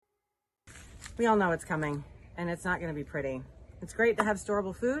We all know it's coming, and it's not going to be pretty. It's great to have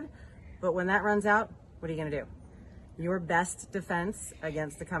storable food, but when that runs out, what are you going to do? Your best defense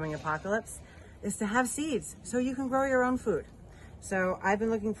against the coming apocalypse is to have seeds so you can grow your own food. So I've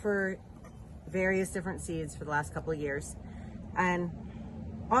been looking for various different seeds for the last couple of years, and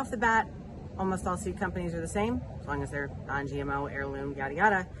off the bat, almost all seed companies are the same, as long as they're non-GMO, heirloom, yada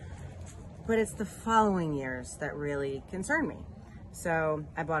yada. But it's the following years that really concern me. So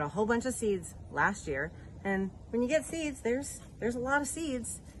I bought a whole bunch of seeds last year, and when you get seeds, there's a lot of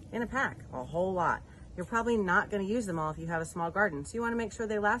seeds in a pack, a whole lot. You're probably not going to use them all if you have a small garden, so you want to make sure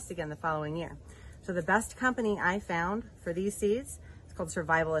they last again the following year. So the best company I found for these seeds is called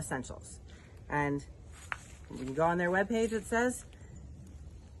Survival Essentials. And you can go on their webpage, it says,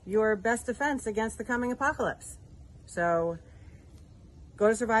 your best defense against the coming apocalypse. So go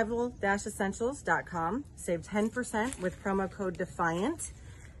to survival-essentials.com, save 10% with promo code DEFIANT,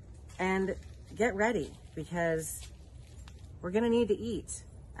 and get ready because we're going to need to eat.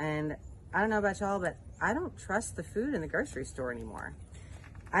 And I don't know about y'all, but I don't trust the food in the grocery store anymore.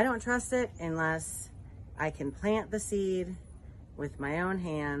 I don't trust it unless I can plant the seed with my own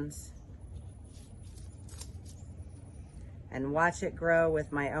hands and watch it grow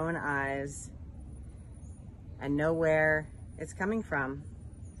with my own eyes and know where it's coming from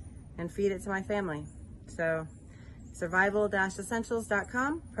and feed it to my family. So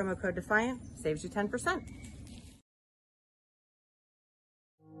survival-essentials.com, promo code DEFIANT, saves you 10%.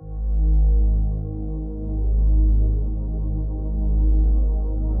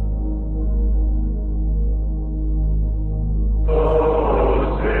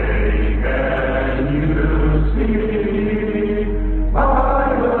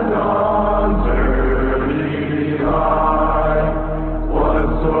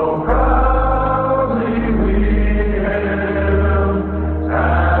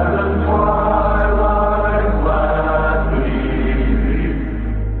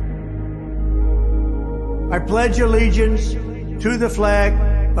 I pledge allegiance to the flag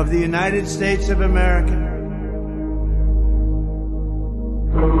of the United States of America.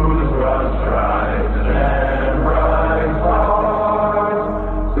 Whose broad stripes and bright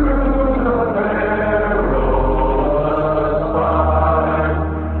stars through the perilous fight,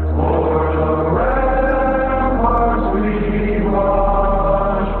 o'er the ramparts we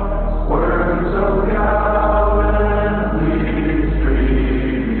watch, words of gallantly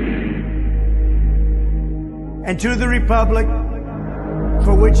stream. And to the republic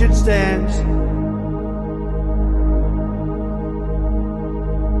for which it stands,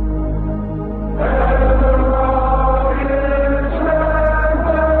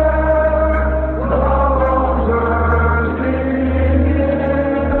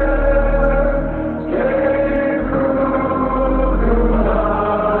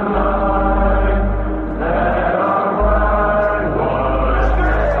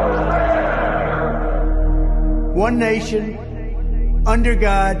 one nation, under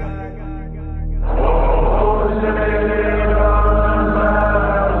God,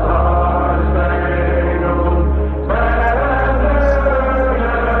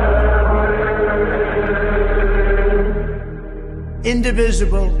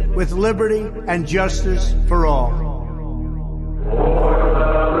 indivisible, with liberty and justice for all.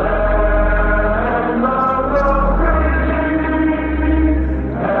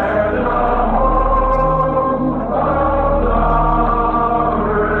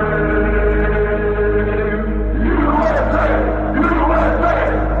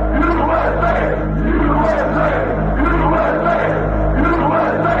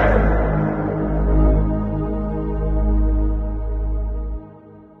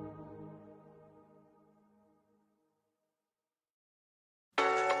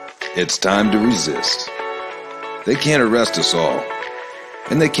 It's time to resist. They can't arrest us all,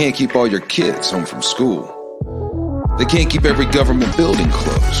 and they can't keep all your kids home from school. They can't keep every government building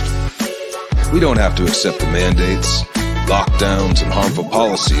closed. We don't have to accept the mandates, lockdowns, and harmful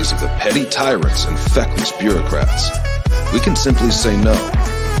policies of the petty tyrants and feckless bureaucrats. We can simply say no,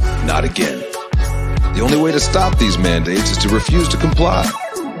 not again. The only way to stop these mandates is to refuse to comply.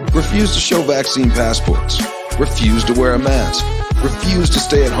 Refuse to show vaccine passports. Refuse to wear a mask. Refuse to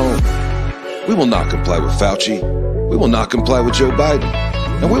stay at home. We will not comply with Fauci. We will not comply with Joe Biden.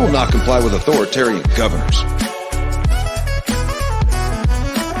 And we will not comply with authoritarian governors.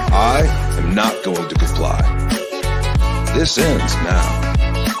 I am not going to comply. This ends now.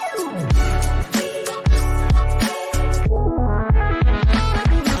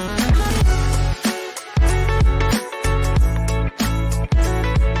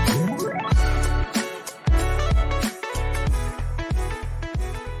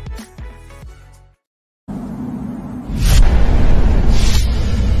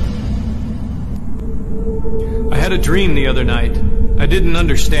 had a dream the other night. I didn't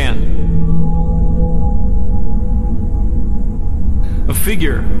understand. A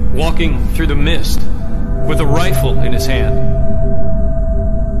figure walking through the mist with a rifle in his hand.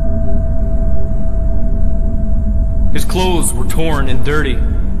 His clothes were torn and dirty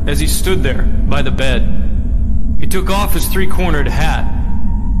as he stood there by the bed. He took off his three-cornered hat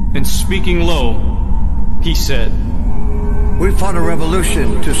and, speaking low, he said, We fought a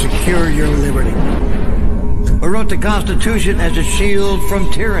revolution to secure your liberty. We wrote the Constitution as a shield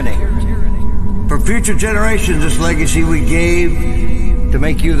from tyranny. For future generations, this legacy we gave to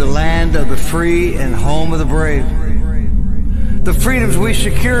make you the land of the free and home of the brave. The freedoms we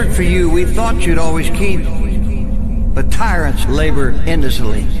secured for you, we thought you'd always keep. But tyrants labor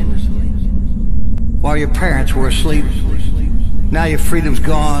endlessly while your parents were asleep. Now your freedom's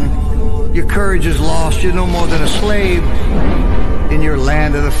gone, your courage is lost, you're no more than a slave in your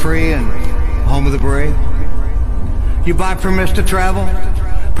land of the free and home of the brave. You buy permits to travel,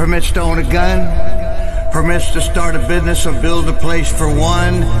 permits to own a gun, permits to start a business or build a place for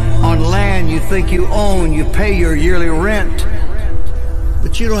one on land you think you own. You pay your yearly rent,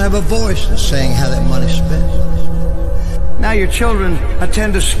 but you don't have a voice in saying how that money's spent. Now your children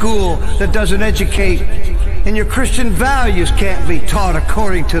attend a school that doesn't educate, and your Christian values can't be taught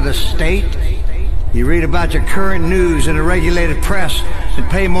according to the state. You read about your current news in a regulated press and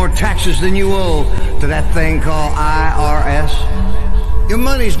pay more taxes than you owe to that thing called IRS. Your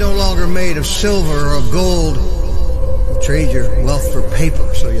money's no longer made of silver or gold. You trade your wealth for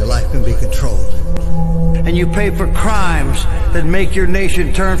paper so your life can be controlled. And you pay for crimes that make your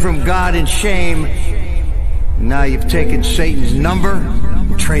nation turn from God in shame. Now you've taken Satan's number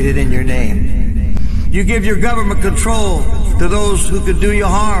and traded in your name. You give your government control to those who could do you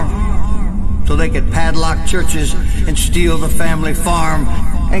harm, so they could padlock churches and steal the family farm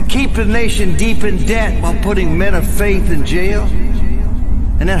and keep the nation deep in debt while putting men of faith in jail,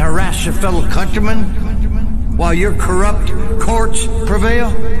 and then harass your fellow countrymen while your corrupt courts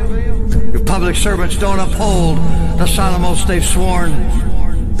prevail. Your public servants don't uphold the solemn oaths they've sworn,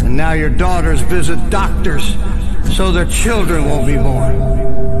 and now your daughters visit doctors so their children won't be born.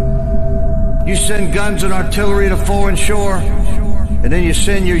 You send guns and artillery to foreign shore, and then you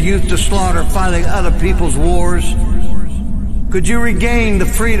send your youth to slaughter fighting other people's wars. Could you regain the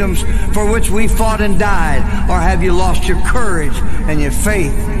freedoms for which we fought and died, or have you lost your courage and your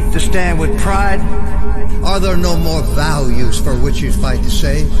faith to stand with pride? Are there no more values for which you fight to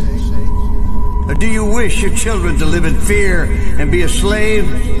save? Or do you wish your children to live in fear and be a slave?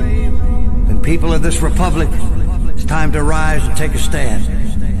 Then, people of this republic, it's time to rise and take a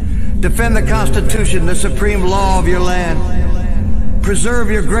stand. Defend the Constitution, the supreme law of your land.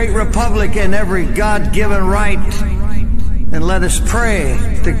 Preserve your great republic and every God-given right. And let us pray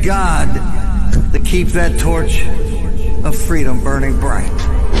to God to keep that torch of freedom burning bright.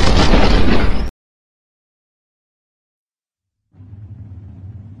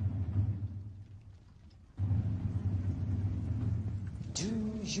 Do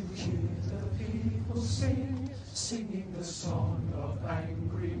you hear the people sing, singing the song of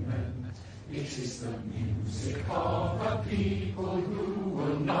angry men? It is the music of a people who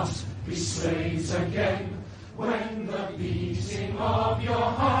will not be slaves again. When the beating of your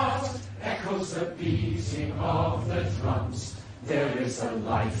heart echoes the beating of the drums, there is a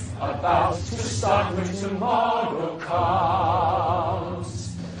life about to start when tomorrow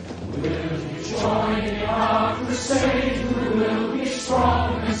comes. Will you join in our crusade? Who will be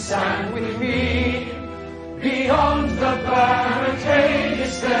strong and stand with me? Beyond the barricade,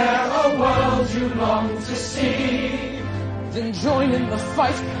 is there a world you long to see? Then join in the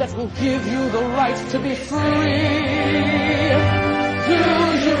fight that will give you the right to be free. Do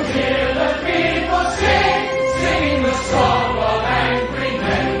you hear the people sing, singing the song of angry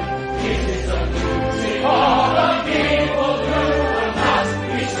men? It is the music of the people who will not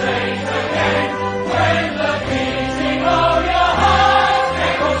be slaves again. When the beating of your heart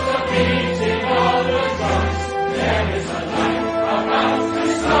echoes the beating of the drums, there is a light about to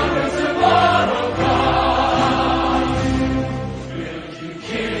start when tomorrow comes. Will you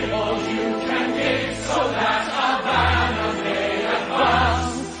give all you can give so that our banner may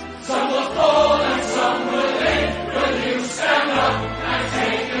advance? Some will fall and some will live. Will you stand up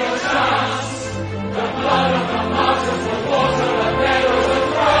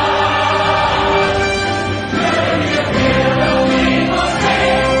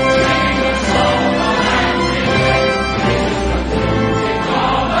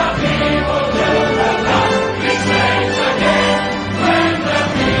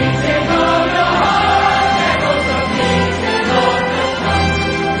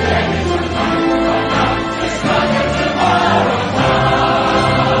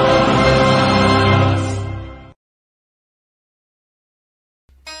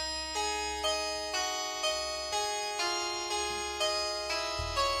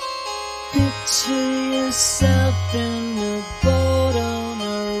Picture yourself in a boat on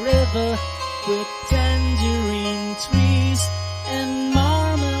a river with tangerine trees and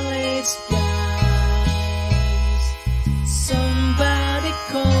marmalade skies. Somebody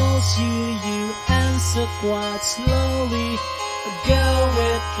calls you, you answer quite slowly. A girl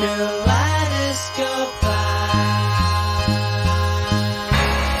with kaleidoscope eyes.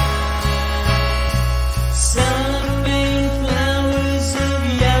 Sunbeam flowers of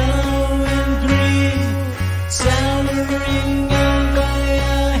yellow and green, towering over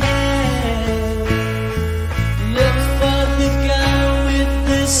your head. Look for the girl with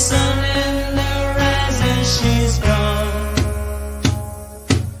the sun in her eyes, and she's gone.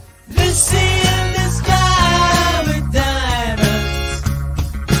 Lucy in the sky with diamonds.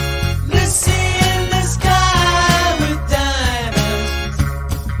 Lucy in the sky with diamonds.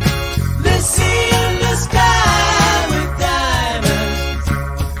 Lucy in the sky with diamonds.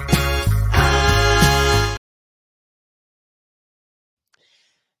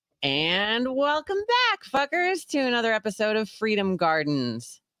 And welcome back, fuckers, to another episode of Freedom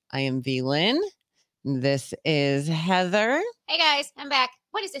Gardens. I am V. Lynn. This is Heather. Hey guys, I'm back.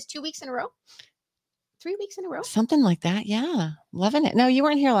 What is this, 2 weeks in a row? 3 weeks in a row? Something like that. Yeah. Loving it. No, you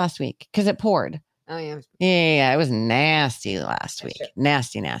weren't here last week because it poured. Oh, yeah. Yeah, it was nasty last That's week. true.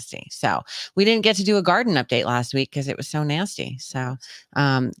 Nasty. So we didn't get to do a garden update last week because it was so nasty. So,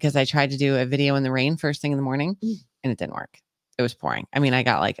 because I tried to do a video in the rain first thing in the morning and it didn't work. It was pouring. I mean, I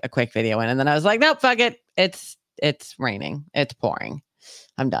got like a quick video in and then I was like, nope, fuck it. It's raining. It's pouring.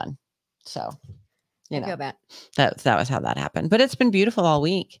 I'm done. So, you I know, feel that. that was how that happened. But it's been beautiful all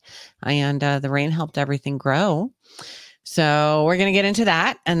week, and the rain helped everything grow. So we're gonna get into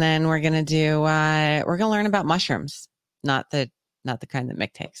that, and then we're gonna do we're gonna learn about mushrooms, not the kind that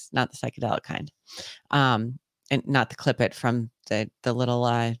Mick takes, not the psychedelic kind, and not the clip it from the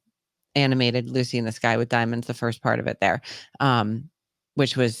little animated Lucy in the Sky with Diamonds, the first part of it there,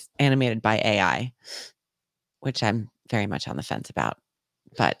 which was animated by AI, which I'm very much on the fence about,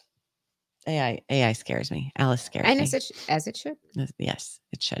 but. AI scares me. Alice scares And me. as it should. Yes,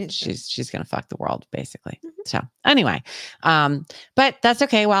 it should. It should. She's gonna fuck the world, basically. So anyway, but that's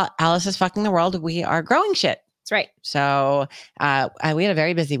okay. While Alice is fucking the world, we are growing shit. That's right. So we had a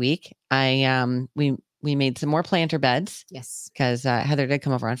very busy week. We made some more planter beds Yes. because Heather did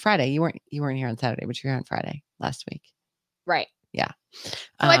come over on Friday. You weren't here on Saturday, but you were here on Friday last week. Right. Yeah.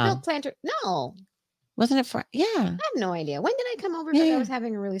 Oh, I built planter. No, Wasn't it for? Yeah. I have no idea. When did I come over? Yeah, Because yeah. I was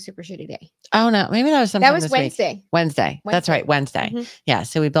having a really super shitty day. Oh no, maybe that was something. That was this week. Wednesday. Wednesday. That's right, Wednesday. Mhm. Yeah,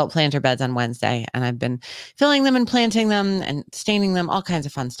 so we built planter beds on Wednesday, and I've been filling them and planting them and staining them, all kinds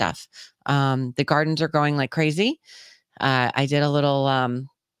of fun stuff. The gardens are growing like crazy. I did a little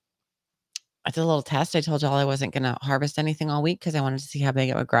test. I told y'all I wasn't going to harvest anything all week because I wanted to see how big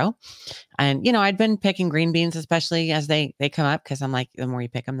it would grow. And I'd been picking green beans, especially as they come up, because I'm like, the more you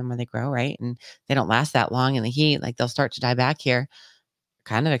pick them, the more they grow, right? And they don't last that long in the heat. Like they'll start to die back here.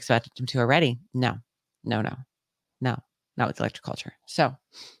 Kind of expected them to already. No, not with electroculture. So let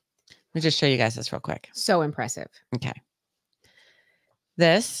me just show you guys this real quick. So impressive. Okay.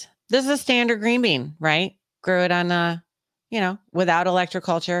 This is a standard green bean, right? Grew it on without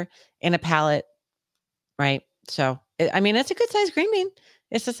electroculture in a pallet, right? So it's a good size green bean.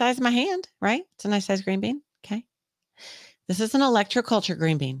 It's the size of my hand, right? It's a nice size green bean. Okay. This is an electroculture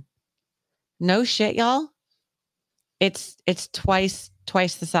green bean. No shit, y'all. It's twice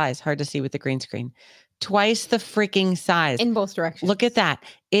the size. Hard to see with the green screen. Twice the freaking size. In both directions. Look at that.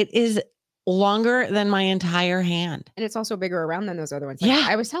 It is longer than my entire hand. And it's also bigger around than those other ones. Yeah.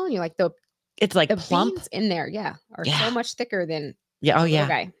 I was telling you, like It's like the plump. beans in there, are Yeah. so much thicker than Yeah. Oh the little yeah.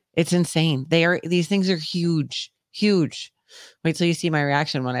 guy. It's insane. These things are huge. Wait till you see my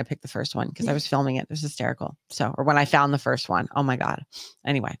reaction when I picked the first one, because I was filming it. It was hysterical. So, or when I found the first one. Oh my God.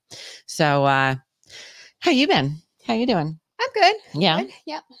 Anyway. So how you been? How you doing? I'm good. Yeah. Good.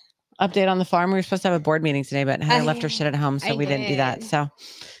 Yep. Update on the farm. We were supposed to have a board meeting today, but Heather left her shit at home, so I we didn't do that. did. So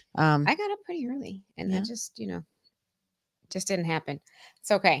I got up pretty early and Yeah. it just didn't happen.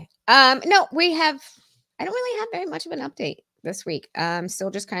 It's okay. No, I don't really have very much of an update this week.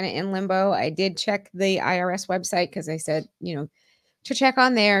 Still just kind of in limbo. I did check the IRS website because I said, to check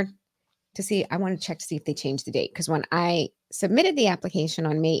on there to see. I want to check to see if they changed the date, because when I submitted the application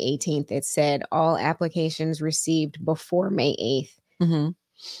on May 18th, it said all applications received before May 8th mhm.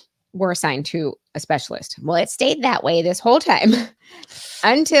 were assigned to a specialist. Well, it stayed that way this whole time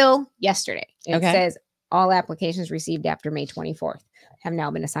until yesterday. It Okay. says all applications received after May 24th have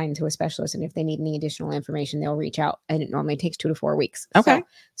now been assigned to a specialist. And if they need any additional information, they'll reach out. And it normally takes 2 to 4 weeks. Okay.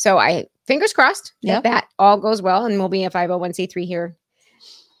 So I fingers crossed Yep. that all goes well and we'll be a 501c3 here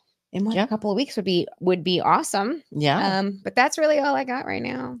in what, Yeah. a couple of weeks would be awesome. Yeah. But that's really all I got right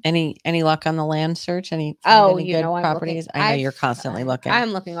now. Any luck on the land search? Any Oh, any you good know, I'm properties? looking. I know you're constantly looking.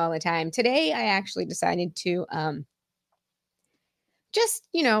 I'm looking all the time. Today, I actually decided to just,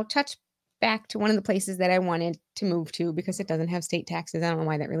 touch back to one of the places that I wanted to move to because it doesn't have state taxes. I don't know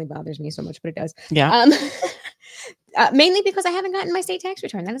why that really bothers me so much, but it does. Yeah. Mainly because I haven't gotten my state tax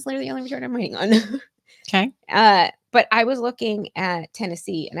return. That is literally the only return I'm waiting on. Okay. But I was looking at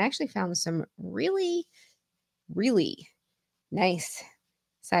Tennessee and I actually found some really, really nice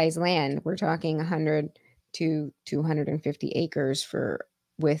size land. We're talking 100 to 250 acres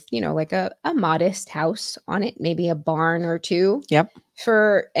with, like a modest house on it, maybe a barn or two. Yep.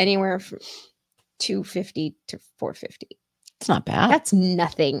 For anywhere from 250 to 450. It's not bad. That's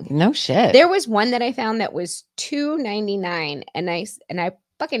nothing. No shit. There was one that I found that was $299, and I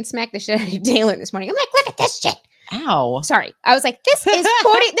fucking smacked the shit out of Taylor this morning. I'm like, look at this shit. Ow. Sorry. I was like, this is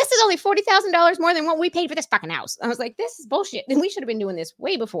only $40,000 more than what we paid for this fucking house. I was like, this is bullshit. And we should have been doing this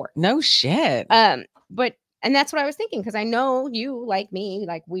way before. No shit. And that's what I was thinking, because I know you, like me,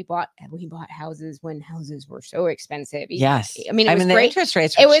 like we bought houses when houses were so expensive. Yes. I mean, it was the great. interest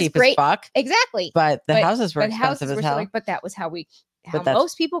rates It were was cheap great. as fuck. Exactly. But the houses were but expensive houses as were hell. but that was how But that's-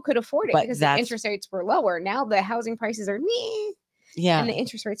 most people could afford it but because the that's- interest rates were lower. Now the housing prices are meh, Yeah. and the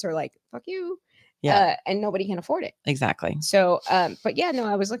interest rates are like, fuck you. Yeah. And nobody can afford it. Exactly. So, but yeah, no,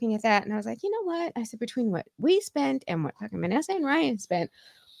 I was looking at that and I was like, you know what? I said, between what we spent and what fucking Vanessa and Ryan spent,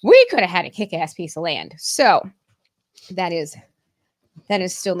 we could have had a kick-ass piece of land. So that is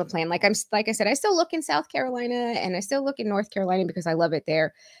still the plan. Like I said, I still look in South Carolina and I still look in North Carolina because I love it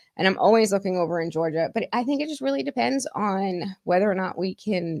there. And I'm always looking over in Georgia, but I think it just really depends on whether or not we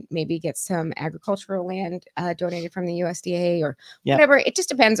can maybe get some agricultural land donated from the USDA or whatever. It just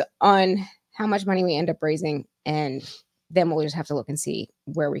depends on how much money we end up raising, and then we'll just have to look and see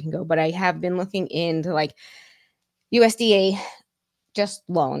where we can go. But I have been looking into like USDA just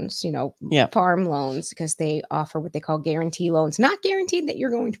loans, farm loans, because they offer what they call guarantee loans. Not guaranteed that you're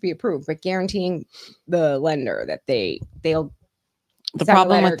going to be approved, but guaranteeing the lender that they'll The send a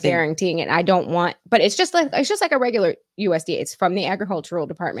problem letter with guaranteeing it. I don't want, but it's just like a regular USDA. It's from the Agricultural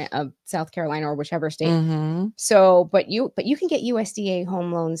Department of South Carolina or whichever state. Mm-hmm. So, but you can get USDA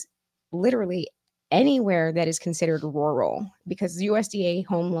home loans literally anywhere that is considered rural, because USDA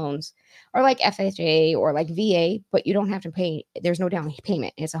home loans are like FHA or like VA, but you don't have to pay. There's no down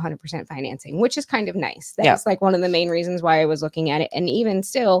payment. It's 100% financing, which is kind of nice. That's like one of the main reasons why I was looking at it. And even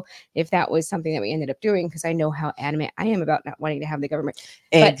still, if that was something that we ended up doing, because I know how adamant I am about not wanting to have the government.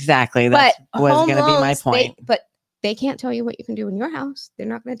 Exactly. That was going to be my point. But they can't tell you what you can do in your house. They're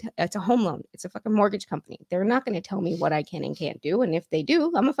not going to. It's a home loan. It's a fucking mortgage company. They're not going to tell me what I can and can't do. And if they do,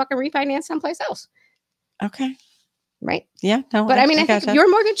 I'm gonna fucking refinance someplace else. Okay. Right. Yeah. No. But I mean, I think if your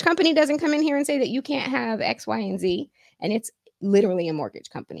mortgage company doesn't come in here and say that you can't have X, Y, and Z, and it's literally a mortgage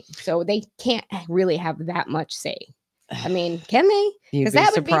company, so they can't really have that much say. I mean, can they? You'd be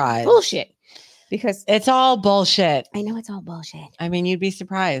that surprised. Would be bullshit. Because it's all bullshit. I know it's all bullshit. I mean, you'd be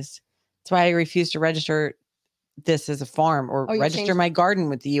surprised. That's why I refuse to register this as a farm or register my garden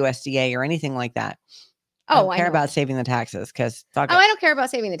with the USDA or anything like that. I don't care about saving the taxes because I don't care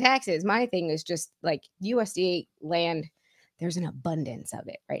about saving the taxes. My thing is just like USDA land. There's an abundance of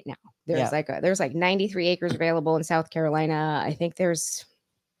it right now. There's like 93 acres available in South Carolina. I think there's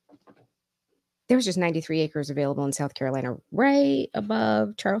just 93 acres available in South Carolina right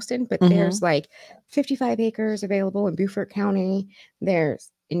above Charleston, but there's like 55 acres available in Beaufort County.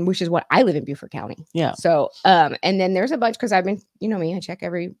 Which is what I live in, Beaufort County. Yeah. So, and then there's a bunch, because I've been, me, I check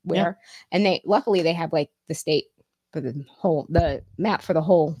everywhere, and luckily they have like the state for the map for the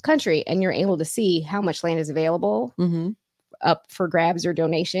whole country, and you're able to see how much land is available up for grabs or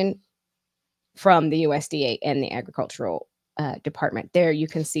donation from the USDA and the agricultural department. There you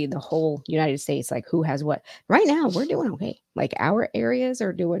can see the whole United States, like who has what. Right now we're doing okay. Like our areas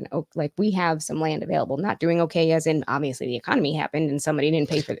are doing like we have some land available. Not doing okay as in obviously the economy happened and somebody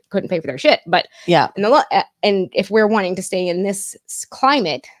couldn't pay for their shit. But and if we're wanting to stay in this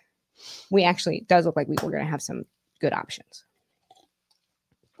climate, we actually does look like we're going to have some good options.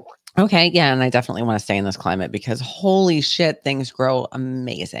 Okay, yeah, and I definitely want to stay in this climate because holy shit, things grow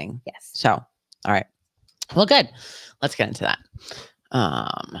amazing. Yes. So, all right. Well, good. Let's get into that.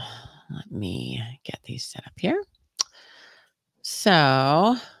 Let me get these set up here.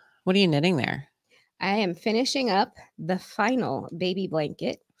 So, what are you knitting there? I am finishing up the final baby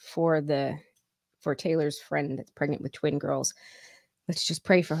blanket for Taylor's friend that's pregnant with twin girls. Let's just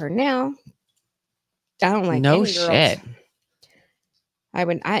pray for her now. I don't like no any shit.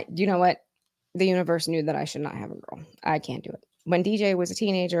 Girls. You know what? The universe knew that I should not have a girl. I can't do it. when DJ was a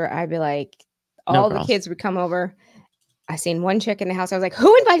teenager, I'd be like, No all the girls. kids would come over. I seen one chick in the house. I was like,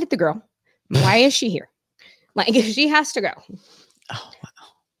 who invited the girl? Why is she here? Like, she has to go. Oh, wow.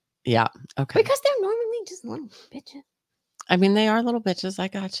 Yeah. Okay. Because they're normally just little bitches. I mean, they are little bitches. I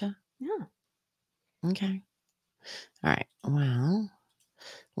gotcha. Yeah. Okay. All right. Well,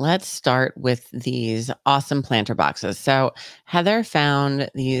 let's start with these awesome planter boxes. So Heather found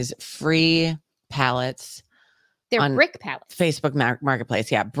these free pallets. They're on brick pallets. Facebook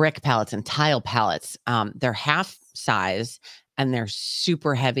Marketplace. Yeah. Brick pallets and tile pallets. They're half size and they're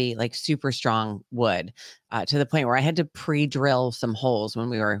super heavy, like super strong wood, to the point where I had to pre-drill some holes when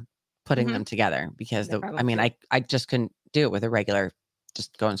we were putting them together because I just couldn't do it with a regular,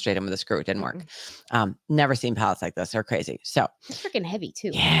 just going straight in with a screw. It didn't work. Never seen pallets like this. They're crazy. So it's freaking heavy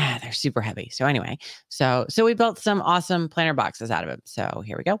too. Yeah, they're super heavy. So anyway, so we built some awesome planter boxes out of it. So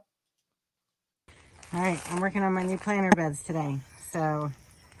here we go. All right, I'm working on my new planter beds today. So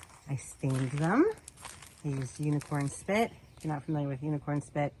I stained them. I used unicorn spit. If you're not familiar with unicorn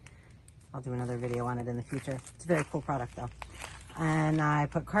spit, I'll do another video on it in the future. It's a very cool product though. And I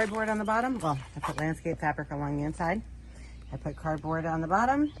put cardboard on the bottom. Well, I put landscape fabric along the inside. I put cardboard on the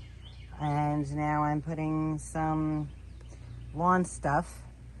bottom. And now I'm putting some lawn stuff,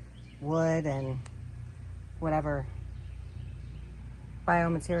 wood and whatever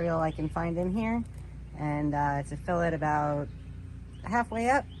biomaterial I can find in here. And to fill it about halfway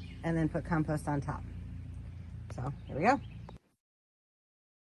up and then put compost on top. So here we go.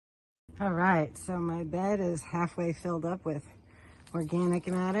 All right, so my bed is halfway filled up with organic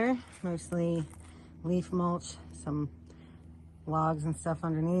matter, mostly leaf mulch, some logs and stuff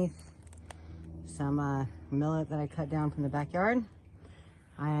underneath, some millet that I cut down from the backyard.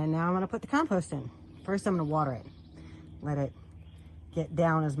 And now I'm gonna put the compost in. First I'm gonna water it, let it get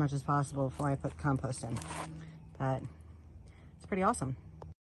down as much as possible before I put compost in. But it's pretty awesome.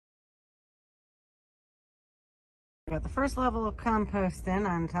 I got the first level of compost in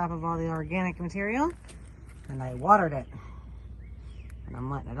on top of all the organic material, and I watered it. And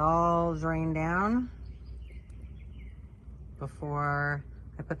I'm letting it all drain down before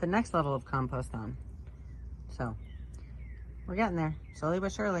I put the next level of compost on. So we're getting there, slowly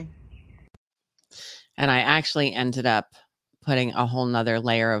but surely. And I actually ended up putting a whole nother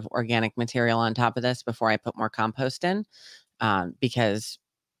layer of organic material on top of this before I put more compost in, because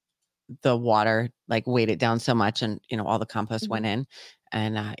the water like weighed it down so much, and all the compost went in,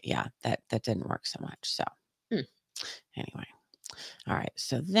 and yeah, that didn't work so much. So anyway, all right.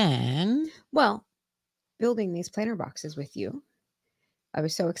 So then, well, building these planter boxes with you, I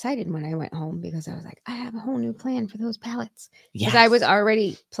was so excited when I went home because I was like, I have a whole new plan for those pallets. Because I was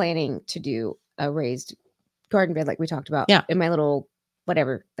already planning to do a raised garden bed like we talked about in my little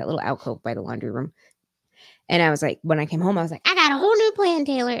whatever, that little alcove by the laundry room. And I was like, when I came home, I was like, I got a whole new plan,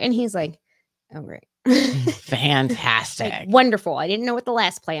 Taylor. And he's like, oh, great. Fantastic. Like, wonderful. I didn't know what the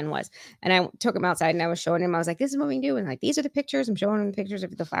last plan was. And I took him outside and I was showing him, I was like, this is what we do. And like, these are the pictures. I'm showing him the pictures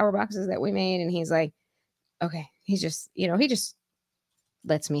of the flower boxes that we made. And he's like, okay. He's just, he just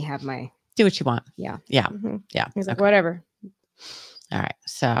lets me have my. Do what you want. Yeah. Yeah. Yeah. He's like, whatever. All right.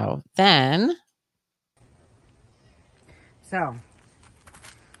 So then. So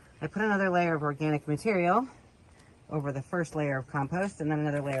I put another layer of organic material over the first layer of compost and then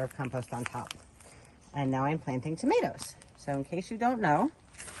another layer of compost on top. And now I'm planting tomatoes. So in case you don't know,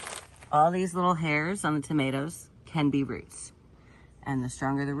 all these little hairs on the tomatoes can be roots. And the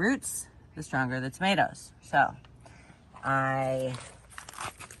stronger the roots, the stronger the tomatoes. So I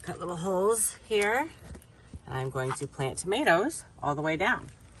cut little holes here and I'm going to plant tomatoes all the way down.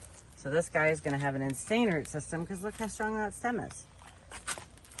 So this guy is going to have an insane root system because look how strong that stem is.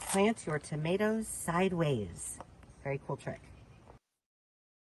 Plant your tomatoes sideways. Very cool trick.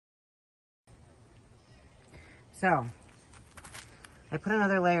 So I put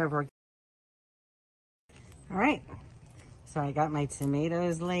another layer of organic. All right. So I got my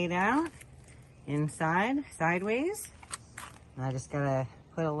tomatoes laid out inside, sideways. And I just gotta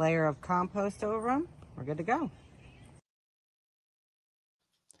put a layer of compost over them. We're good to go.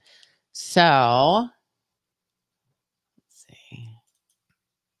 So let's see.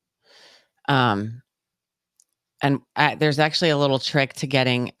 And there's actually a little trick to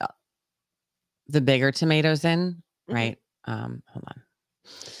getting the bigger tomatoes in, right? Hold on.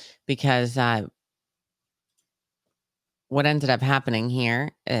 Because what ended up happening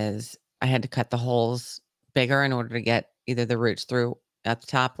here is I had to cut the holes bigger in order to get either the roots through at the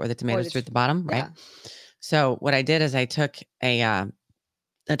top or the tomatoes through at the bottom, right? So what I did is I took a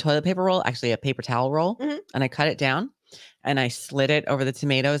toilet paper roll, actually a paper towel roll, and I cut it down and I slid it over the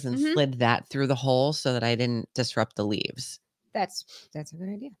tomatoes and slid that through the hole so that I didn't disrupt the leaves. That's a good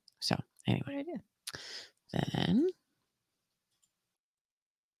idea. So Good anyway, idea. then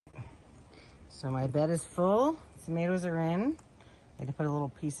So my bed is full. Tomatoes are in. I had to put a little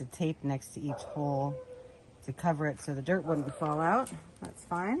piece of tape next to each hole to cover it so the dirt wouldn't fall out. That's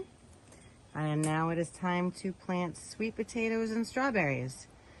fine. And now it is time to plant sweet potatoes and strawberries.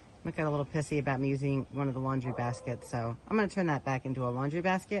 I got a little pissy about me using one of the laundry baskets, so I'm going to turn that back into a laundry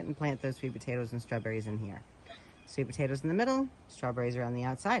basket and plant those sweet potatoes and strawberries in here. Sweet potatoes in the middle, strawberries are on the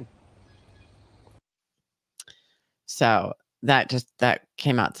outside. so that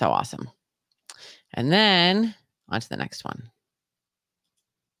came out so awesome. And then on to the next one.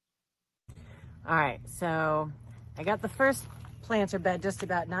 All right, so I got the first planter bed just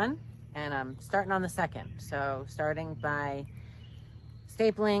about done, and I'm starting on the second. So starting by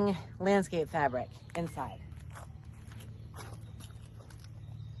stapling landscape fabric inside.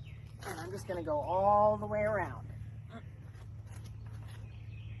 And I'm just gonna go all the way around.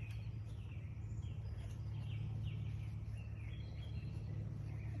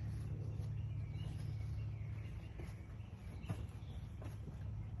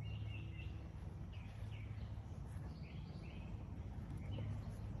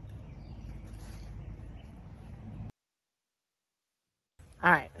 All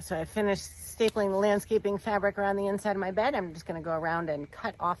right, so I finished stapling the landscaping fabric around the inside of my bed. I'm just gonna go around and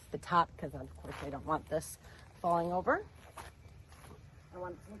cut off the top because of course I don't want this falling over. I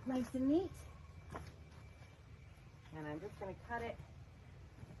want it to look nice and neat. And I'm just gonna cut it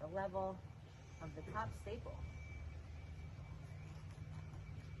at the level of the top staple.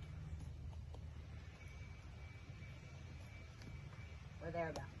 Or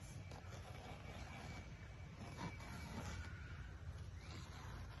thereabouts.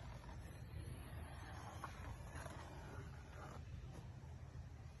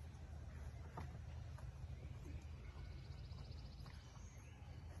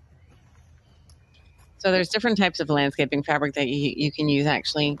 So there's different types of landscaping fabric that you can use.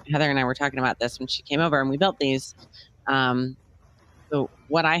 Actually, Heather and I were talking about this when she came over and we built these. So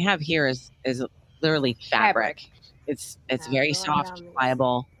what I have here is literally fabric. It's very soft,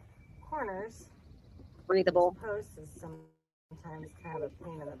 pliable. Corners, Breathable. posts is sometimes kind of a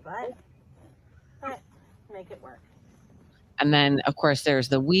pain in the butt, but make it work. And then of course there's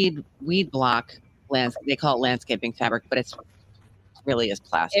the weed block they call it landscaping fabric, but it's really is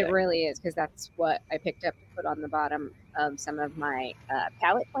plastic. It really is, because that's what I picked up to put on the bottom of some of my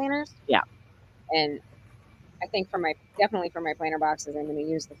pallet planters. Yeah. And I think definitely for my planter boxes, I'm going to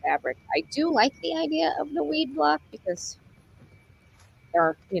use the fabric. I do like the idea of the weed block because there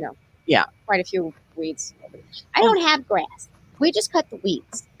are, quite a few weeds. I don't have grass. We just cut the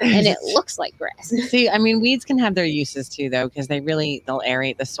weeds and it looks like grass. See, I mean, weeds can have their uses too, though, because they'll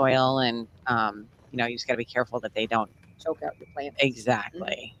aerate the soil and, you just got to be careful that they don't choke out your plants.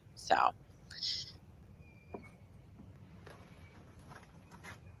 Exactly. So.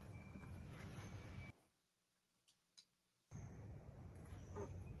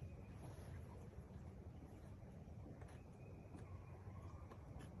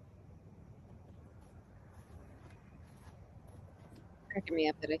 Cracking me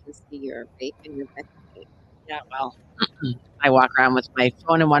up that I can see your vape and your vape. Yeah, well, I walk around with my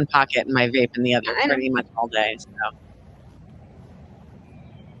phone in one pocket and my vape in the other pretty much all day. So.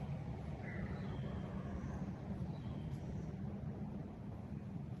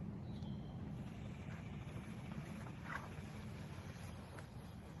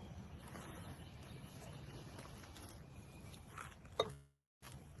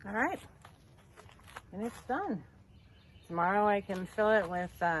 All right, and it's done. Tomorrow I can fill it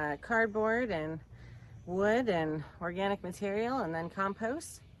with cardboard and wood and organic material and then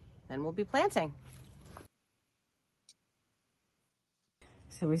compost, and we'll be planting.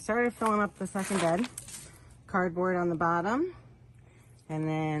 So we started filling up the second bed, cardboard on the bottom, and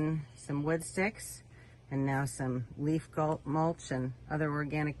then some wood sticks, and now some leaf mulch and other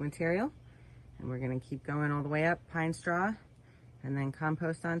organic material. And we're gonna keep going all the way up, pine straw, and then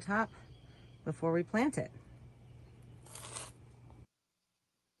compost on top before we plant it.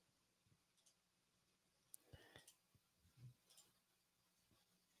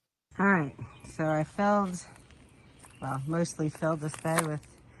 All right, so I mostly filled this bed with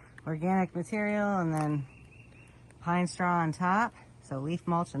organic material and then pine straw on top. So leaf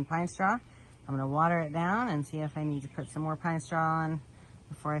mulch and pine straw. I'm gonna water it down and see if I need to put some more pine straw on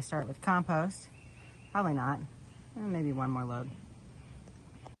before I start with compost. Probably not, maybe one more load.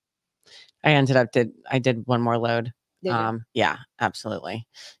 I did one more load. Yeah, absolutely.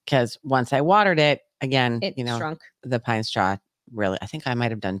 Because once I watered it again, it shrunk. The pine straw really, I think I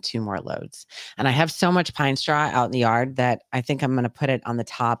might have done 2 more loads. And I have so much pine straw out in the yard that I think I'm going to put it on the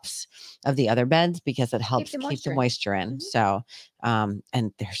tops of the other beds because it helps keep the moisture in. So, and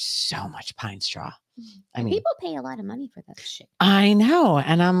there's so much pine straw. I mean, people pay a lot of money for that shit. I know.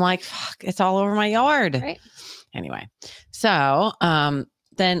 And I'm like, fuck, it's all over my yard. Right. Anyway, so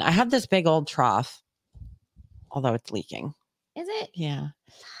then I have this big old trough, although it's leaking. Is it? Yeah.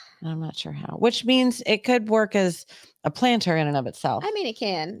 I'm not sure how, which means it could work as a planter in and of itself. I mean, it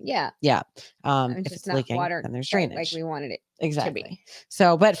can. Yeah. Yeah. If it's leaking, water, then there's drainage. like we wanted it exactly. to be.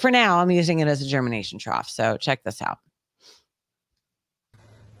 So, but for now, I'm using it as a germination trough. So check this out.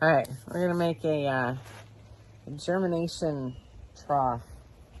 All right. We're going to make a germination trough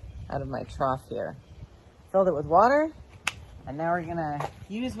out of my trough here. Filled it with water. And now we're going to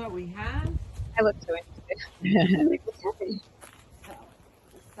use what we have. I look so interested. Like, what's happening? So, to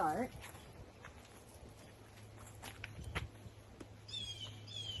start.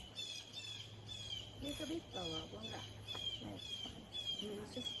 It's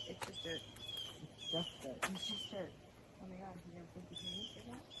just dirt. It's just dirt. Oh my god, you never think you can use that?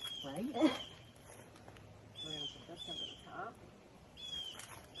 Right? We're going to put this over the top.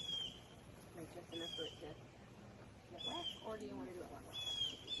 Make just enough for it to get wet, or do you want to do it one way?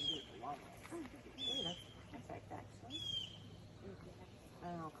 You can do it the long way. Ooh, that's like that, actually.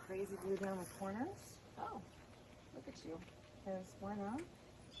 Oh, crazy glue down the corners. Oh, look at you. Because why not?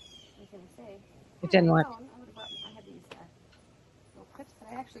 You can say. It didn't work. I had these little clips that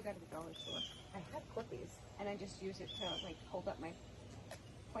I actually got at the dollar store. I have clippies, and I just use it to like hold up my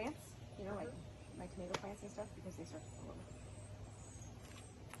plants, you know, like my tomato plants and stuff, because they start to fall over.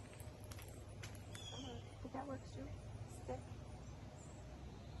 Think that works too? Stick?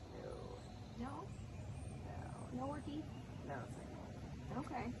 No. No? No worky? No, it's like no.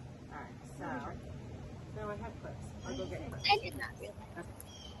 Okay. Alright, so. No, I have clips. I'll go get clips. I did not feel that. Okay.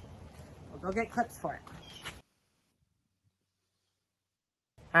 We'll go get clips for it.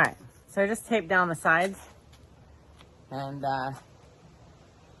 Alright, so I just taped down the sides. And now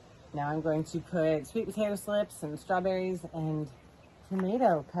I'm going to put sweet potato slips and strawberries and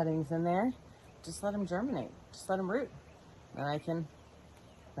tomato cuttings in there. Just let them germinate. Just let them root. And I can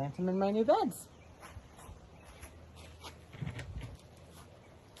plant them in my new beds.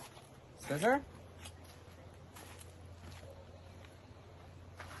 Scissor.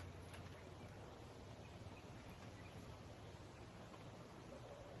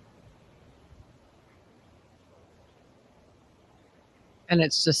 And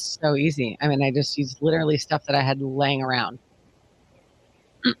it's just so easy. I mean, I just used literally stuff that I had laying around.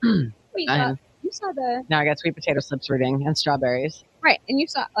 You saw the Now I got sweet potato slips rooting and strawberries. right, and you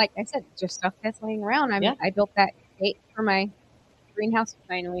saw, like I said, just stuff that's laying around. I built that gate for my greenhouse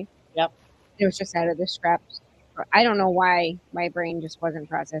finally. Yep. It was just out of the scraps. I don't know why my brain just wasn't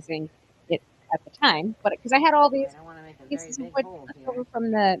processing it at the time, but because I had all these pieces of wood left over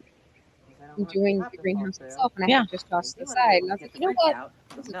from the doing the greenhouse itself, and I had just tossed to the side. And I was like, you know what?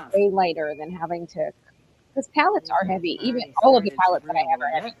 This is way lighter than having to, because pallets are heavy. Even all of the pallets that I have are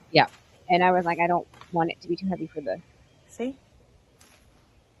heavy. Yeah. And I was like, I don't want it to be too heavy for the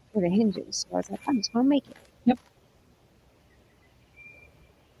hinges. So I was like, I'm just gonna make it. Yep.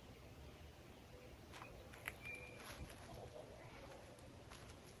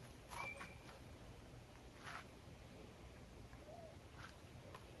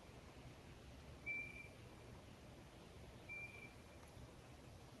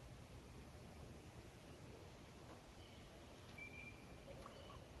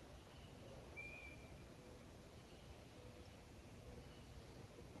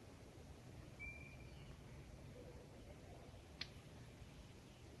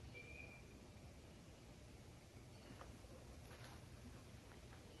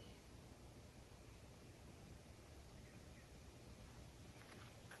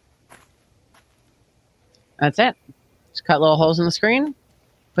 That's it. Just cut little holes in the screen,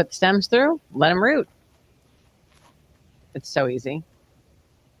 put the stems through, let them root. It's so easy.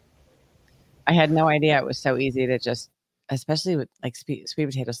 I had no idea it was so easy to just, especially with like sweet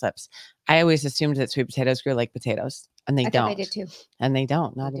potato slips. I always assumed that sweet potatoes grew like potatoes, and they don't. I did too. And they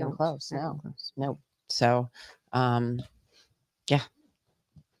don't. Not They even don't. close. Not No. even close. No. So, yeah.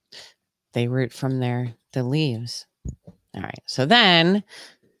 They root from the leaves. All right. So then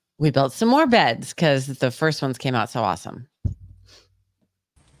we built some more beds because the first ones came out so awesome.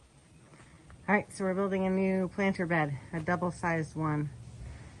 All right, so we're building a new planter bed, a double-sized one.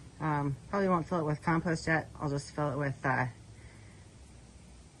 Probably won't fill it with compost yet. I'll just fill it with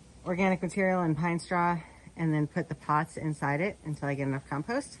organic material and pine straw, and then put the pots inside it until I get enough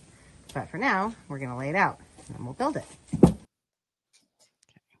compost. But for now, we're gonna lay it out, and then we'll build it.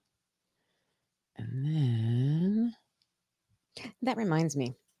 That reminds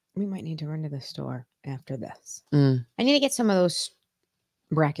me, we might need to run to the store after this. Mm. I need to get some of those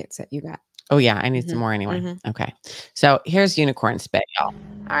brackets that you got. Oh yeah, I need some more anyway. Okay. So here's unicorn spit, y'all.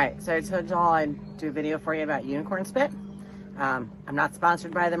 All right, so I told y'all I'd do a video for you about unicorn spit. I'm not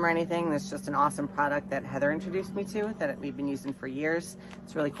sponsored by them or anything. It's just an awesome product that Heather introduced me to that we've been using for years.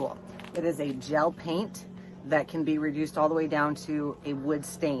 It's really cool. It is a gel paint that can be reduced all the way down to a wood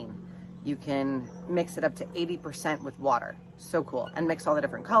stain. You can mix it up to 80% with water. So cool. And mix all the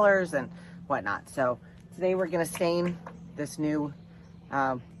different colors and whatnot. So today we're gonna stain this new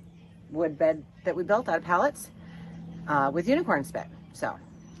wood bed that we built out of pallets with unicorn spit. So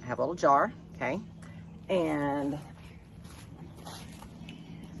I have a little jar, okay? And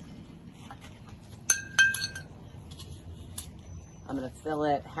I'm gonna fill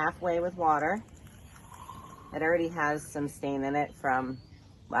it halfway with water. It already has some stain in it from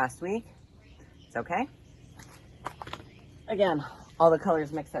last week. It's okay. Again, all the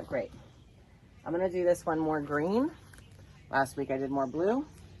colors mixed up great. I'm gonna do this one more green. Last week I did more blue,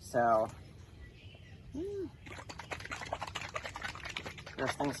 so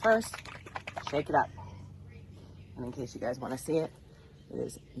first things first, shake it up. And in case you guys wanna see it, it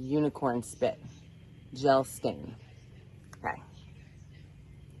is unicorn spit, gel stain. Okay.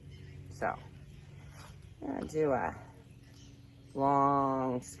 So, I'm gonna do a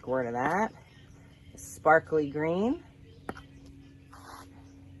long squirt of that. Sparkly green.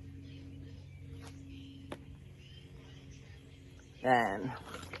 Then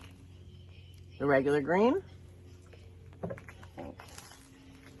the regular green. I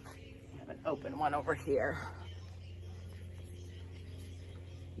have an open one over here.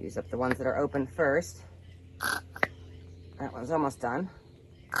 Use up the ones that are open first. That one's almost done.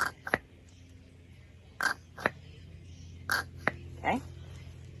 Okay.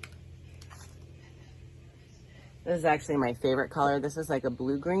 This is actually my favorite color. This is like a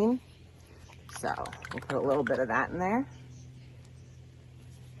blue-green. So we'll put a little bit of that in there.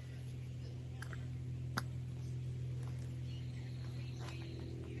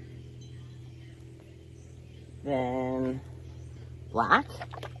 Then black.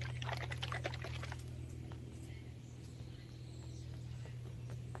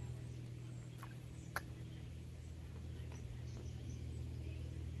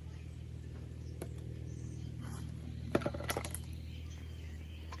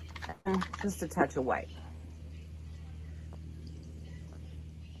 And just a touch of white.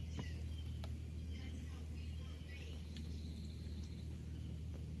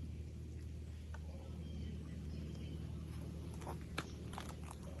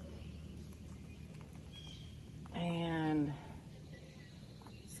 And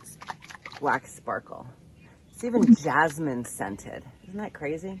black sparkle. It's even jasmine scented. Isn't that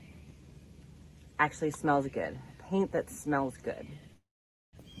crazy? Actually smells good. Paint that smells good.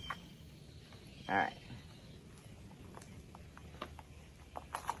 All right.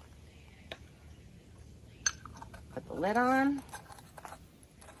 Put the lid on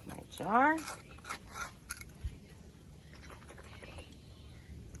my jar.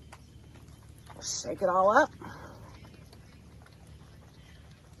 Shake it all up.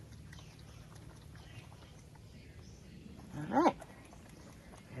 All right.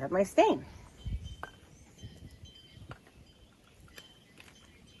 I have my stain.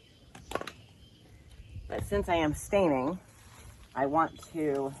 But since I am staining, I want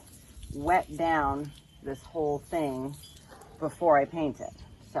to wet down this whole thing before I paint it.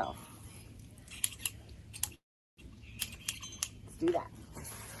 So let's do that.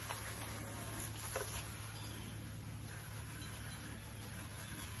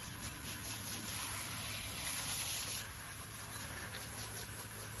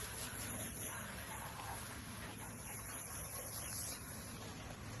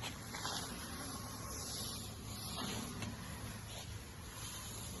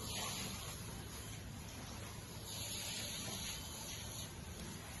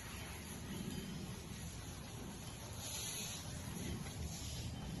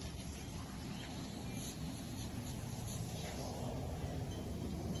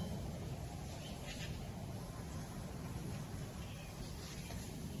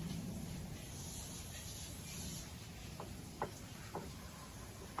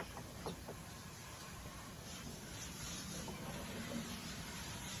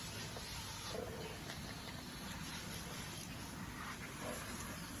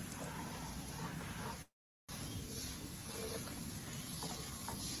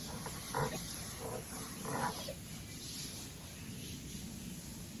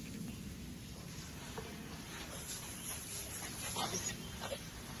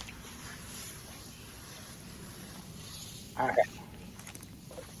 All right,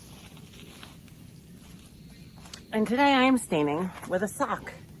 And today I am staining with a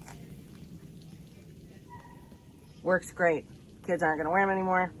sock. Works great. Kids aren't gonna wear them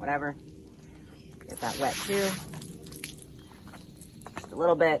anymore, whatever. Get that wet too. Just a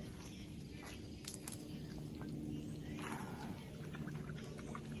little bit.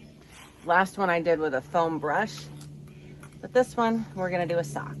 Last one I did with a foam brush, but this one we're gonna do a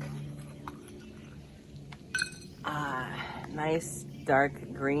sock. Nice dark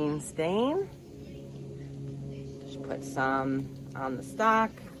green stain. Just put some on the stock.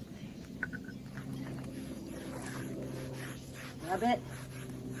 Rub it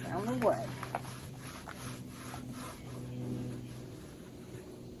down the wood.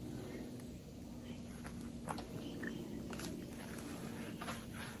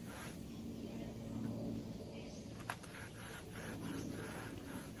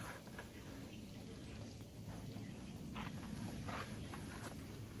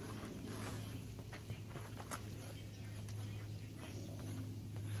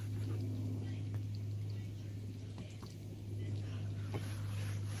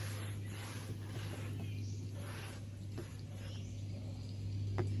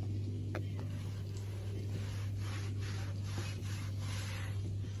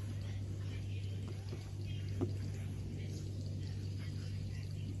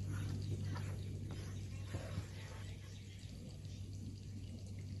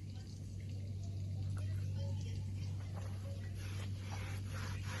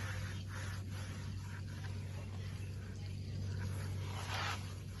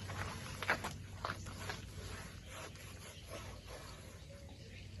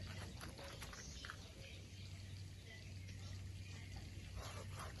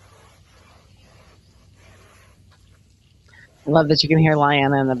 I love that you can hear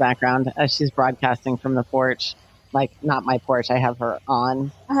Lyanna in the background as she's broadcasting from the porch. Like, not my porch. I have her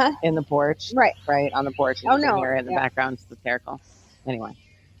on in the porch. Right. Right on the porch. And Oh, you can no. hear it in the Yeah. background. It's hysterical. Anyway.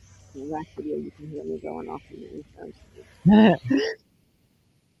 In the last video, you can hear me going off in the intro.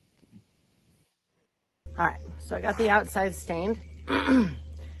 All right, so I got the outside stained and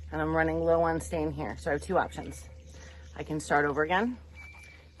I'm running low on stain here. So I have two options. I can start over again.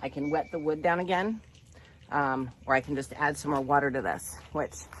 I can wet the wood down again, or I can just add some more water to this, or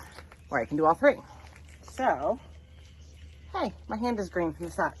I can do all three. So, hey, my hand is green from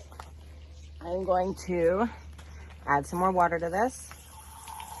the sock. I'm going to add some more water to this.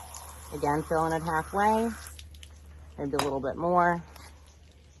 Again, filling it halfway, maybe a little bit more,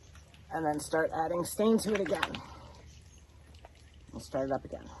 and then start adding stain to it again. We'll start it up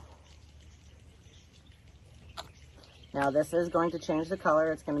again. Now this is going to change the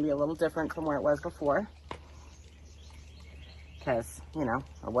color. It's going to be a little different from where it was before. Because, you know,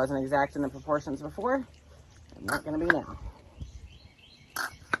 I wasn't exact in the proportions before. I'm not going to be now.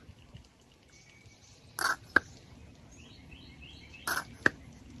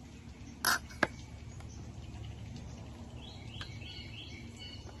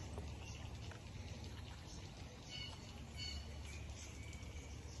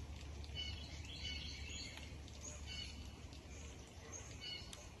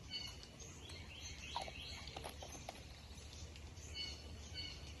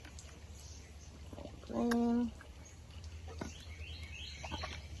 Green.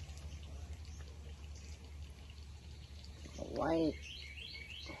 White.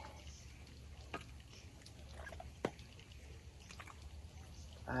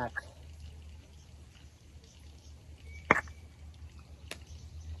 Black.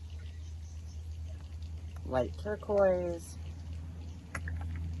 Light turquoise.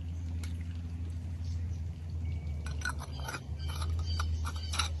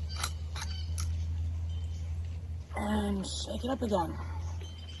 And shake it up again.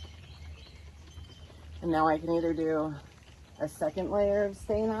 And now I can either do a second layer of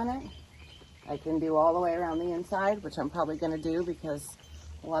stain on it. I can do all the way around the inside, which I'm probably going to do because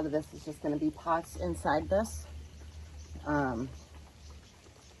a lot of this is just going to be pots inside this.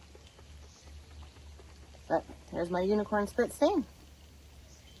 But here's my unicorn spit stain.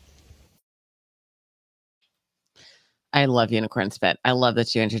 I love unicorn spit. I love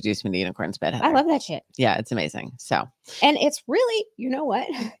that you introduced me to unicorn spit, Heather. I love that shit. Yeah, it's amazing. So, And it's really, you know what?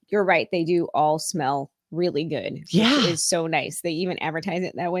 You're right. They do all smell really good. Yeah. Which is so nice. They even advertise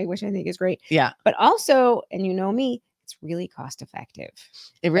it that way, which I think is great. yeah, But also, and you know me, it's really cost effective.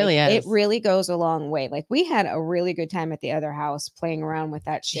 it really Like, is. It really goes a long way. Like we had a really good time at the other house playing around with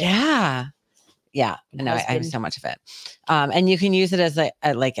that shit. Yeah. Yeah. No, I have Husband. so much of it. And you can use it as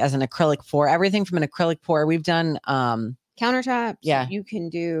as an acrylic pour, everything from an acrylic pour. We've done, Countertops. Yeah. You can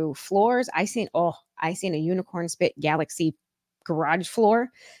do floors. I seen a unicorn spit galaxy garage floor.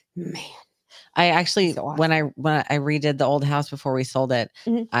 Man, I actually, So awesome. when I redid the old house before we sold it,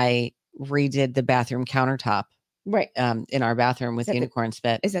 Mhm. I redid the bathroom countertop Right. in our bathroom with that the- unicorn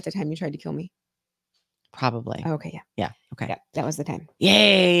spit. Is that the time you tried to kill me? Probably. Oh, okay, yeah. Yeah. Okay. Yeah, that was the time.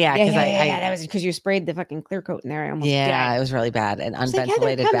 Yeah. Because That was because you sprayed the fucking clear coat in there. I almost died. it was really bad. An was like, Heather,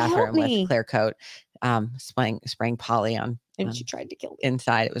 unventilated come help bathroom me. with clear coat, spraying poly on And she tried to kill me.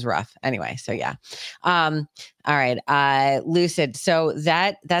 inside. It was rough. Anyway, so yeah. All right. Lucid. So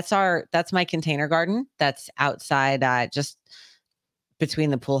that's my container garden. That's outside, just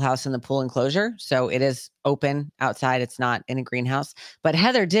between the pool house and the pool enclosure. So it is open outside. It's not in a greenhouse. But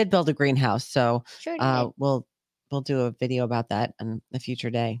Heather did build a greenhouse. So Sure did. we'll do a video about that on a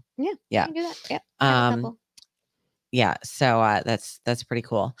future day. Yeah. Yeah. You can do that. Yep. Have a couple. Yeah. So that's pretty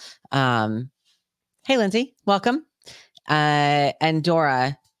cool. Hey Lindsay, welcome. And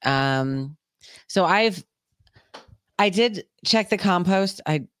Dora. So I did check the compost.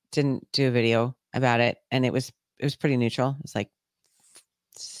 I didn't do a video about it, and it was pretty neutral. It's like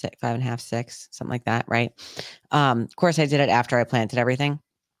 5.5, 6, something like that, right? Of course, I did it after I planted everything.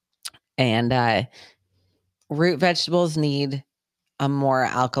 And root vegetables need a more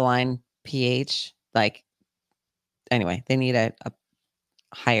alkaline pH. Like, anyway, they need a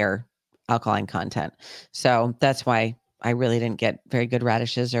higher alkaline content. So that's why I really didn't get very good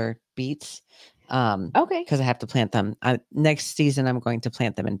radishes or beets. Okay. Because I have to plant them. Next season, I'm going to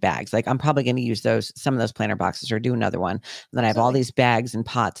plant them in bags. Like, I'm probably going to use some of those planter boxes or do another one. And then I have all these bags and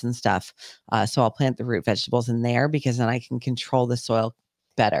pots and stuff. So I'll plant the root vegetables in there because then I can control the soil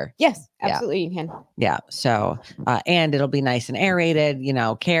better. Yes, absolutely. You can. Yeah. So, and it'll be nice and aerated.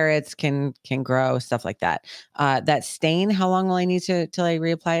 Carrots can grow, stuff like that. That stain, how long will I need till I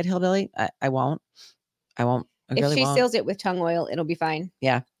reapply it, Hillbilly? I won't. I If really she won't. seals it with tongue oil, it'll be fine.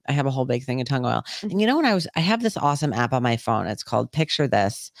 Yeah. I have a whole big thing of tongue oil. And I have this awesome app on my phone. It's called Picture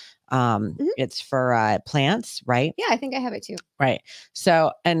This. It's for plants, right? Yeah, I think I have it too. Right.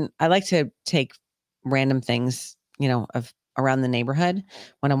 So, and I like to take random things, of around the neighborhood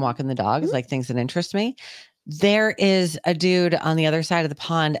when I'm walking the dogs, like things that interest me. There is a dude on the other side of the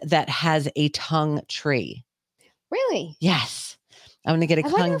pond that has a tongue tree. Really? Yes. I'm going to get I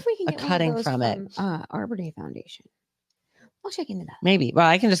wonder if we can a get cutting one of those from it. Arbor Day Foundation. I'll check into that. Maybe. Well,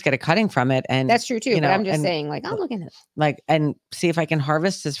 I can just get a cutting from it, and That's true too. But I'm just saying, I'll look into it. And see if I can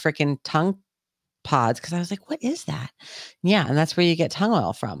harvest his freaking tongue pods, because I was like, what is that? Yeah, and that's where you get tongue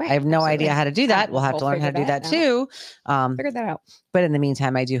oil from. Right, I have no absolutely. idea how to do that. We'll have to learn how to do that too. Figure that out. But in the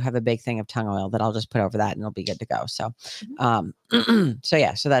meantime, I do have a big thing of tongue oil that I'll just put over that and it'll be good to go. So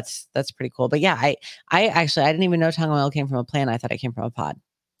so that's pretty cool. But yeah, I actually didn't even know tongue oil came from a plant. I thought it came from a pod.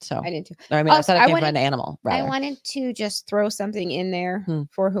 So I did too. I mean, I thought it came from an animal. I wanted to just throw something in there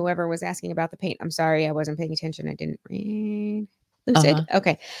for whoever was asking about the paint. I'm sorry, I wasn't paying attention. I didn't read. Lucid.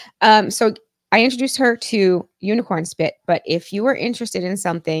 Okay. So I introduced her to unicorn spit, but if you are interested in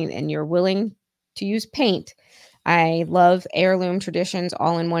something and you're willing to use paint, I love Heirloom Traditions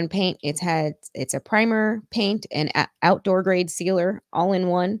all-in-one paint. It's a primer, paint, and outdoor grade sealer all in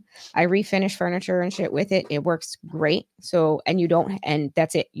one. I refinish furniture and shit with it. It works great. So, and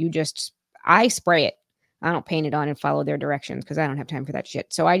that's it. I spray it. I don't paint it on and follow their directions because I don't have time for that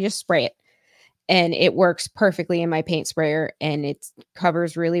shit. So I just spray it. And it works perfectly in my paint sprayer, and it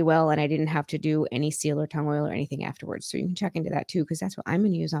covers really well. And I didn't have to do any seal or tongue oil or anything afterwards. So you can check into that too, because that's what I'm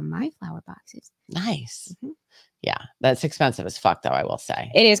going to use on my flower boxes. Nice. Yeah, that's expensive as fuck, though, I will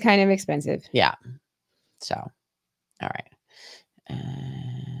say. It is kind of expensive. Yeah. So, all right.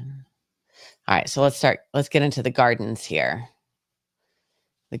 All right. So let's get into the gardens here.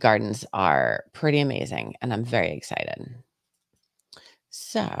 The gardens are pretty amazing, and I'm very excited.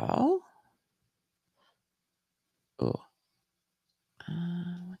 So, what's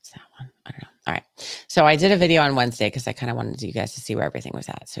that one? I don't know. All right. So I did a video on Wednesday because I kind of wanted you guys to see where everything was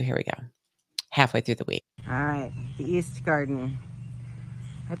at. So here we go. Halfway through the week. All right. The East Garden.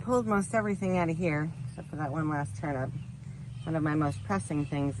 I pulled most everything out of here, except for that one last turnip. One of my most pressing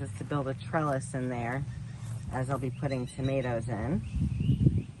things is to build a trellis in there, as I'll be putting tomatoes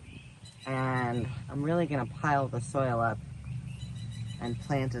in. And I'm really going to pile the soil up and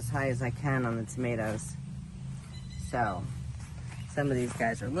plant as high as I can on the tomatoes. So some of these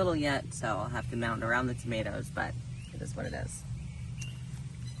guys are little yet, so I'll have to mount around the tomatoes, but it is what it is.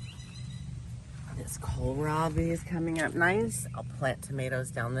 This kohlrabi is coming up nice. I'll plant tomatoes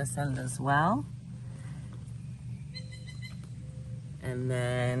down this end as well. And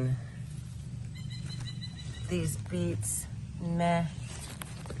then these beets, meh.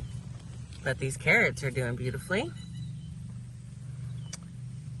 But these carrots are doing beautifully.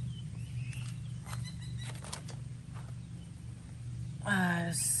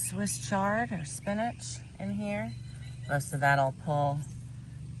 of Swiss chard or spinach in here. Most of that I'll pull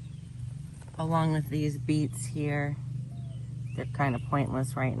along with these beets here. They're kind of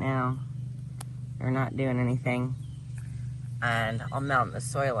pointless right now. They're not doing anything. And I'll mount the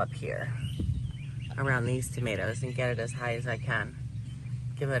soil up here around these tomatoes and get it as high as I can.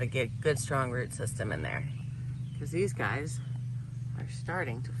 Give it a good strong root system in there. Because these guys are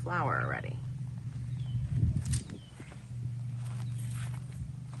starting to flower already.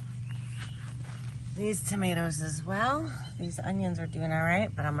 These tomatoes as well. These onions are doing all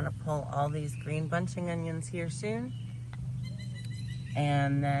right, but I'm gonna pull all these green bunching onions here soon.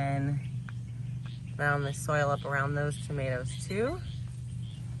 And then mound the soil up around those tomatoes too.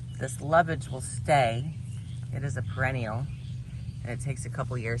 This lovage will stay. It is a perennial, and it takes a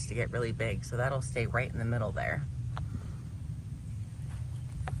couple years to get really big, so that'll stay right in the middle there.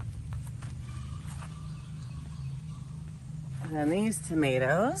 And then these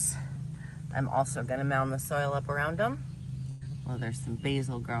tomatoes, I'm also gonna mound the soil up around them. Well, there's some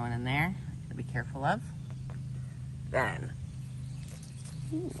basil growing in there, gotta be careful of. Then,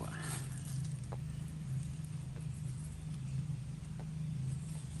 ooh.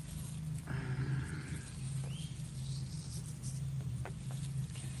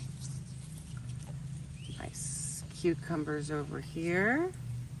 Nice cucumbers over here.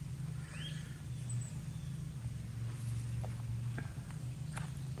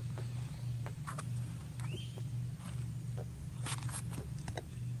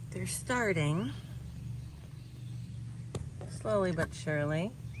 They're starting, slowly but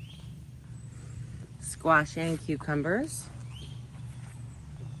surely. Squash and cucumbers.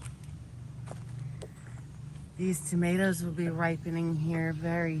 These tomatoes will be ripening here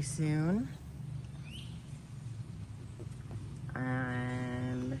very soon.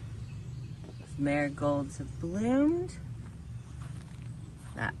 And marigolds have bloomed.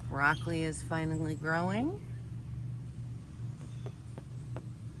 That broccoli is finally growing.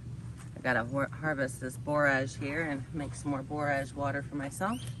 I gotta harvest this borage here and make some more borage water for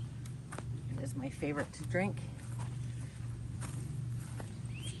myself. It is my favorite to drink.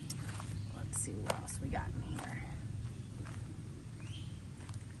 Let's see what else we got in here.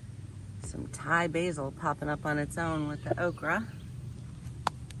 Some Thai basil popping up on its own with the okra.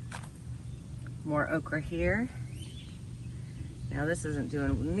 More okra here. Now this isn't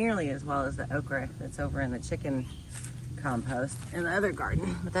doing nearly as well as the okra that's over in the chicken compost in the other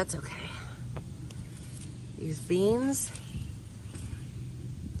garden, but that's okay. These beans,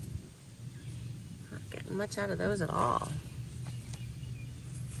 not getting much out of those at all.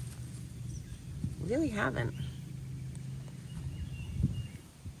 Really haven't.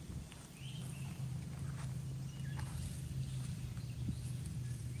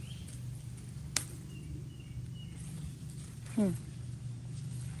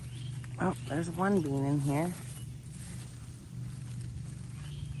 Oh, there's one bean in here.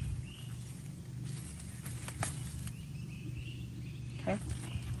 Okay.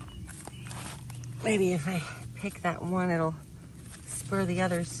 Maybe if I pick that one, it'll spur the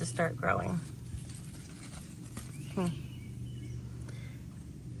others to start growing.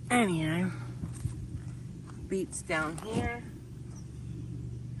 Anyhow, beets down here,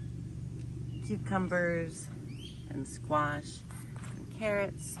 cucumbers and squash and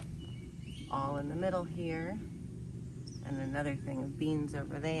carrots all in the middle here, and another thing of beans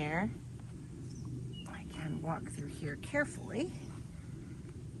over there. I can walk through here carefully.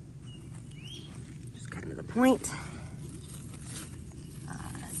 Just kind of the point.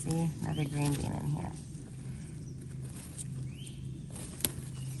 See, another green bean in here.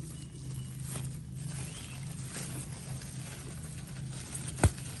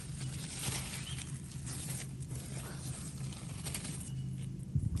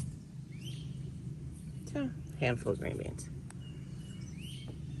 Handful of green beans.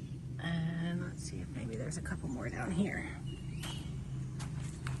 And let's see if maybe there's a couple more down here.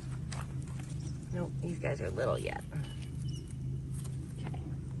 Nope, these guys are little yet. Okay.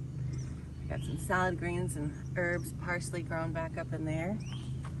 Got some salad greens and herbs, parsley growing back up in there.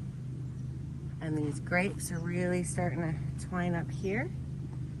 And these grapes are really starting to twine up here.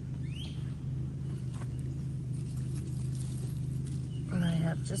 And I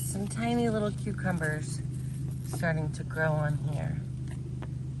have just some tiny little cucumbers starting to grow on here.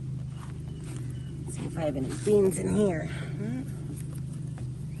 Let's see if I have any beans in here.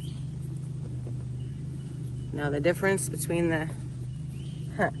 Now the difference between the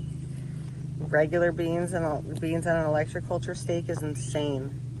regular beans and beans on an electroculture steak is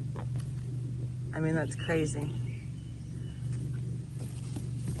insane. I mean, that's crazy.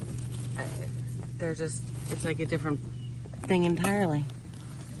 They're just, it's like a different thing entirely.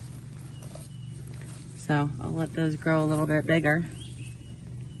 So I'll let those grow a little bit bigger.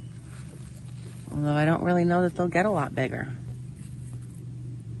 Although I don't really know that they'll get a lot bigger.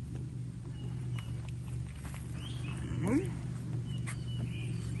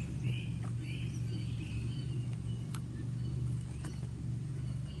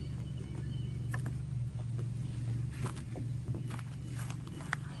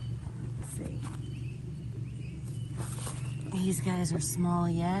 Let's see. These guys are small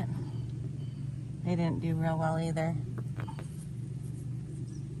yet. They didn't do real well either.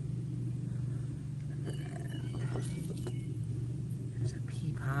 There's a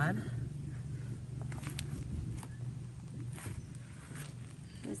pea pod.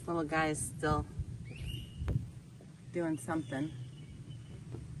 This little guy's still doing something.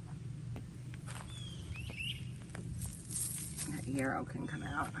 That yarrow can come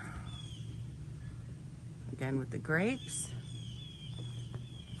out. Again with the grapes.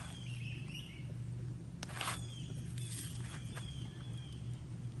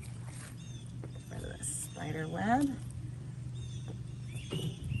 Rid of this spider web.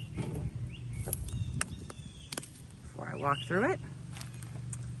 Before I walk through it.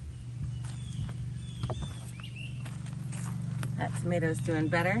 That tomato's doing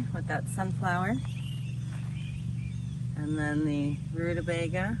better with that sunflower. And then the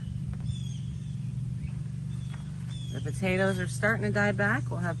rutabaga. The potatoes are starting to die back.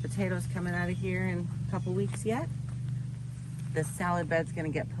 We'll have potatoes coming out of here in a couple weeks yet. This salad bed's gonna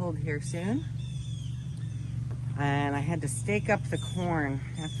get pulled here soon. And I had to stake up the corn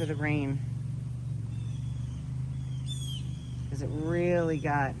after the rain, because it really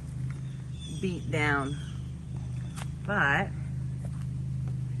got beat down. But I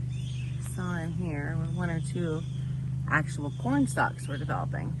saw in here one or two actual corn stalks were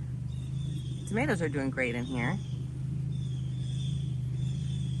developing. Tomatoes are doing great in here.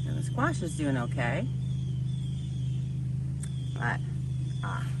 And the squash is doing okay. But,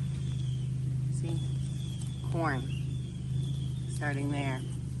 see, corn starting there.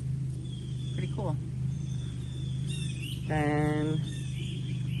 Pretty cool. Then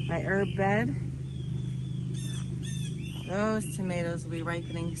my herb bed. Those tomatoes will be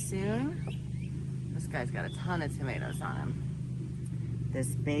ripening soon. This guy's got a ton of tomatoes on him. This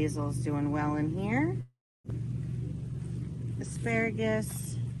basil's doing well in here.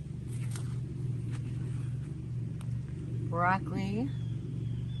 Asparagus. Broccoli.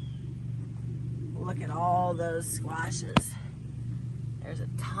 Look at all those squashes. There's a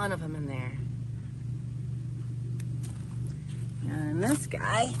ton of them in there. And this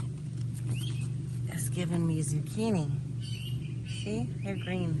guy is giving me zucchini. See, they're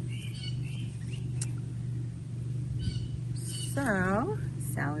green. So,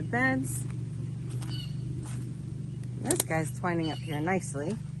 salad beds. This guy's twining up here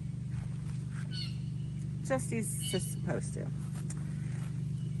nicely. Just he's just supposed to.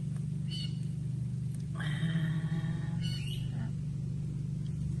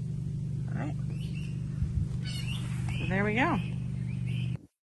 All right. So there we go.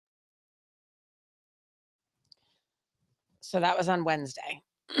 So that was on Wednesday.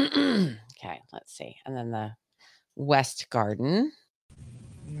 Okay, let's see. And then the West Garden.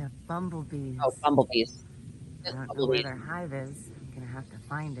 We have bumblebees. Oh, bumblebees. I don't know where their hive is. I'm gonna have to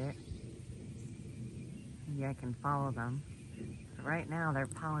find it. Maybe I can follow them. But right now they're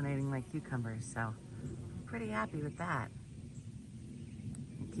pollinating my cucumbers, so I'm pretty happy with that.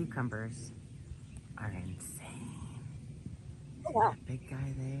 The cucumbers are insane. Oh, wow. A big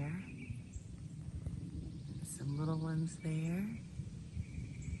guy there. Some little ones there.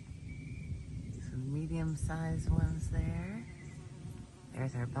 Some medium-sized ones there.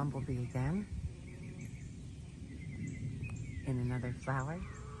 There's our bumblebee again. In another flower.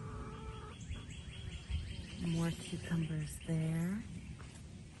 More cucumbers there.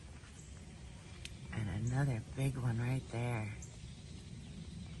 And another big one right there.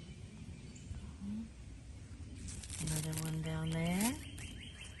 Another one down there.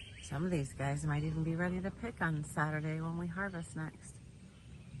 Some of these guys might even be ready to pick on Saturday when we harvest next.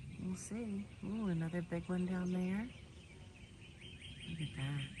 We'll see. Ooh, another big one down there. Look at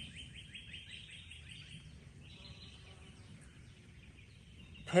that.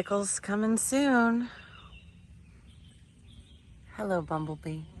 Pickles coming soon. Hello,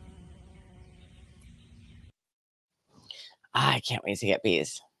 bumblebee. I can't wait to get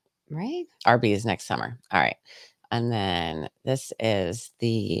bees. Right? Our bees next summer. All right. And then this is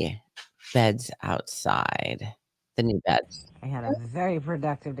the beds outside. The new beds. I had a very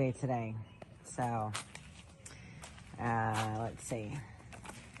productive day today. So, let's see.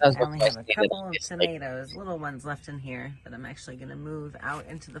 Those I only look have a like couple of just like- tomatoes, little ones left in here that I'm actually going to move out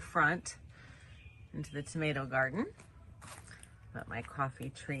into the front. into the tomato garden. But my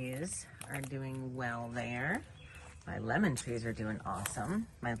coffee trees are doing well there. My lemon trees are doing awesome.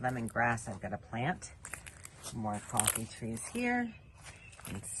 My lemongrass I've got to plant. More coffee trees here.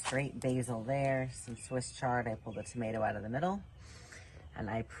 And straight basil there. Some Swiss chard. I pulled a tomato out of the middle. And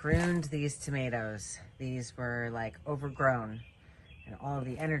I pruned these tomatoes. These were like overgrown. And all of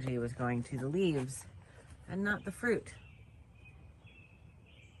the energy was going to the leaves and not the fruit.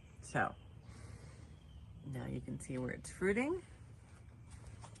 So now you can see where it's fruiting.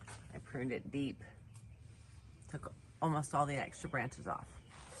 I pruned it deep. Took almost all the extra branches off.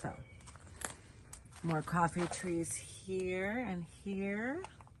 So more coffee trees here and here.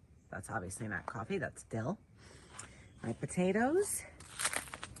 That's obviously not coffee, that's dill. My potatoes.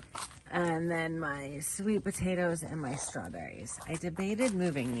 And then my sweet potatoes and my strawberries. I debated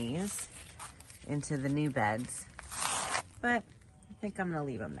moving these into the new beds, but I think I'm gonna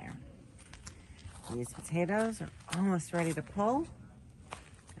leave them there. These potatoes are almost ready to pull,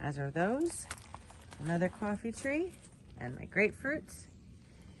 as are those. Another coffee tree and my grapefruits.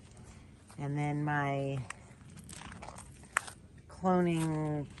 And then my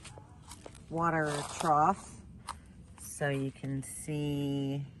cloning water trough. So you can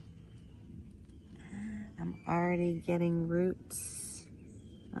see I'm already getting roots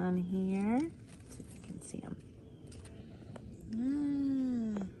on here. Let's see if you can see them.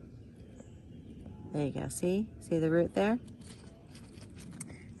 There you go, see? See the root there?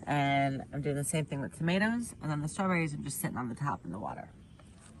 And I'm doing the same thing with tomatoes, and then the strawberries are just sitting on the top in the water.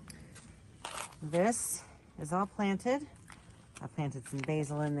 This is all planted. I planted some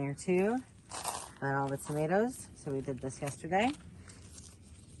basil in there too, and all the tomatoes. So we did this yesterday.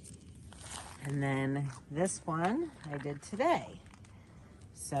 And then this one I did today.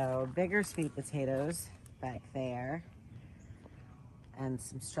 So bigger sweet potatoes back there, and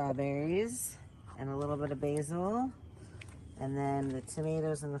some strawberries, and a little bit of basil. And then the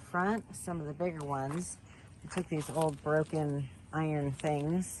tomatoes in the front, some of the bigger ones. I took these old broken iron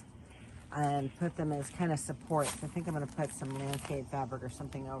things and put them as kind of supports. I think I'm gonna put some landscape fabric or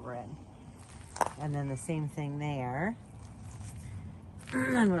something over it. And then the same thing there.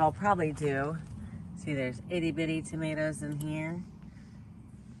 And what I'll probably do, see there's itty bitty tomatoes in here.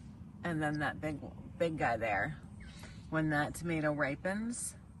 And then that big guy there. When that tomato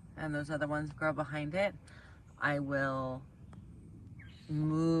ripens and those other ones grow behind it, I will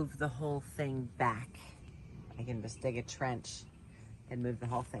move the whole thing back. I can just dig a trench and move the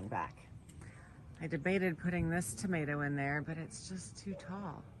whole thing back. I debated putting this tomato in there, but it's just too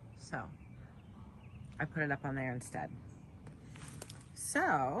tall. So I put it up on there instead.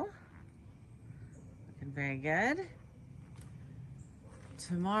 So, looking very good.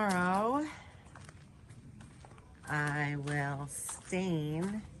 Tomorrow, I will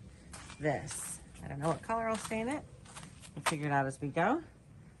stain this. I don't know what color I'll stain it. We'll figure it out as we go,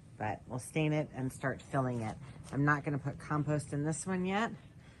 but we'll stain it and start filling it. I'm not gonna put compost in this one yet.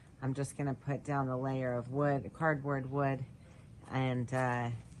 I'm just gonna put down the layer of wood, cardboard wood, and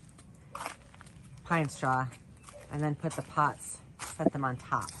pine straw, and then put the pots, set them on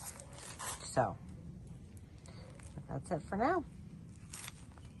top. So, that's it for now.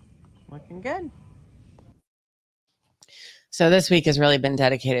 Looking good. So this week has really been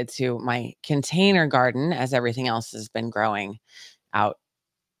dedicated to my container garden, as everything else has been growing out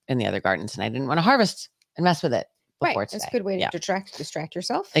in the other gardens, and I didn't want to harvest and mess with it before today. That's a good way to distract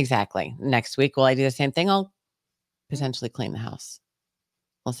yourself. Exactly. Next week, will I do the same thing? I'll potentially clean the house.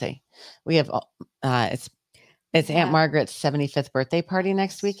 We'll see. We have it's Aunt Margaret's 75th birthday party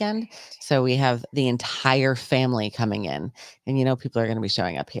next weekend, so we have the entire family coming in, and people are going to be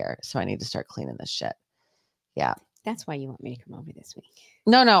showing up here, so I need to start cleaning this shit. Yeah. That's why you want me to come over this week.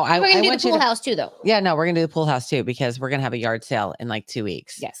 No, we're gonna do the pool house too, though. Yeah, no, we're gonna do the pool house too, because we're gonna have a yard sale in like 2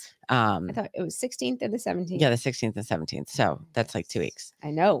 weeks. Yes. I thought it was 16th and the 17th. Yeah, the 16th and 17th. So that's like 2 weeks.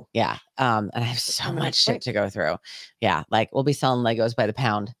 I know. Yeah. And I have so much shit to go through. Yeah, like we'll be selling Legos by the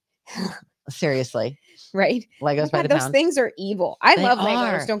pound. Seriously. Right? Legos by the those pound. things are evil. I love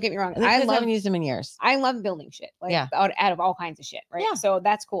are. Legos. Don't get me wrong. I haven't used them in years. I love building shit. Like out of all kinds of shit. Right. Yeah. So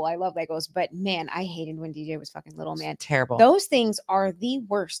that's cool. I love Legos. But man, I hated when DJ was fucking little, man. It's terrible. Those things are the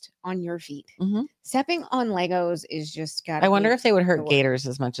worst on your feet. Mm-hmm. Stepping on Legos is just gotta I wonder if they would hurt gators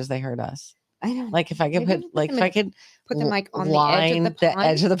as much as they hurt us. I know. Like if I could put them like on the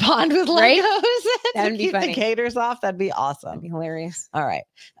edge of the pond with Legos, right? That'd be keep funny. The gators off. That'd be awesome. That'd be hilarious. All right.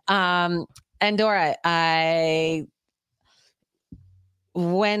 And Dora,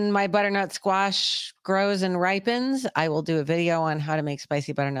 when my butternut squash grows and ripens, I will do a video on how to make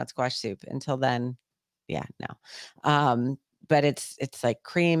spicy butternut squash soup. Until then, no. but it's like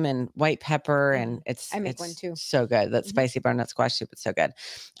cream and white pepper, and I make one too. So good. That spicy butternut squash soup, it's so good.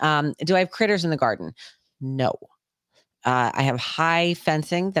 Do I have critters in the garden? No. I have high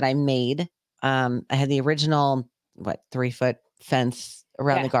fencing that I made. I had the original 3-foot fence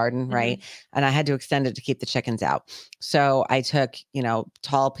around the garden, right? And I had to extend it to keep the chickens out. So I took,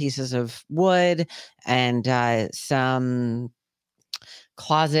 tall pieces of wood and some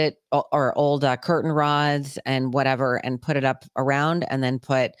closet or old curtain rods and whatever, and put it up around, and then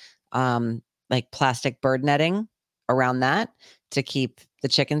put like plastic bird netting around that to keep the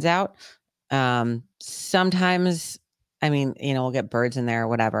chickens out. Sometimes, I mean, we'll get birds in there or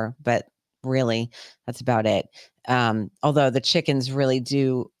whatever, but really that's about it. Although the chickens really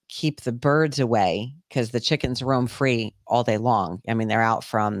do keep the birds away, because the chickens roam free all day long. I mean, they're out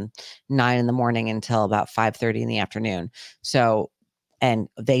from 9 in the morning until about 5:30 in the afternoon. So, and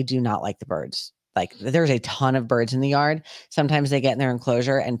they do not like the birds. Like, there's a ton of birds in the yard. Sometimes they get in their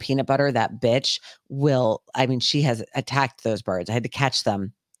enclosure, and Peanut Butter, that bitch, she has attacked those birds. I had to catch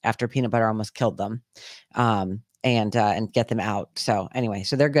them after Peanut Butter almost killed them, and get them out. So anyway,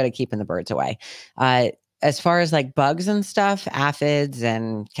 so they're good at keeping the birds away. As far as like bugs and stuff, aphids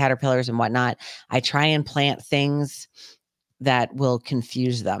and caterpillars and whatnot, I try and plant things that will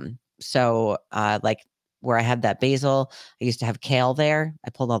confuse them. So like where I had that basil, I used to have kale there.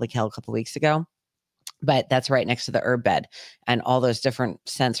 I pulled all the kale a couple weeks ago, but that's right next to the herb bed, and all those different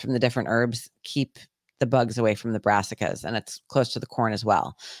scents from the different herbs keep the bugs away from the brassicas, and it's close to the corn as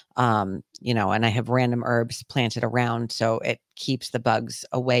well. And I have random herbs planted around, so it keeps the bugs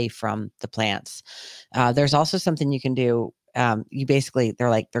away from the plants. There's also something you can do.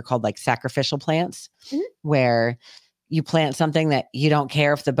 They're called like sacrificial plants, where you plant something that you don't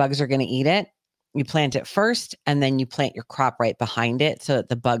care if the bugs are going to eat it. You plant it first, and then you plant your crop right behind it so that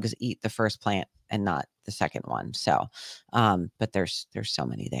the bugs eat the first plant and not the second one. So, but there's so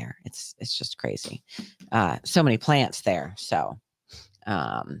many there. It's just crazy. So many plants there. So,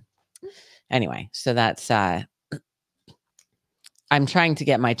 anyway, so that's, I'm trying to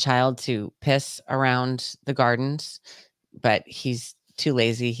get my child to piss around the gardens, but he's too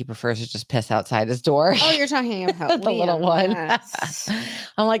lazy. He prefers to just piss outside his door. Oh, you're talking about the little one.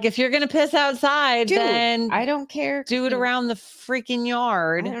 I'm like, if you're going to piss outside, Dude, then I don't care. do it around the freaking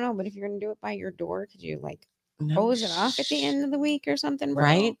yard. I don't know, but if you're going to do it by your door, could you hose it off at the end of the week or something, bro?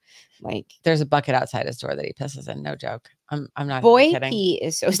 Right? Like, there's a bucket outside his door that he pisses in. No joke. I'm not boy even kidding. pee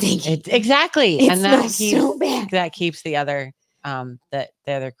is so stinky. Exactly. It and that smells keeps, so bad. That keeps the other the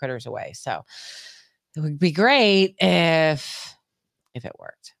other critters away. So it would be great if it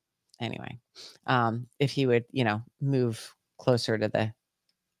worked. Anyway, if he would, move closer to the.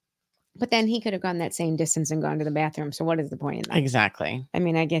 But then he could have gone that same distance and gone to the bathroom. So what is the point in that? Exactly. I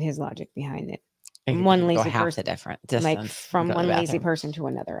mean, I get his logic behind it. One lazy person, different distance, like from one lazy person to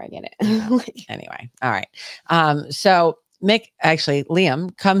another. I get it. Anyway, all right. So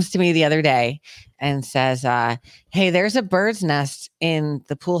Liam comes to me the other day and says, "Hey, there's a bird's nest in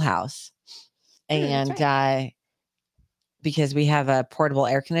the pool house," and right. Because we have a portable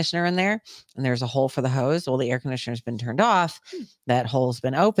air conditioner in there, and there's a hole for the hose. Well, the air conditioner's been turned off. That hole's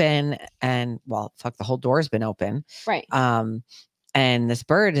been open, and the whole door's been open. Right. And this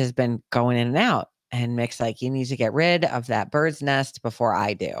bird has been going in and out. And Mick's like, you need to get rid of that bird's nest before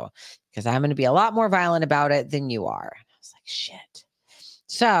I do, because I'm going to be a lot more violent about it than you are. I was like, shit.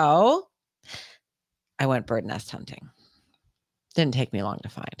 So I went bird nest hunting. Didn't take me long to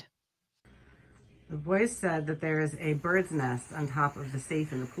find. The boys said that there is a bird's nest on top of the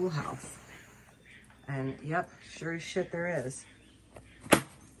safe in the pool house. And yep, sure as shit there is.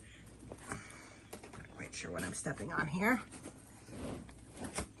 Quite sure what I'm stepping on here.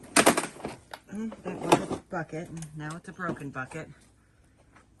 That was a bucket, and now it's a broken bucket.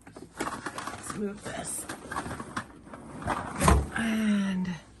 Let's move this. And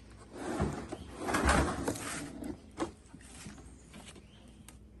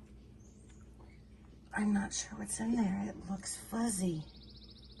I'm not sure what's in there. It looks fuzzy,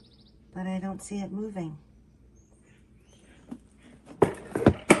 but I don't see it moving.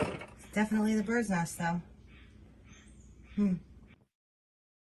 Definitely the bird's nest, though.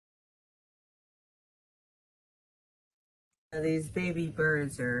 These baby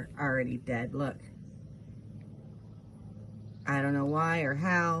birds are already dead. Look. I don't know why or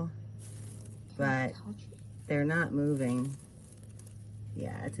how, but they're not moving.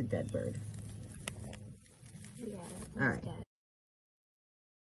 Yeah, it's a dead bird. All right.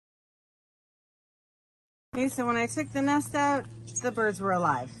 Okay, so when I took the nest out, the birds were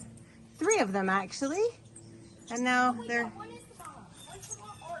alive. 3 of them, actually. And now they're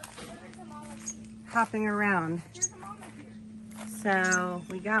hopping around. So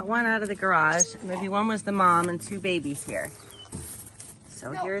we got one out of the garage. Maybe one was the mom and 2 babies here.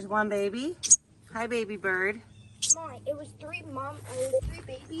 So here's one baby. Hi, baby bird. Mom, it was 3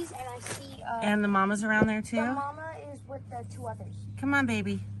 babies, and I see. And the mama's around there too? The mama is with the 2 others. Come on,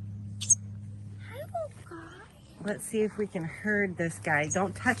 baby. Hello, guy. Let's see if we can herd this guy.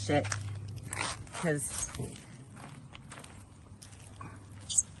 Don't touch it, because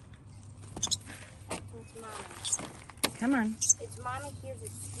It's mama. come on, It's mama here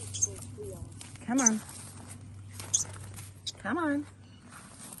that squeaks and squeals. come on, come on.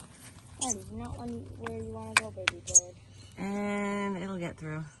 That is not where you want to go, baby bird. And it'll get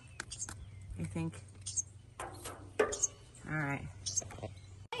through, I think. All right.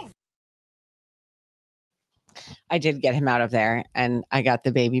 I did get him out of there, and I got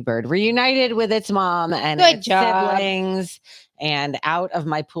the baby bird reunited with its mom and Good its job. siblings and out of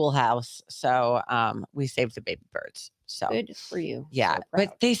my pool house. So we saved the baby birds. So Good for you. yeah, So but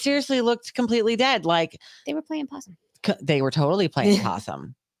proud. they seriously looked completely dead. Like They were playing possum. they were totally playing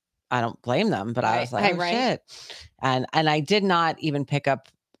possum. I don't blame them, but I was like, Right, oh, shit. And I did not even pick up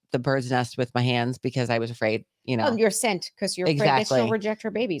the bird's nest with my hands because I was afraid, Oh, you're sent because you're afraid they Exactly. still reject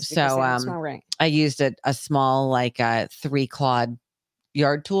her babies. Because So, they don't smell right. I used a small, like 3-clawed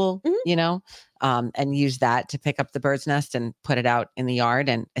yard tool, Mhm. And used that to pick up the bird's nest and put it out in the yard.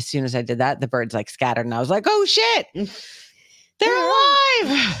 And as soon as I did that, the birds like scattered, and I was like, oh shit, they're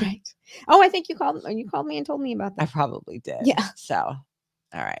alive. Right. Oh, I think you called me and told me about I that. probably did. Yeah. So, all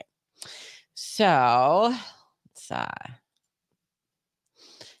right. So, let's,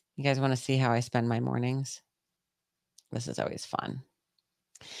 you guys want to see how I spend my mornings? This is always fun.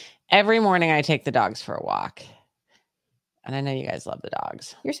 Every morning I take the dogs for a walk. And I know you guys love the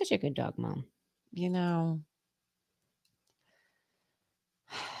dogs. You're such a good dog mom. You know,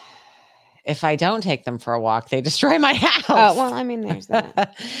 if I don't take them for a walk, they destroy my house. Oh, well, I mean, there's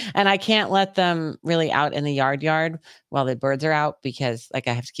that. And I can't let them really out in the yard while the birds are out because like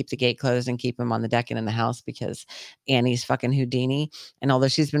I have to keep the gate closed and keep them on the deck and in the house because Annie's fucking Houdini. And although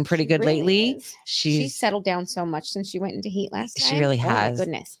she's been pretty She good really lately, is. she's She's settled down so much since she went into heat last time. She really Oh, my has.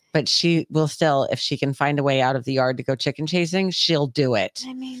 goodness. but she will still, if she can find a way out of the yard to go chicken chasing, she'll do it.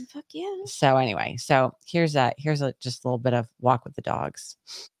 I mean, fuck yeah. So anyway, here's just a little bit of walk with the dogs.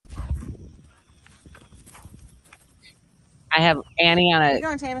 I have Annie on Where a you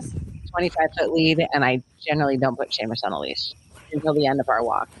going, Seamus? 25-foot lead, and I generally don't put Seamus on a leash until the end of our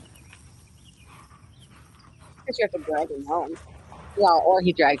walk. Because you have to drag him home. Well, or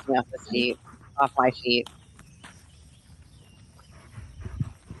he drags me off my feet.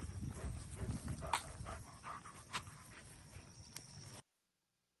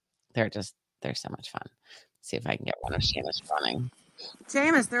 They're so much fun. Let's see if I can get one of Seamus running.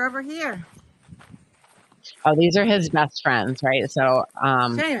 Seamus, they're over here. Oh, these are his best friends, right? So,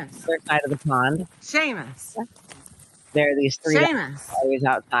 Seamus. other side of the pond, Seamus. there are these 3 dogs Seamus. always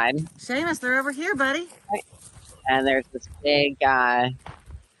outside, Seamus, they're over here, buddy. and there's this big guy.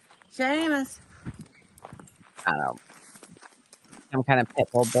 Seamus. I don't know, some kind of pit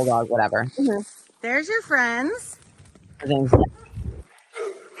bull, bulldog, whatever. There's your friends. His name's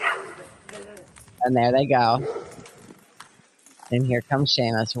and there they go. And here comes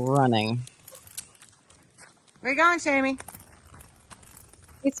Seamus running. Where you going, Shamie?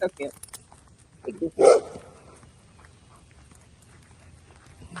 He's so cute.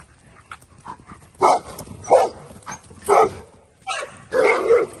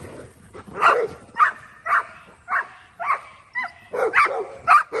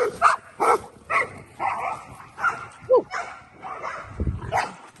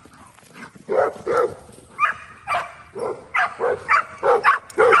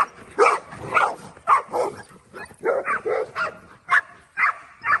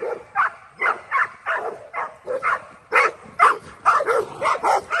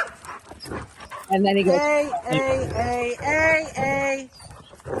 And then he goes, Hey.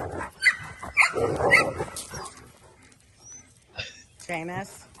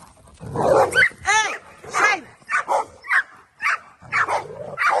 Seamus. Hey, Seamus.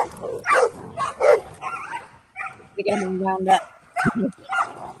 to get him wound up.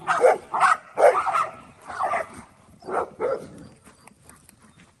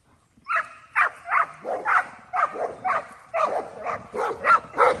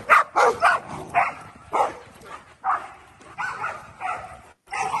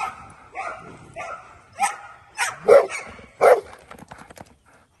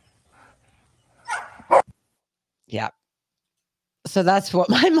 Yeah. So that's what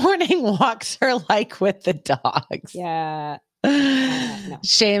my morning walks are like with the dogs. Yeah.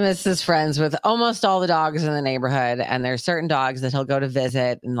 Seamus is friends with almost all the dogs in the neighborhood, and there's certain dogs that he'll go to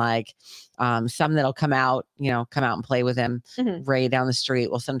visit, and like some that'll come out and play with him. Mhm. Ray down the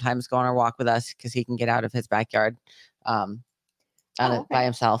street will sometimes go on a walk with us because he can get out of his backyard by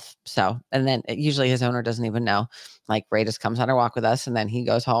himself. So, and then usually his owner doesn't even know. Like Ray just comes on a walk with us, and then he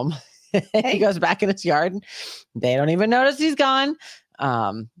goes home. He goes back in his yard. They don't even notice he's gone.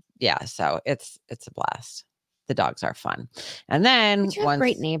 Yeah, so it's a blast. The dogs are fun. And then But you have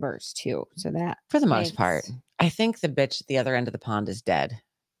great neighbors too. So that for the most part, I think the bitch at the other end of the pond is dead.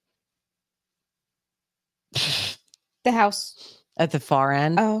 The house At the far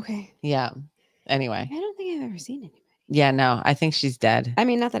end. Oh, okay. Yeah. Anyway. I don't think I've ever seen anybody. Yeah, no, I think she's dead. I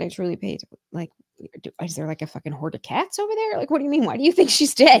mean, not that I truly paid. Like, is there like a fucking horde of cats over there? Like, what do you mean? Why do you think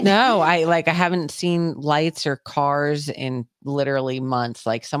she's dead? No, I haven't seen lights or cars in literally months.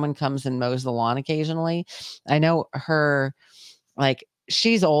 Like someone comes and mows the lawn occasionally. I know her, like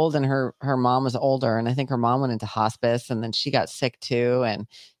she's old and her mom was older, and I think her mom went into hospice and then she got sick too. And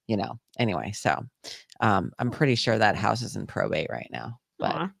anyway, so I'm pretty sure that house is in probate right now,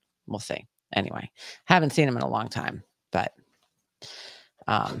 but we'll see. Anyway, haven't seen him in a long time, but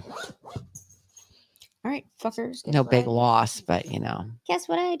all right, fuckers. No big loss, but Guess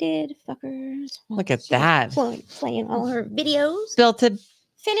what I did, fuckers? Look at that. Playing all her videos.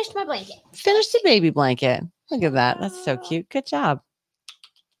 Finished my blanket. Finished the baby blanket. Look at that. That's so cute. Good job.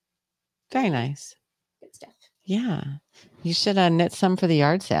 Very nice. Good stuff. Yeah. You should knit some for the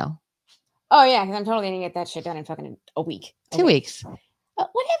yard sale. Oh, yeah, because I'm totally going to get that shit done in fucking a week. 2 weeks.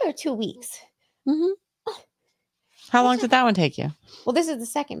 Whatever, 2 weeks. Mm-hmm. How long did that one take you? Well, this is the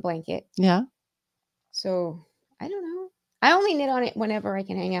second blanket. Yeah. So, I don't know. I only knit on it whenever I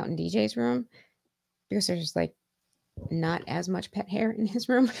can hang out in DJ's room because there's like not as much pet hair in his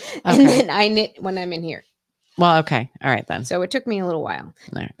room. Okay. And then I knit when I'm in here. Well, okay. All right, then. So it took me a little while.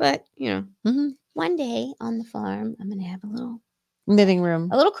 Right. But, one day on the farm, I'm going to have a little knitting room.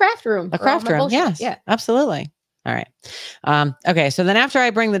 A little craft room. A craft room. Yes. Yeah. Absolutely. All right. Okay. So then after I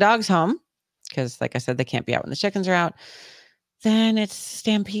bring the dogs home, because like I said, they can't be out when the chickens are out, then it's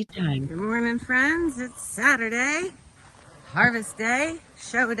stampede time. Good morning, friends. It's Saturday, harvest day,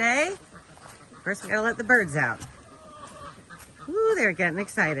 show day. First, we gotta let the birds out. Ooh, they're getting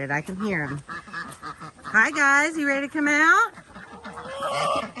excited. I can hear them. Hi, guys. You ready to come out?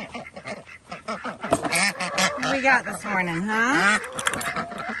 What we got this morning, huh?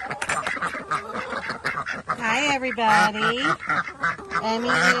 Hi, everybody. Emmy,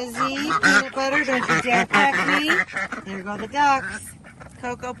 Izzy, peanut butter, don't you dare peck me. There go the ducks.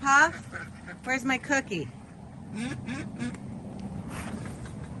 Cocoa Puff, where's my cookie?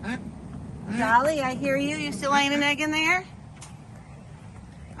 Dolly, I hear you. You still laying an egg in there?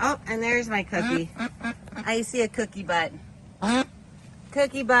 Oh, and there's my cookie. I see a cookie butt.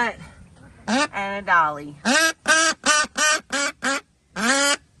 Cookie butt and a dolly.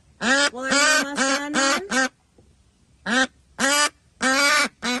 Well, are you almost done then?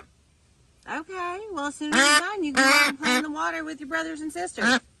 Okay, well, as soon as you're done, you can go and play in the water with your brothers and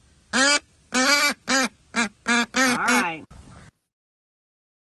sisters. All right.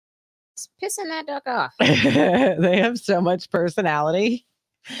 Pissing that duck off. They have so much personality.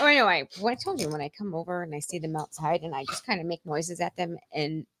 Oh, I know. I told you when I come over and I see them outside and I just kind of make noises at them,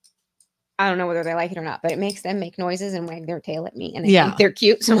 and I don't know whether they like it or not, but it makes them make noises and wag their tail at me, and I think they're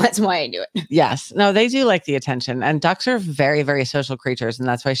cute, so that's why I do it. Yes. No, they do like the attention, and ducks are very, very social creatures, and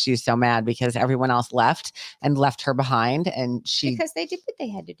that's why she's so mad, because everyone else left her behind, and because they did what they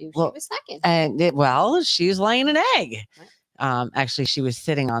had to do. She was second. And she's laying an egg. Actually, she was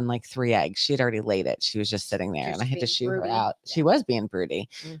sitting on like 3 eggs. She had already laid it. She was just sitting there, and I had to shoo her out. Yeah. She was being broody.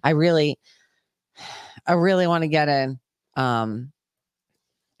 Mm-hmm. I really want to get an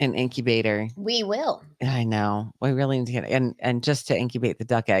incubator. We will. I know. We really need to get and just to incubate the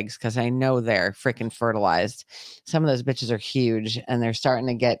duck eggs, because I know they're freaking fertilized. Some of those bitches are huge, and they're starting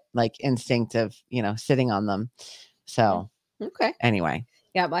to get like instinct of sitting on them. So okay. Anyway.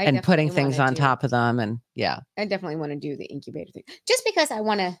 Yeah, but and putting things on top of them, and I definitely want to do the incubator thing, just because I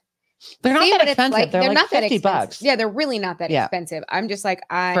want to. They're not that expensive. Like. They're like $50. Yeah, they're really not that expensive. I'm just like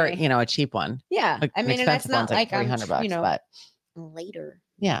for a cheap one. Yeah, I mean, and that's not like $300. But later.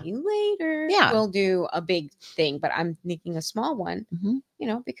 Yeah, later. Yeah, we'll do a big thing, but I'm making a small one.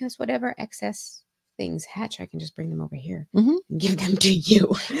 Mm-hmm. Because whatever excess things hatch, I can just bring them over here and give them to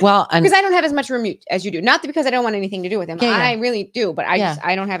you. Well, because I don't have as much room as you do. Not because I don't want anything to do with them. Yeah. I really do, but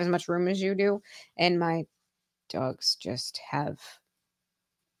I don't have as much room as you do, and my dogs just have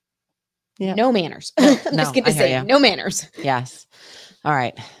no manners. I'm just gonna say no manners. Yes. All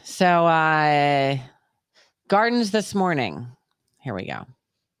right. So gardens this morning. here we go.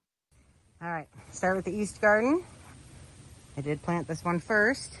 All right, start with the East Garden. I did plant this one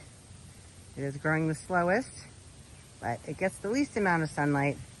first. It is growing the slowest, but it gets the least amount of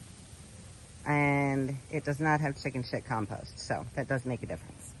sunlight, and it does not have chicken shit compost, so that does make a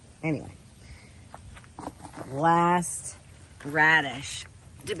difference. Anyway, last radish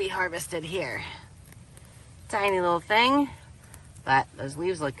to be harvested here. Tiny little thing, but those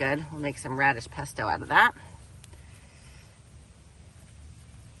leaves look good. We'll make some radish pesto out of that.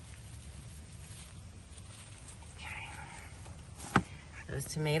 Okay. Those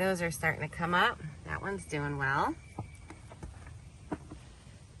tomatoes are starting to come up. That one's doing well.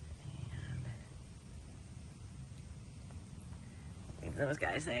 Leave those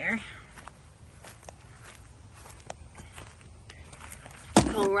guys there.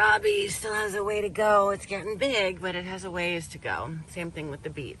 Kohlrabi still has a way to go. It's getting big, but it has a ways to go. Same thing with the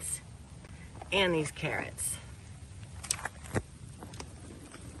beets and these carrots.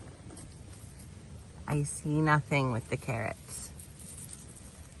 I see nothing with the carrots.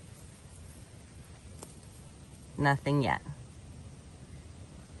 Nothing yet.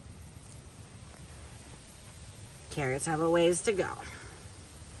 Carrots have a ways to go.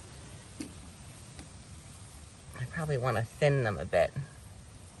 I probably want to thin them a bit.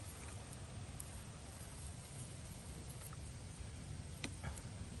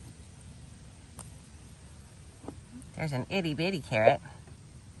 There's an itty bitty carrot.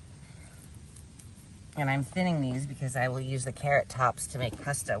 And I'm thinning these because I will use the carrot tops to make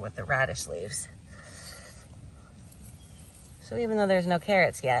pesto with the radish leaves. So even though there's no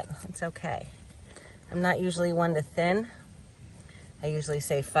carrots yet, it's okay. I'm not usually one to thin. I usually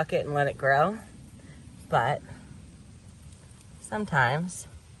say fuck it and let it grow. But sometimes,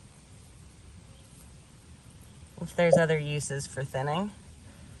 if there's other uses for thinning,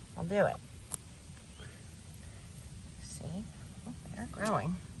 I'll do it. See? Oh, they're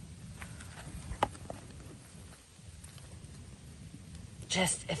growing.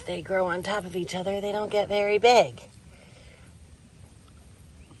 Just if they grow on top of each other, they don't get very big.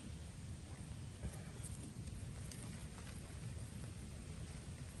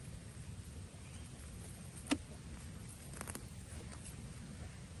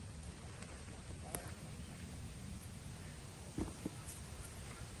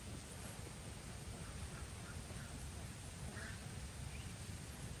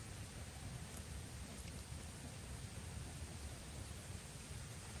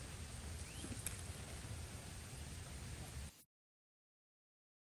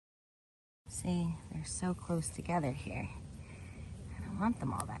 See, they're so close together here. I don't want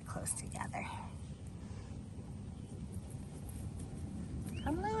them all that close together.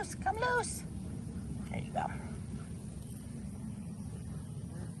 Come loose, come loose. There you go.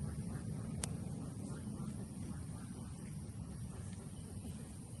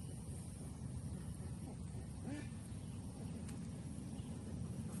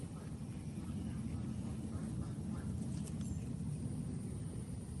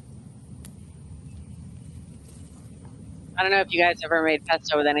 I don't know if you guys ever made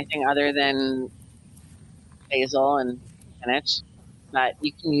pesto with anything other than basil and spinach, but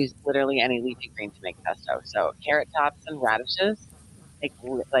you can use literally any leafy green to make pesto. So carrot tops and radishes,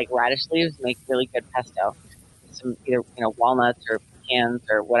 like radish leaves, make really good pesto. Some either walnuts or pecans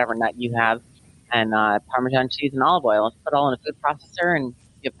or whatever nut you have, and Parmesan cheese and olive oil. Put it all in a food processor and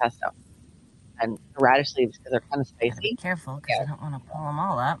you have pesto. And radish leaves, because they're kind of Gotta be spicy. careful because I don't want to pull them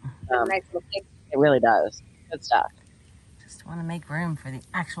all up. It really does. Good stuff. Just want to make room for the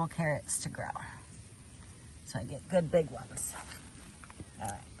actual carrots to grow. So I get good big ones. All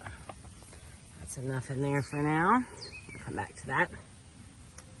right. That's enough in there for now. I'll come back to that.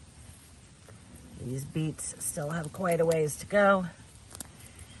 These beets still have quite a ways to go.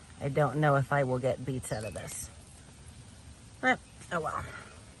 I don't know if I will get beets out of this. But, oh well.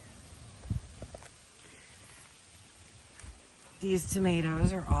 These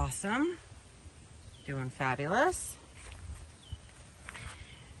tomatoes are awesome. Doing fabulous.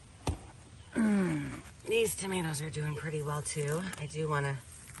 These tomatoes are doing pretty well too. I do want to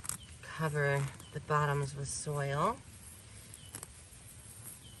cover the bottoms with soil.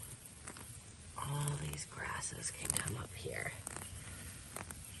 All these grasses can come up here.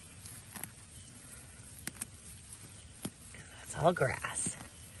 That's all grass.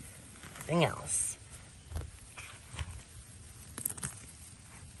 Nothing else.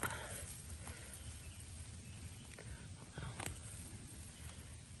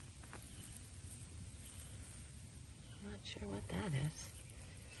 I'm not sure what that is.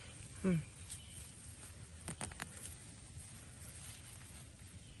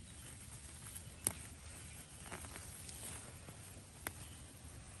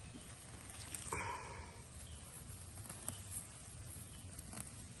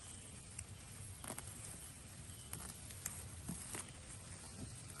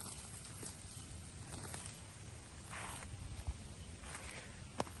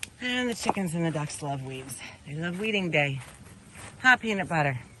 And the chickens and the ducks love weeds. They love weeding day. Hot peanut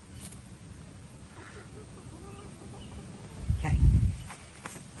butter. Okay.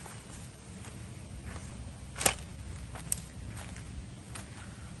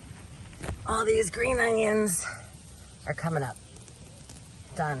 All these green onions are coming up.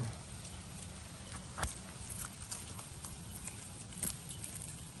 Done.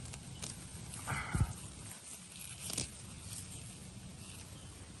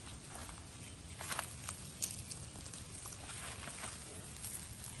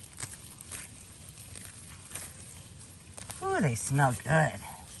 Oh, they smell good.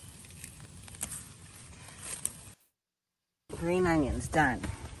 Green onions done.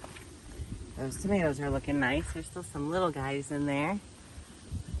 Those tomatoes are looking nice. There's still some little guys in there.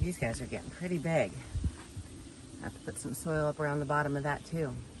 These guys are getting pretty big. I have to put some soil up around the bottom of that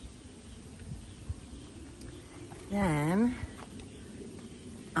too. Then,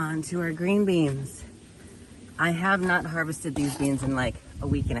 on to our green beans. I have not harvested these beans in like a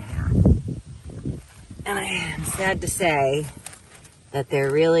week and a half. And I am sad to say that they're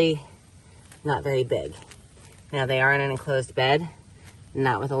really not very big. Now they are in an enclosed bed,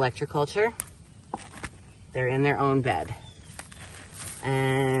 not with electroculture. They're in their own bed.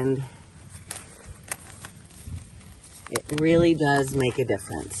 And it really does make a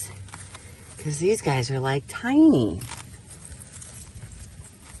difference. Because these guys are like tiny.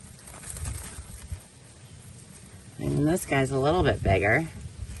 And this guy's a little bit bigger,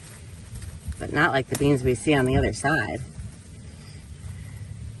 but not like the beans we see on the other side.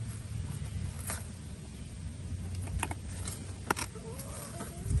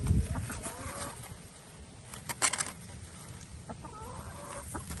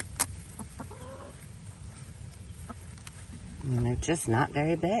 And they're just not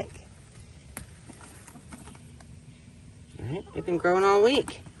very big. Right? They've been growing all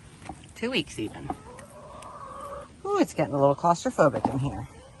week. 2 weeks even. Oh, it's getting a little claustrophobic in here.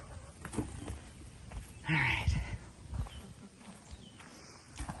 All right.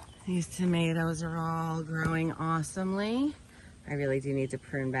 These tomatoes are all growing awesomely. I really do need to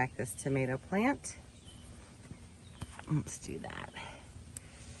prune back this tomato plant. Let's do that.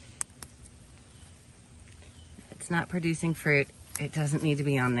 If it's not producing fruit, it doesn't need to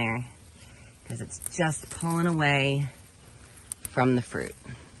be on there because it's just pulling away from the fruit.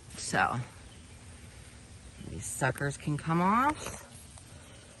 So these suckers can come off.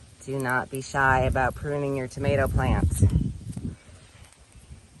 Do not be shy about pruning your tomato plants.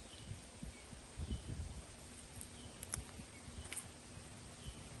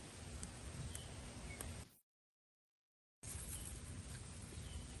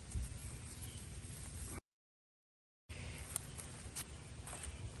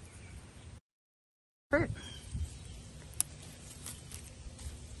 Fruit.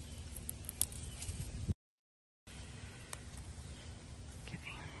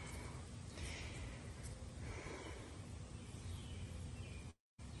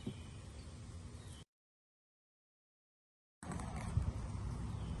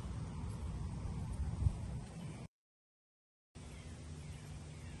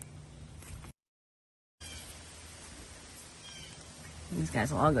 These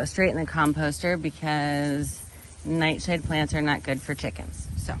guys will all go straight in the composter because nightshade plants are not good for chickens.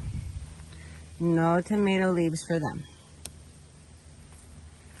 So, no tomato leaves for them.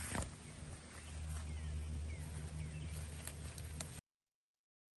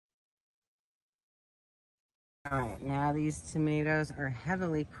 All right, now these tomatoes are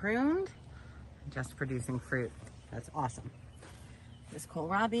heavily pruned, just producing fruit. That's awesome. This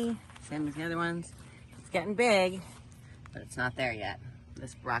kohlrabi, same as the other ones, it's getting big, but it's not there yet.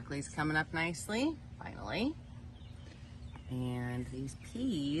 This broccoli's coming up nicely, finally. And these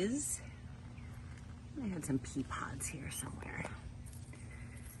peas, I had some pea pods here somewhere.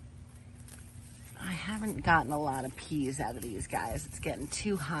 I haven't gotten a lot of peas out of these guys. It's getting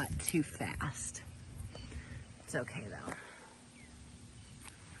too hot too fast. It's okay though.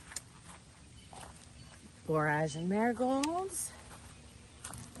 Borage and marigolds.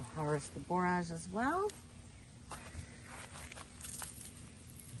 We'll harvest the borage as well.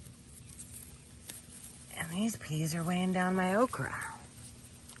 And these peas are weighing down my okra.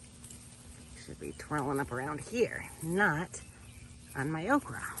 Should be twirling up around here, not on my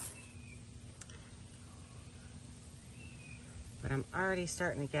okra. But I'm already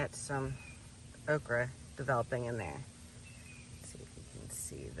starting to get some okra developing in there. Let's see if you can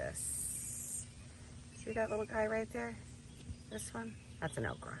see this. See that little guy right there? This one? That's an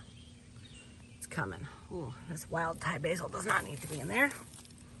okra. It's coming. Ooh, this wild Thai basil does not need to be in there.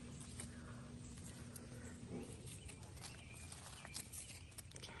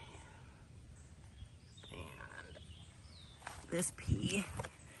 This pea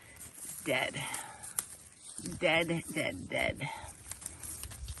is dead. Dead, dead, dead.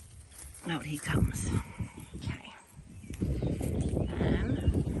 Out he comes. Okay.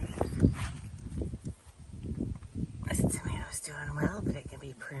 And this tomato's doing well, but it can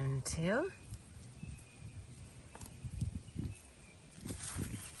be pruned too.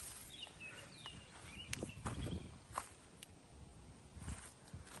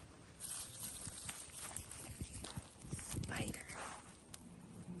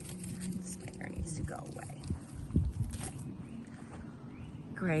 Spider needs to go away. Okay.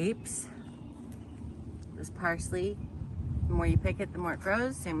 Grapes. This parsley, the more you pick it, the more it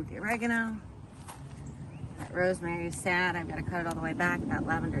grows. Same with the oregano. That rosemary is sad. I've got to cut it all the way back. That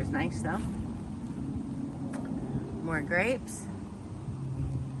lavender is nice though. More grapes.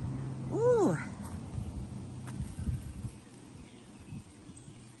 Ooh.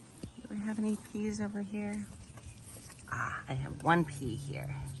 Do we have any peas over here? Ah, I have one pea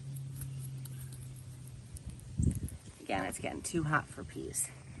here. Again, it's getting too hot for peas.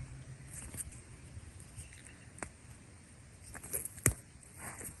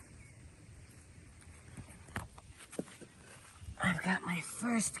 I've got my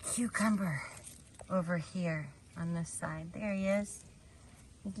first cucumber over here on this side. There he is.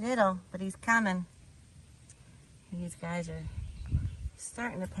 He's little, but he's coming. These guys are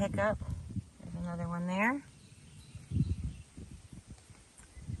starting to pick up. There's another one there.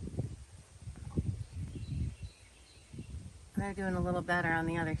 They're doing a little better on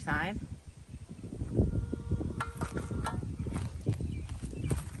the other side.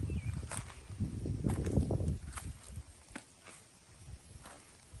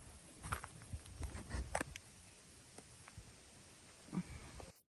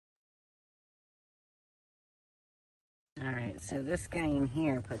 All right, so this guy in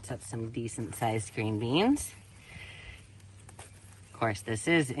here puts up some decent sized green beans. Of course, this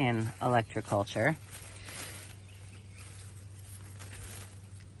is in electroculture,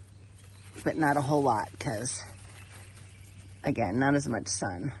 but not a whole lot because, again, not as much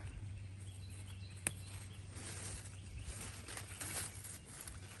sun.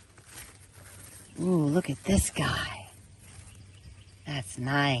 Ooh, look at this guy. That's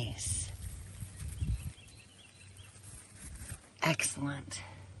nice. Excellent.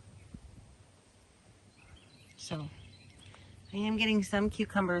 So, I am getting some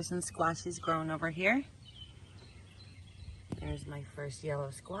cucumbers and squashes grown over here. There's my first yellow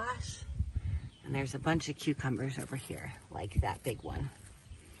squash. And there's a bunch of cucumbers over here, like that big one.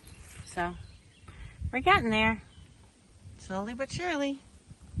 So, we're getting there. Slowly but surely.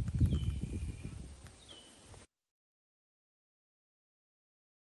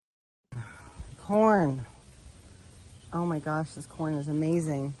 Corn. Oh my gosh, this corn is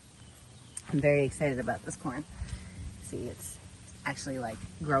amazing. I'm very excited about this corn. See, it's actually like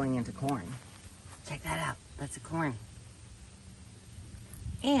growing into corn. Check that out. That's a corn.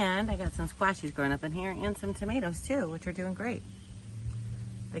 And I got some squashes growing up in here and some tomatoes too, which are doing great.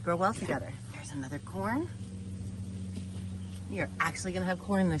 They grow well together. There's another corn. You're actually gonna have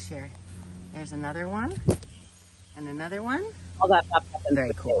corn this year. There's another one and another one. All that popped up.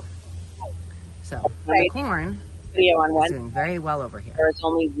 Very cool. So the corn Video on is one. doing very well over here. There is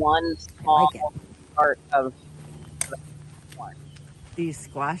only one I small like it. part of corn. These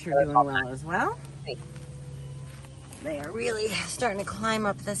squash are doing well as well. They are really starting to climb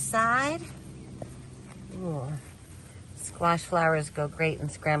up the side. Ooh. Squash flowers go great in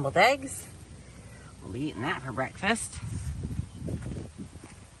scrambled eggs. We'll be eating that for breakfast.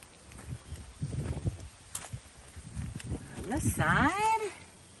 On this side,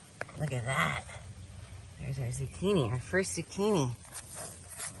 look at that. There's our zucchini, our first zucchini.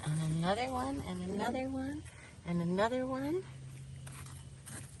 And another one, and another one, and another one.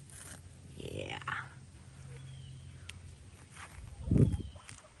 Yeah.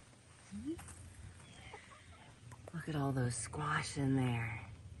 Look at all those squash in there.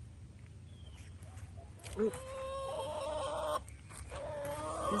 Ooh.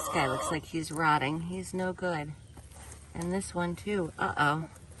 This guy looks like he's rotting. He's no good. And this one too. Uh-oh.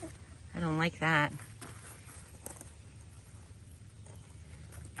 I don't like that.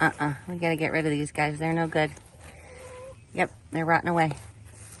 We gotta get rid of these guys. They're no good. Yep, they're rotting away.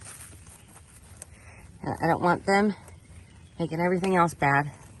 I don't want them making everything else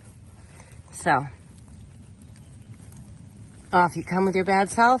bad. So, off you come with your bad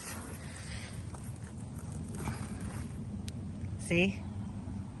self. See?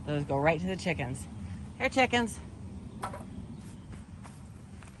 Those go right to the chickens. Here, chickens.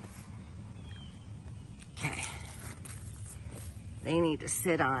 Okay. They need to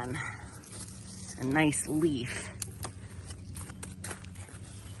sit on a nice leaf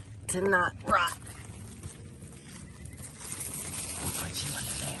to not rot. I'll put you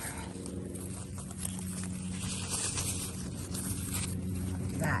under there.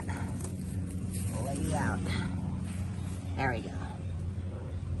 Like that. Lay you out. There we go.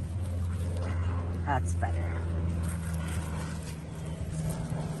 That's better.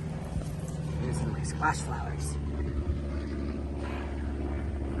 Using my squash flowers.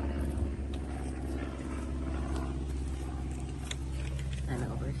 And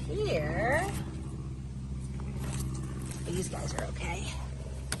over here, these guys are okay.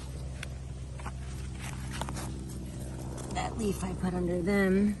 That leaf I put under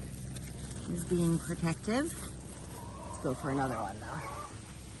them is being protective. Let's go for another one though.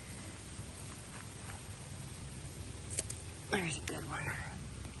 There's a good one.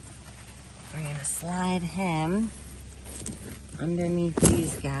 We're gonna slide him underneath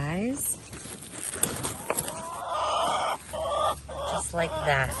these guys. Just like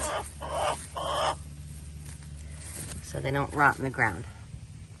that. So they don't rot in the ground.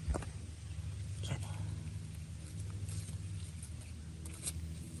 Okay.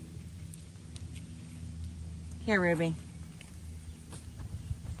 Here, Ruby.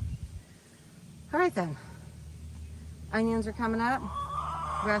 All right then. Onions are coming up.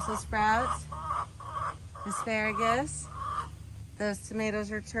 Brussels sprouts. Asparagus. Those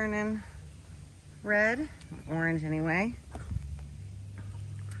tomatoes are turning red. Orange anyway.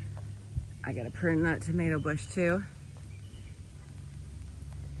 I gotta prune that tomato bush too.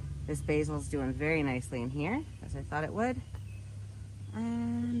 This basil's doing very nicely in here, as I thought it would.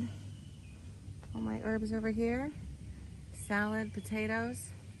 And all my herbs over here. Salad, potatoes.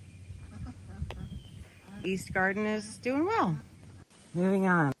 East garden is doing well. Moving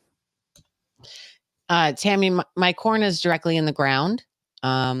on. Tammy, my corn is directly in the ground.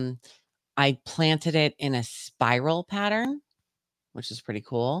 I planted it in a spiral pattern, which is pretty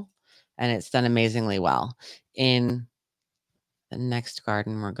cool. And it's done amazingly well. In the next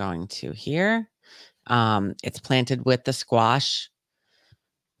garden we're going to here, it's planted with the squash,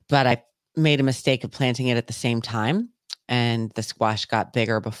 but I made a mistake of planting it at the same time. And the squash got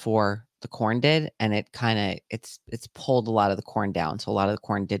bigger before the corn did. And it it's pulled a lot of the corn down. So a lot of the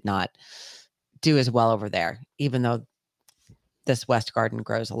corn did not do as well over there, even though this west garden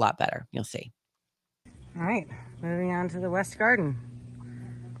grows a lot better. You'll see. All right, moving on to the west garden.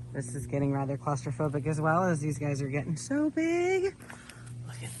 This is getting rather claustrophobic as well, as these guys are getting so big.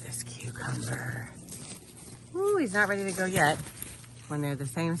 Look at this cucumber. Ooh, he's not ready to go yet. When they're the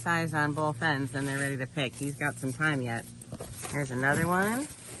same size on both ends, then they're ready to pick. He's got some time yet. Here's another one.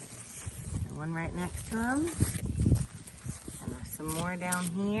 And one right next to him. And there's some more down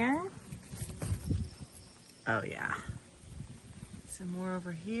here. Oh yeah. Some more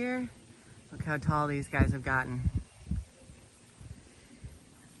over here. Look how tall these guys have gotten.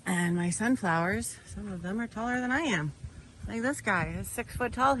 And my sunflowers, some of them are taller than I am. Like this guy, he's 6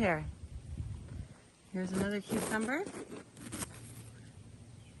 foot tall here. Here's another cucumber.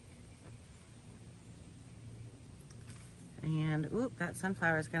 And oop, that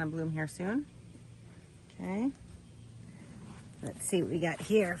sunflower is gonna bloom here soon. Okay. Let's see what we got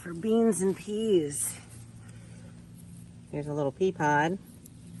here for beans and peas. Here's a little pea pod.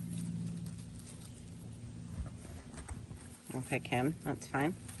 I'll pick him, that's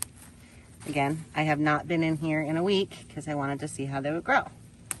fine. Again, I have not been in here in a week because I wanted to see how they would grow.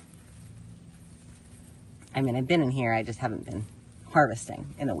 I mean, I've been in here, I just haven't been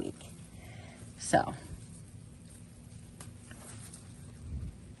harvesting in a week. So,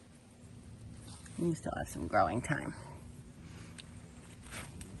 you still have some growing time.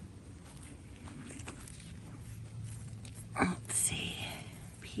 Let's see,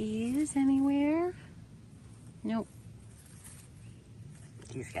 peas anywhere? Nope.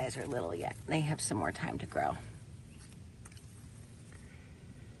 These guys are little yet. They have some more time to grow.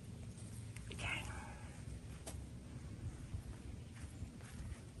 Okay.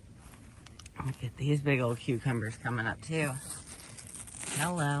 Look at these big old cucumbers coming up too.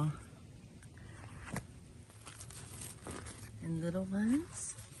 Hello. And little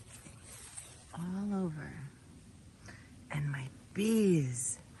ones all over. And my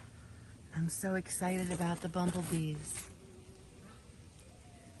bees. I'm so excited about the bumblebees.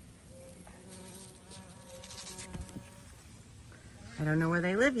 I don't know where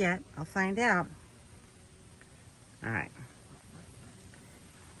they live yet. I'll find out. All right.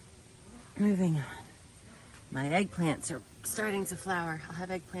 Moving on. My eggplants are starting to flower. I'll have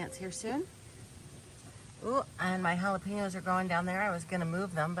eggplants here soon. Ooh, and my jalapenos are going down there. I was gonna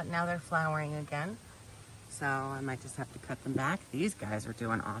move them, but now they're flowering again. So I might just have to cut them back. These guys are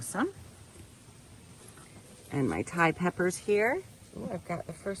doing awesome. And my Thai peppers here. Ooh, I've got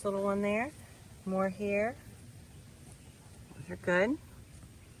the first little one there. More here. Those are good.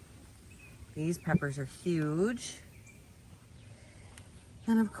 These peppers are huge.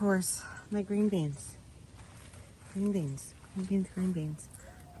 And of course, my green beans. Green beans, green beans, green beans.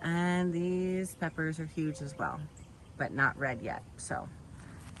 And these peppers are huge as well, but not red yet. So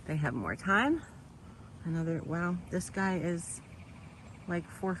they have more time. Another, wow, this guy is like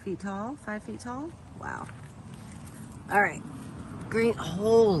 4 feet tall, 5 feet tall. Wow. All right, green,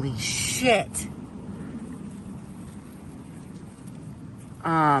 holy shit.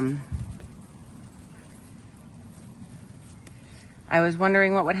 I was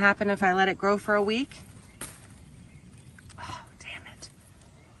wondering what would happen if I let it grow for a week. Oh, damn it.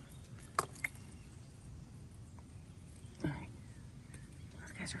 All right,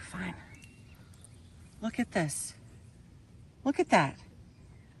 those guys are fine. Look at this. Look at that.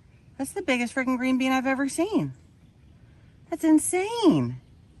 That's the biggest freaking green bean I've ever seen. That's insane.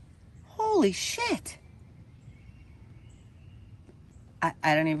 Holy shit. I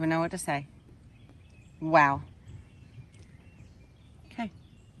don't even know what to say. Wow. Okay.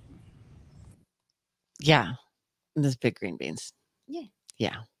 Yeah. Those big green beans. Yeah.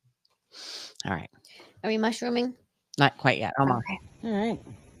 Yeah. All right. Are we mushrooming? Not quite yet. Almost. Okay. All right.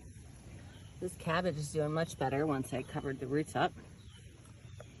 This cabbage is doing much better once I covered the roots up.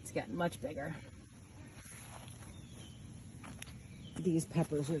 It's getting much bigger. These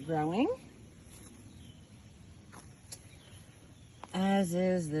peppers are growing. As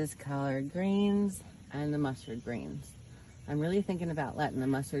is this collard greens and the mustard greens. I'm really thinking about letting the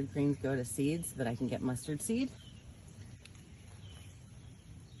mustard greens go to seed so that I can get mustard seed.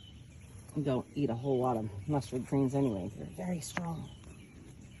 I don't eat a whole lot of mustard greens anyway. They're very strong.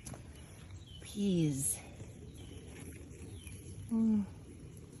 Peas.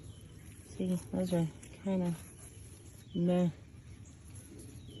 See, those are kind of meh.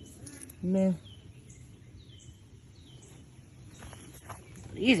 Meh.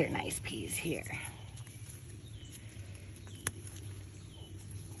 These are nice peas here.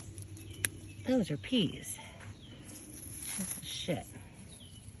 Those are peas. This is shit.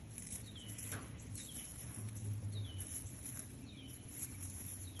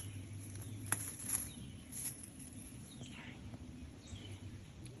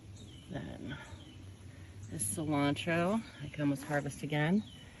 Then this cilantro, I can almost harvest again.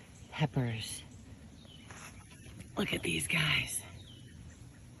 Peppers. Look at these guys.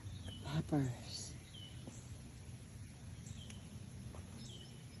 Peppers.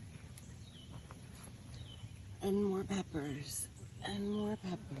 And more peppers. And more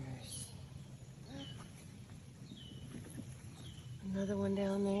peppers. Another one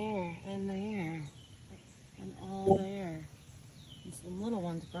down there. And there. And all there. And some little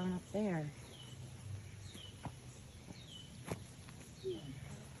ones grown up there.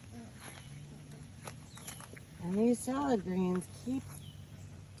 And these salad greens keep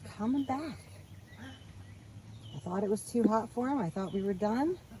coming back. I thought it was too hot for them. I thought we were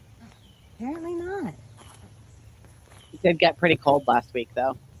done. Apparently not. It did get pretty cold last week,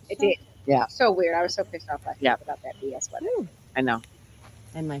 though. It did. Yeah. So weird. I was so pissed off last Yeah. week about that BS weather. Woo. I know.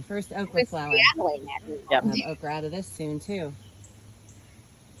 And my first okra It's flower. Seattling that week. Yep. I'll have okra out of this soon too.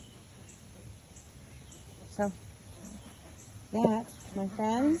 So that, my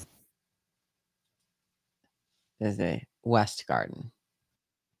friends, There's a West Garden.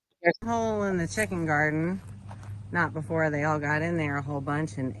 there's a hole in the chicken garden. Not before they all got in there a whole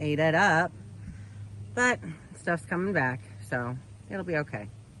bunch and ate it up. But stuff's coming back, so it'll be okay.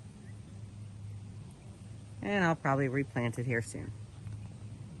 And I'll probably replant it here soon.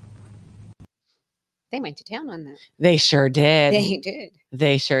 They went to town on that. They sure did. They did.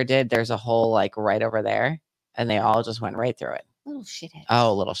 They sure did. There's a hole like right over there, and they all just went right through it. Little shithead.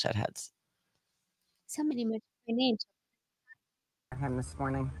 Oh, little shitheads. Somebody mentioned my name. I had this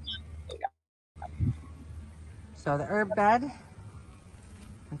morning. So the herb bed,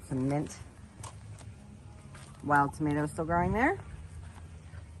 that's some mint. Wild tomato still growing there.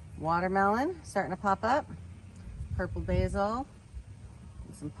 Watermelon starting to pop up. Purple basil,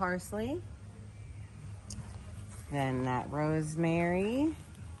 and some parsley. Then that rosemary.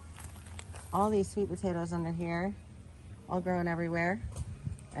 All these sweet potatoes under here, all growing everywhere.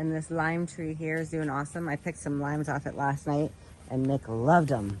 And this lime tree here is doing awesome. I picked some limes off it last night and Nick loved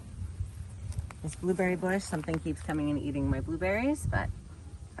them. This blueberry bush, something keeps coming and eating my blueberries, but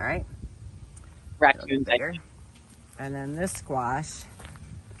all right. Raccoons. Bigger. And then this squash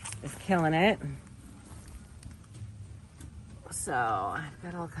is killing it. So I've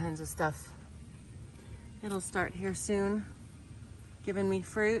got all kinds of stuff. It'll start here soon, giving me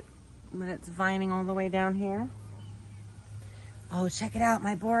fruit, but it's vining all the way down here. Oh, check it out.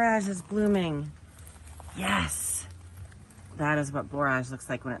 My borage is blooming. Yes. That is what borage looks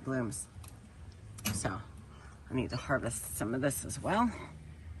like when it blooms. So I need to harvest some of this as well.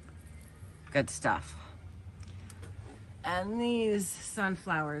 Good stuff. And these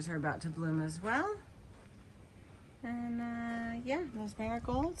sunflowers are about to bloom as well. And yeah, those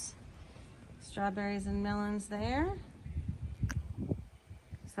marigolds. Strawberries and melons there.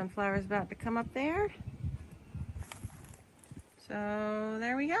 Sunflowers about to come up there. So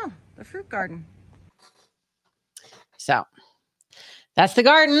there we go, the fruit garden. So that's the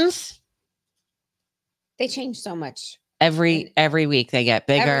gardens. They change so much. Every week they get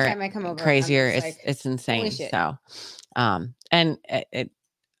bigger, Every time I come over, crazier. I'm just like, It's insane. holy shit. So, and it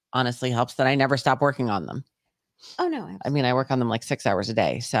honestly helps that I never stop working on them. Oh no. Absolutely. I mean, I work on them like 6 hours a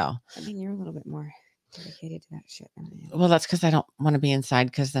day. So, I mean, you're a little bit more dedicated to that shit than I am. well, that's because I don't want to be inside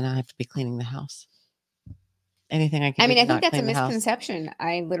because then I have to be cleaning the house. Anything I can. I mean, do I to think not that's a clean the house. misconception.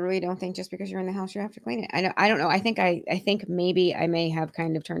 I literally don't think just because you're in the house you have to clean it. I don't know. I think maybe I may have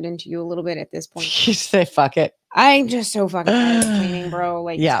kind of turned into you a little bit at this point. You say fuck it. I'm just so fucking tired of cleaning, bro.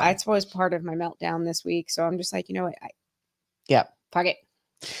 Like, Yeah. that's was part of my meltdown this week. So I'm just like, you know what? Yep. Fuck it.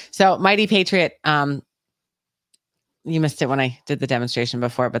 So, Mighty Patriot, you missed it when I did the demonstration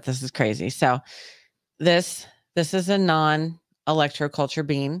before, but this is crazy. So, this is a non-electroculture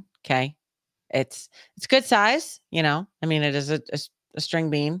bean. Okay, it's good size. You know, I mean, it is a string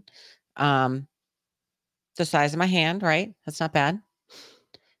bean, the size of my hand. Right, that's not bad.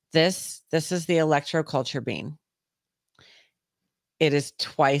 This is the electroculture bean. It is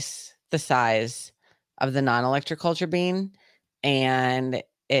twice the size of the non-electroculture bean, and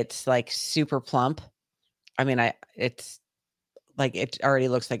it's like super plump. I mean, it's like, it already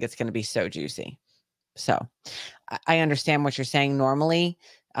looks like it's going to be so juicy. So I understand what you're saying. Normally,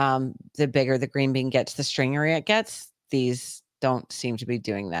 the bigger the green bean gets, the stringier it gets. These don't seem to be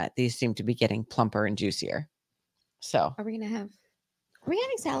doing that. These seem to be getting plumper and juicier. So Are we having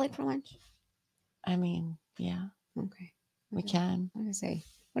salad for lunch? I mean, yeah, Okay. we can. I was gonna say,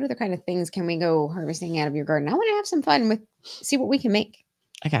 what other kind of things can we go harvesting out of your garden? I want to have some fun with, see what we can make.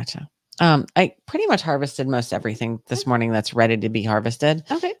 I gotcha. I pretty much harvested most everything this morning that's ready to be harvested.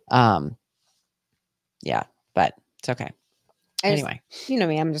 Okay. Yeah, but it's okay. Anyway, you know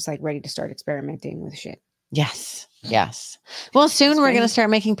me, I'm just like ready to start experimenting with shit. Yes. Well, soon we're going to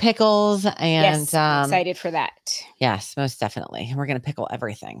start making pickles, and Yes, I'm excited for that. Yes, most definitely. And we're going to pickle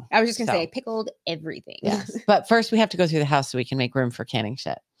everything. I was just gonna say pickled everything. Yes. But first we have to go through the house so we can make room for canning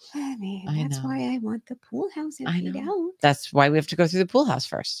shit. I mean, I that's know. why I want the pool house emptied out. That's why we have to go through the pool house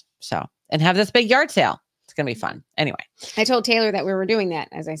first. So, and have this big yard sale. It's going to be fun. Anyway. I told Taylor that we were doing that.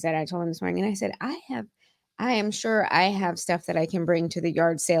 As I said, I told him this morning, and I said, I am sure I have stuff that I can bring to the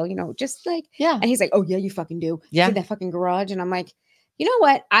yard sale, you know, just like, yeah. And he's like, oh yeah, you fucking do. Yeah. In that fucking garage. And I'm like, you know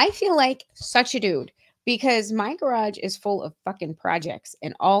what? I feel like such a dude because my garage is full of fucking projects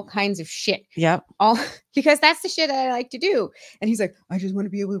and all kinds of shit. Yep. Because that's the shit I like to do. And he's like, I just want to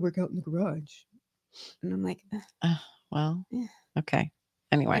be able to work out in the garage. And I'm like, well, yeah. Okay.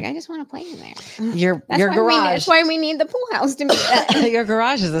 Anyway, like, I just want to play in there. Your garage. That's why we need the pool house to be that. Your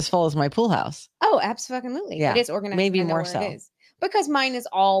garage is as full as my pool house. Oh, absolutely. Yeah. But it's organized. Maybe I know more where so. it is. Because mine is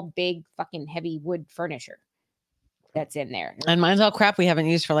all big fucking heavy wood furniture that's in there. And mine's all crap we haven't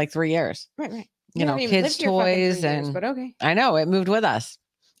used for like 3 years. Right. You know, kids' toys and but okay. I know it moved with us.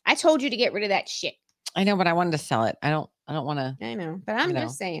 I told you to get rid of that shit. I know, but I wanted to sell it. I don't want to. I know, but I'm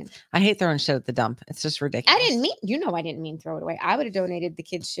just saying. I hate throwing shit at the dump. It's just ridiculous. I didn't mean throw it away. I would have donated the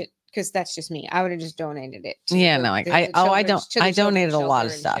kids' shit because that's just me. I would have just donated it. I donated a lot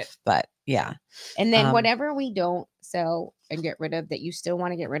of stuff, shit. but yeah. And then whatever we don't sell and get rid of that you still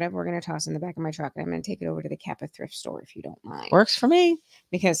want to get rid of, we're going to toss in the back of my truck and I'm going to take it over to the Kappa thrift store if you don't mind. Works for me.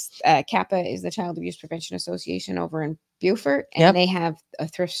 Because Kappa is the Child Abuse Prevention Association over in Beaufort, and they have a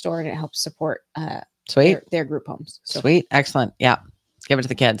thrift store and it helps support Sweet. Their group homes. So. Sweet. Excellent. Yeah. Give it to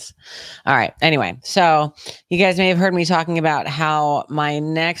the kids. All right. Anyway, so you guys may have heard me talking about how my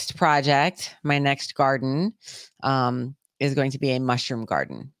next project, my next garden, is going to be a mushroom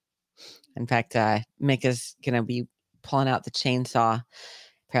garden. In fact, Mick is going to be pulling out the chainsaw.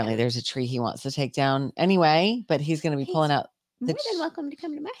 Apparently there's a tree he wants to take down anyway, but he's going to be pulling out more than welcome to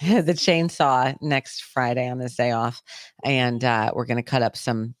come to my house. the chainsaw next Friday on his day off. And we're going to cut up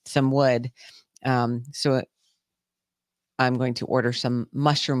some wood. So I'm going to order some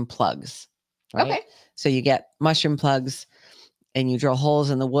mushroom plugs. Right? Okay. So you get mushroom plugs and you drill holes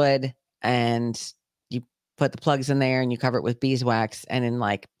in the wood and you put the plugs in there and you cover it with beeswax. And in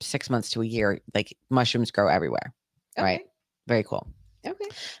like 6 months to a year, like mushrooms grow everywhere. Okay. Right. Very cool. Okay.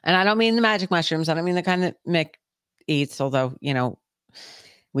 And I don't mean the magic mushrooms. I don't mean the kind that Mick eats, although,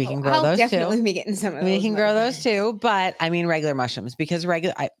 we can grow I'll those definitely too. be getting some of We those. can grow those motherfuckers. too, but I mean regular mushrooms because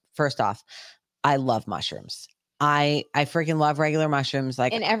first off, I love mushrooms. I freaking love regular mushrooms.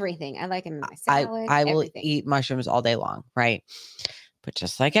 Like And everything. I like them in my I salads. I will everything. eat mushrooms all day long, right? But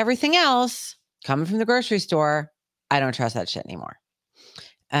just like everything else coming from the grocery store, I don't trust that shit anymore.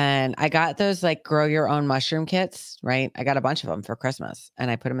 And I got those like grow your own mushroom kits, right? I got a bunch of them for Christmas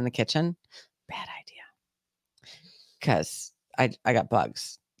and I put them in the kitchen. Bad idea. Because I got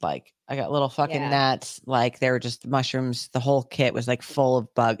bugs. Like I got little fucking gnats. Like they were just mushrooms. The whole kit was like full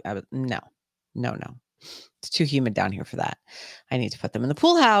of bug. No. It's too humid down here for that. I need to put them in the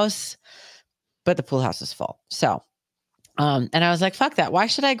pool house, but the pool house is full. So, and I was like, fuck that. Why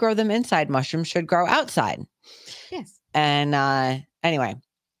should I grow them inside? Mushrooms should grow outside. Yes. And anyway,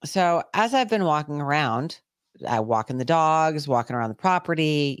 so as I've been walking around, walking the dogs, walking around the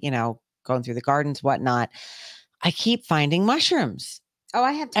property, going through the gardens, whatnot, I keep finding mushrooms. Oh,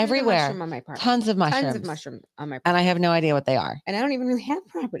 I have everywhere. Mushroom on my property. Tons of mushrooms. Tons of mushroom on my property. And I have no idea what they are. And I don't even really have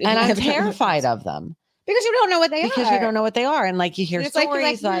property. And I I'm have tons of terrified mushrooms. of them. Because you don't know what they are. Because you don't know what they are. And like you hear And it's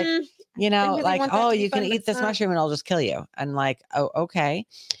stories like, really like, want that oh, to be you can fun, but eat it's this not. mushroom and it'll just kill you. And like, oh, okay.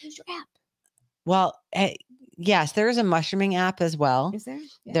 Use your app. Well, yes, there is a mushrooming app as well. Is there?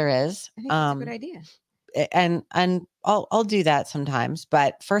 Yeah. There is. I think that's a good idea. And I'll do that sometimes.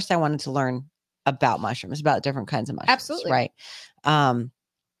 But first I wanted to learn about mushrooms, about different kinds of mushrooms. Absolutely. Right.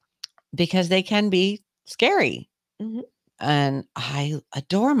 Because they can be scary. Mhm. And I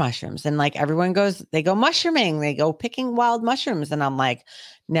adore mushrooms. And like everyone they go mushrooming, they go picking wild mushrooms. And I'm like,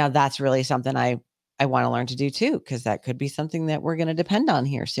 now that's really something I want to learn to do too, because that could be something that we're going to depend on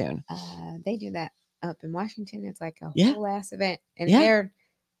here soon. They do that up in Washington. It's like a Yeah. whole ass event. And Yeah. they're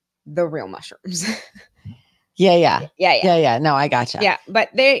the real mushrooms. Yeah. Yeah. No, I gotcha. Yeah. But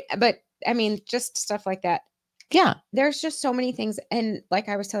I mean, just stuff like that. Yeah. There's just so many things. And like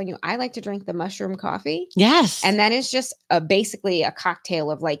I was telling you, I like to drink the mushroom coffee. Yes. And that is just basically a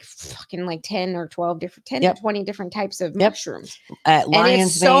cocktail of like fucking like 10 or 12 different, 10 Yep. to 20 different types of Yep. mushrooms.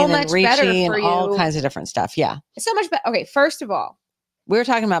 Lion's so mane much and better reishi for and all you. kinds of different stuff. Yeah. It's so much better. Okay. First of all, We were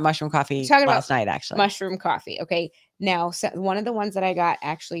talking about mushroom coffee last night, actually. mushroom coffee. Okay. Now, so one of the ones that I got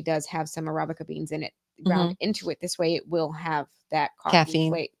actually does have some Arabica beans in it. Ground into it. This way it will have that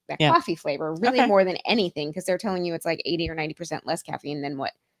Caffeine. coffee flavor really Okay. more than anything, because they're telling you it's like 80 or 90% less caffeine than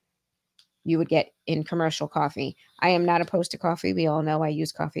what you would get in commercial coffee. I am not opposed to coffee. We all know I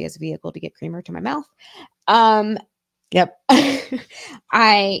use coffee as a vehicle to get creamer to my mouth. Yep.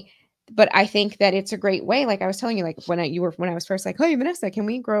 But I think that it's a great way. Like I was telling you, like when I was first like, "Hey Vanessa, can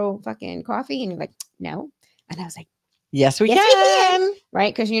we grow fucking coffee?" And you're like, "No." And I was like, Yes, we Yes, we can.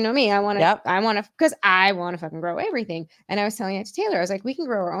 right? Because you know me, I want to, Yep. because I want to fucking grow everything. And I was telling it to Taylor, I was like, we can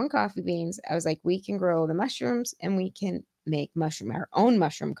grow our own coffee beans. I was like, we can grow the mushrooms and we can make our own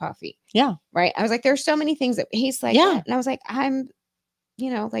mushroom coffee. Yeah. Right. I was like, there's so many things that he's like, Yeah. "What?" And I was like,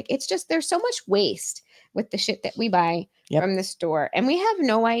 like, it's just, there's so much waste with the shit that we buy Yep. from the store. And we have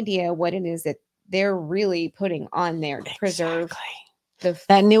no idea what it is that they're really putting on there to preserve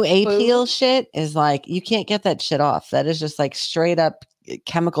That new A food. peel shit is like, you can't get that shit off. That is just like straight up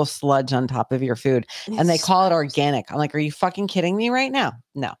chemical sludge on top of your food. And they It's call it gross. organic. I'm like, are you fucking kidding me right now?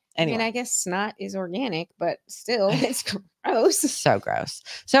 No. Anyway. I mean, I guess snot is organic, but still, it's gross. So gross.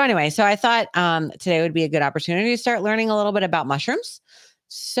 So anyway, so I thought today would be a good opportunity to start learning a little bit about mushrooms.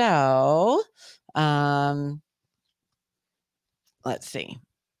 So let's see.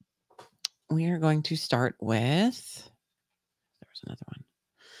 We are going to start with, there was another one.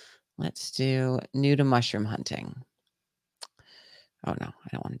 Let's do new to mushroom hunting. Oh no, I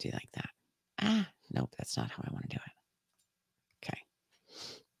don't want to do like that. Nope, that's not how I want to do it. Okay.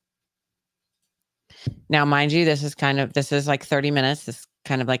 Now, mind you, this is like 30 minutes. This is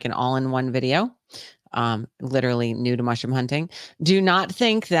kind of like an all-in-one video. Literally new to mushroom hunting. Do not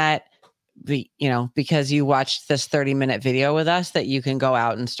think that because you watched this 30-minute video with us that you can go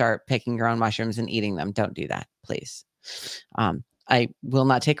out and start picking your own mushrooms and eating them. Don't do that, please. I will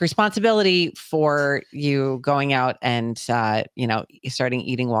not take responsibility for you going out and, starting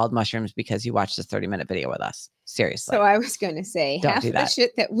eating wild mushrooms because you watched this 30-minute video with us. Seriously. So I was going to say, Don't half do the that.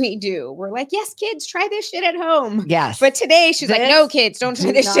 shit that we do, we're like, yes, kids, try this shit at home. Yes. But today she's like, no, kids, don't try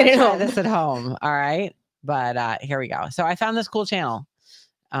Do this not shit at try home. this at home. All right. But here we go. So I found this cool channel.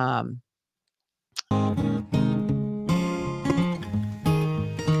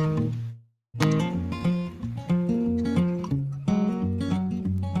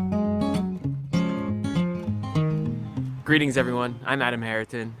 Greetings everyone, I'm Adam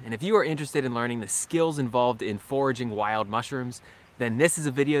Harriton, and if you are interested in learning the skills involved in foraging wild mushrooms, then this is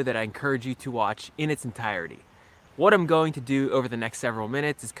a video that I encourage you to watch in its entirety. What I'm going to do over the next several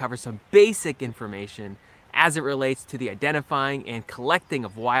minutes is cover some basic information as it relates to the identifying and collecting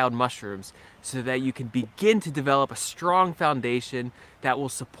of wild mushrooms so that you can begin to develop a strong foundation that will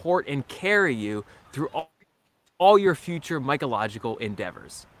support and carry you through all your future mycological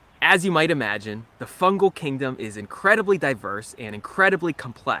endeavors. As you might imagine, the fungal kingdom is incredibly diverse and incredibly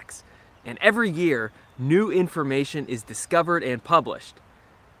complex, and every year, new information is discovered and published.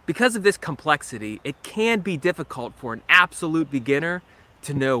 Because of this complexity, it can be difficult for an absolute beginner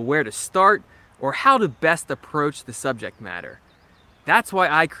to know where to start or how to best approach the subject matter. That's why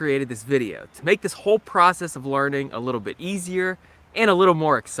I created this video, to make this whole process of learning a little bit easier and a little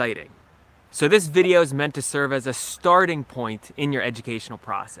more exciting. So this video is meant to serve as a starting point in your educational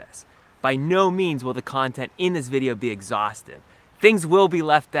process. By no means will the content in this video be exhaustive. Things will be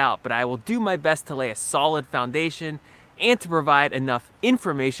left out, but I will do my best to lay a solid foundation and to provide enough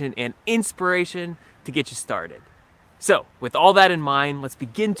information and inspiration to get you started. So, with all that in mind, let's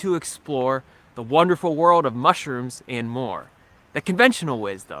begin to explore the wonderful world of mushrooms and more. The conventional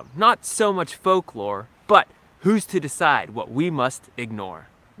wisdom, not so much folklore, but who's to decide what we must ignore?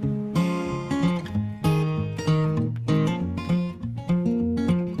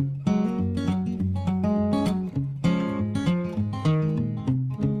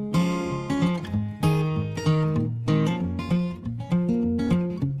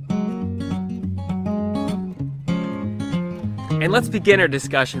 And let's begin our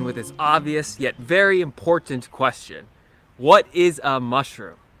discussion with this obvious yet very important question. What is a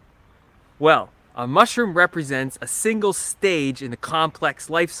mushroom? Well, a mushroom represents a single stage in the complex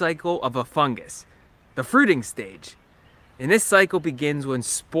life cycle of a fungus, the fruiting stage. And this cycle begins when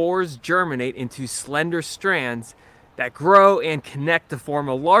spores germinate into slender strands that grow and connect to form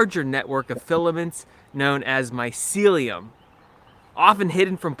a larger network of filaments known as mycelium. Often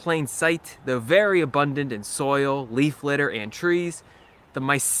hidden from plain sight, though very abundant in soil, leaf litter, and trees, the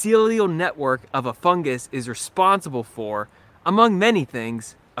mycelial network of a fungus is responsible for, among many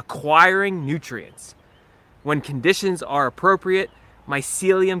things, acquiring nutrients. When conditions are appropriate,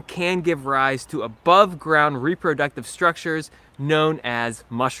 mycelium can give rise to above-ground reproductive structures known as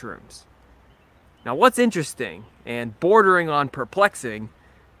mushrooms. Now, what's interesting and bordering on perplexing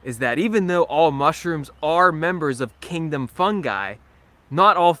is that even though all mushrooms are members of kingdom fungi,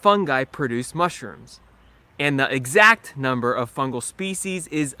 not all fungi produce mushrooms. And the exact number of fungal species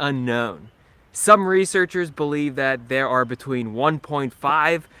is unknown. Some researchers believe that there are between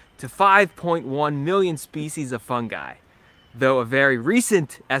 1.5 to 5.1 million species of fungi, though a very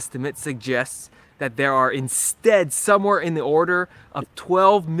recent estimate suggests that there are instead somewhere in the order of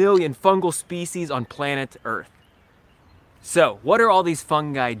 12 million fungal species on planet Earth. So, what are all these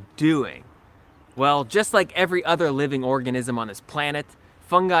fungi doing? Well, just like every other living organism on this planet,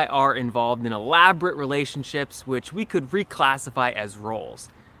 fungi are involved in elaborate relationships which we could reclassify as roles.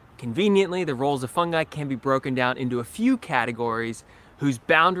 Conveniently, the roles of fungi can be broken down into a few categories whose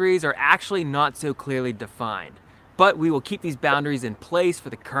boundaries are actually not so clearly defined, but we will keep these boundaries in place for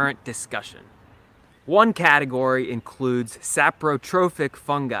the current discussion. One category includes saprotrophic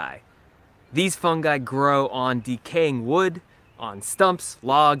fungi. These fungi grow on decaying wood, on stumps,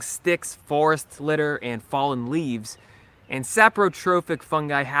 logs, sticks, forest litter, and fallen leaves, and saprotrophic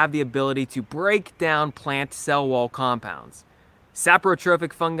fungi have the ability to break down plant cell wall compounds.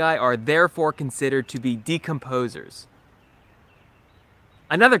 Saprotrophic fungi are therefore considered to be decomposers.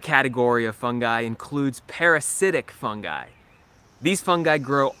 Another category of fungi includes parasitic fungi. These fungi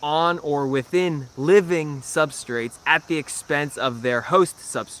grow on or within living substrates at the expense of their host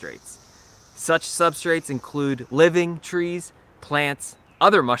substrates. Such substrates include living trees, plants,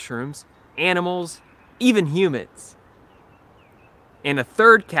 other mushrooms, animals, even humans. And a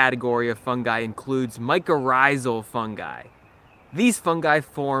third category of fungi includes mycorrhizal fungi. These fungi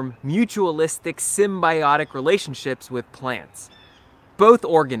form mutualistic symbiotic relationships with plants. Both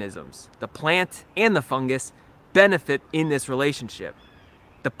organisms, the plant and the fungus, benefit in this relationship.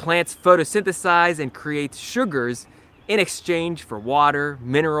 The plants photosynthesize and create sugars in exchange for water,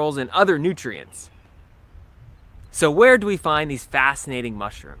 minerals, and other nutrients. So where do we find these fascinating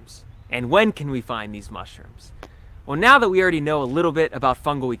mushrooms? And when can we find these mushrooms? Well, now that we already know a little bit about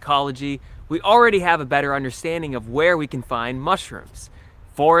fungal ecology, we already have a better understanding of where we can find mushrooms.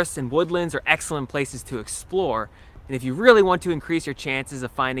 Forests and woodlands are excellent places to explore, and if you really want to increase your chances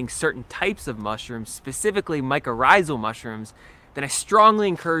of finding certain types of mushrooms, specifically mycorrhizal mushrooms, then I strongly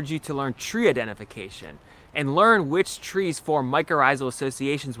encourage you to learn tree identification and learn which trees form mycorrhizal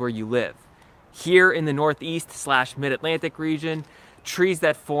associations where you live. Here in the Northeast/Mid-Atlantic region, trees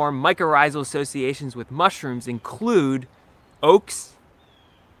that form mycorrhizal associations with mushrooms include oaks,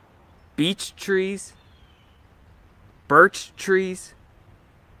 beech trees, birch trees,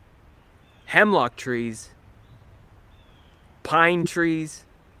 hemlock trees, pine trees,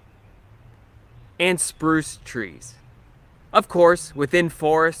 and spruce trees. Of course, within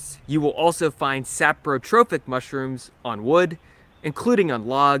forests, you will also find saprotrophic mushrooms on wood, including on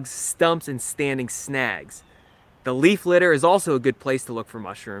logs, stumps, and standing snags. The leaf litter is also a good place to look for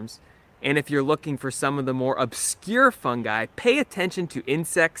mushrooms, and if you're looking for some of the more obscure fungi, pay attention to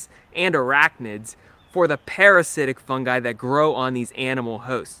insects and arachnids for the parasitic fungi that grow on these animal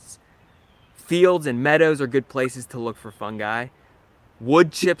hosts. Fields and meadows are good places to look for fungi.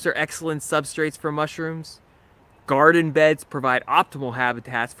 Wood chips are excellent substrates for mushrooms. Garden beds provide optimal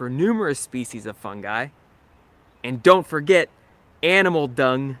habitats for numerous species of fungi. And don't forget, animal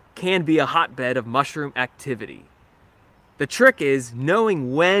dung can be a hotbed of mushroom activity. The trick is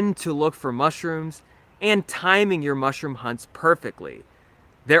knowing when to look for mushrooms and timing your mushroom hunts perfectly.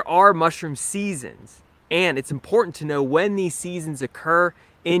 There are mushroom seasons, and it's important to know when these seasons occur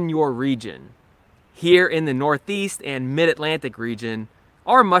in your region. Here in the Northeast and Mid-Atlantic region,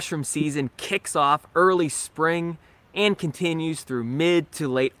 our mushroom season kicks off early spring and continues through mid to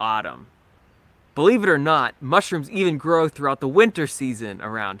late autumn. Believe it or not, mushrooms even grow throughout the winter season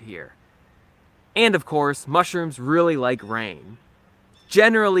around here. And of course, mushrooms really like rain.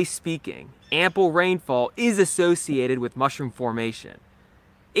 Generally speaking, ample rainfall is associated with mushroom formation.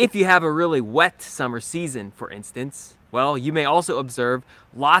 If you have a really wet summer season, for instance, well, you may also observe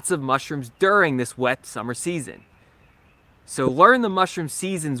lots of mushrooms during this wet summer season. So learn the mushroom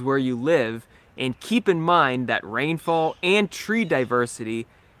seasons where you live and keep in mind that rainfall and tree diversity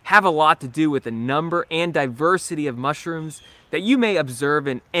have a lot to do with the number and diversity of mushrooms that you may observe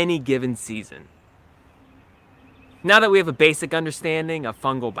in any given season. Now that we have a basic understanding of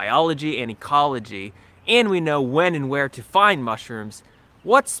fungal biology and ecology, and we know when and where to find mushrooms,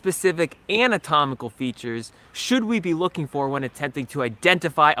 what specific anatomical features should we be looking for when attempting to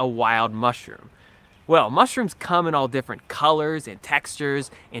identify a wild mushroom? Well, mushrooms come in all different colors and textures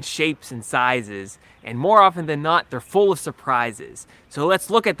and shapes and sizes, and more often than not, they're full of surprises. So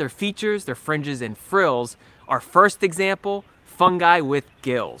let's look at their features, their fringes and frills. Our first example, fungi with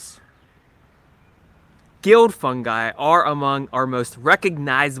gills. Gilled fungi are among our most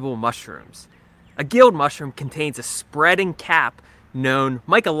recognizable mushrooms. A gilled mushroom contains a spreading cap known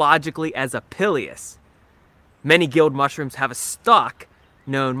mycologically as a pileus. Many gilled mushrooms have a stalk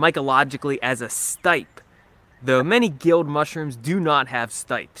known mycologically as a stipe, though many gilled mushrooms do not have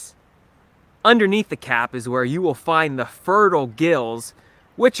stipes. Underneath the cap is where you will find the fertile gills,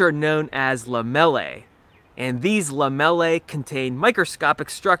 which are known as lamellae, and these lamellae contain microscopic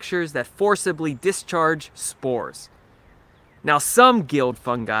structures that forcibly discharge spores. Now, some gilled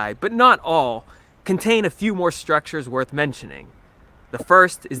fungi, but not all, contain a few more structures worth mentioning. The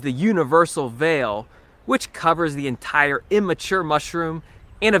first is the universal veil, which covers the entire immature mushroom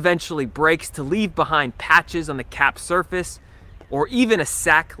and eventually breaks to leave behind patches on the cap surface, or even a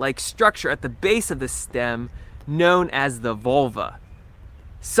sac-like structure at the base of the stem known as the vulva.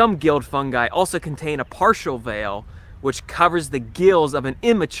 Some gilled fungi also contain a partial veil, which covers the gills of an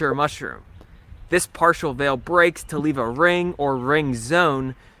immature mushroom. This partial veil breaks to leave a ring or ring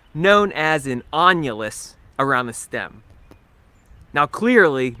zone known as an annulus around the stem. Now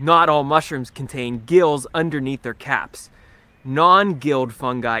clearly, not all mushrooms contain gills underneath their caps. Non-gilled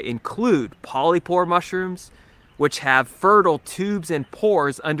fungi include polypore mushrooms, which have fertile tubes and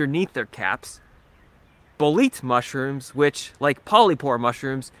pores underneath their caps, bolete mushrooms, which, like polypore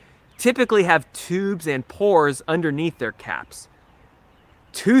mushrooms, typically have tubes and pores underneath their caps,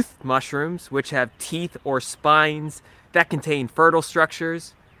 toothed mushrooms, which have teeth or spines that contain fertile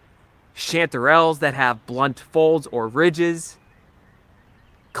structures, chanterelles that have blunt folds or ridges,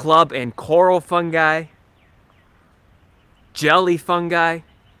 club and coral fungi, jelly fungi,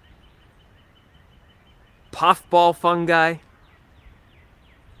 puffball fungi,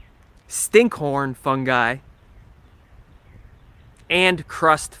 stinkhorn fungi, and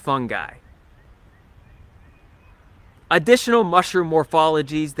crust fungi. Additional mushroom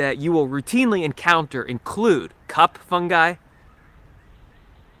morphologies that you will routinely encounter include cup fungi,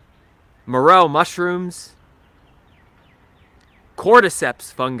 morel mushrooms,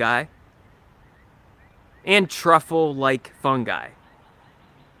 cordyceps fungi, and truffle-like fungi.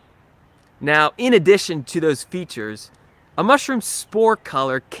 Now, in addition to those features, a mushroom's spore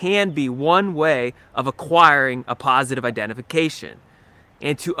color can be one way of acquiring a positive identification.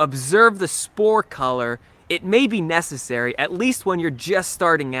 And to observe the spore color, it may be necessary, at least when you're just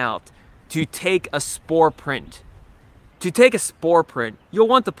starting out, to take a spore print. To take a spore print, you'll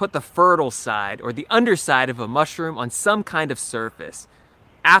want to put the fertile side or the underside of a mushroom on some kind of surface.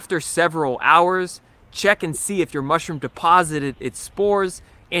 After several hours, check and see if your mushroom deposited its spores,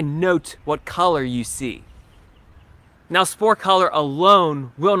 and note what color you see. Now, spore color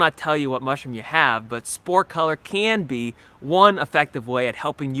alone will not tell you what mushroom you have, but spore color can be one effective way at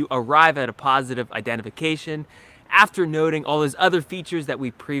helping you arrive at a positive identification after noting all those other features that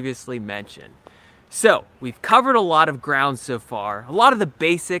we previously mentioned. So, we've covered a lot of ground so far, a lot of the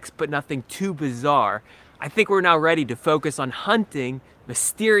basics, but nothing too bizarre. I think we're now ready to focus on hunting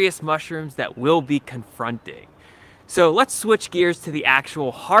mysterious mushrooms that we'll be confronting. So let's switch gears to the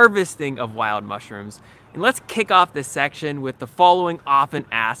actual harvesting of wild mushrooms, and let's kick off this section with the following often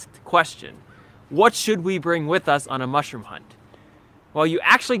asked question. What should we bring with us on a mushroom hunt? Well, you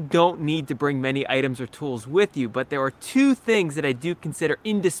actually don't need to bring many items or tools with you, but there are two things that I do consider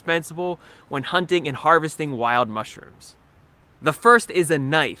indispensable when hunting and harvesting wild mushrooms. The first is a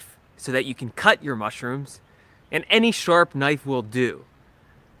knife, so that you can cut your mushrooms, and any sharp knife will do.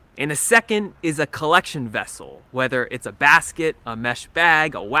 And the second is a collection vessel, whether it's a basket, a mesh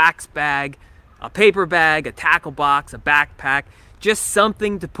bag, a wax bag, a paper bag, a tackle box, a backpack, just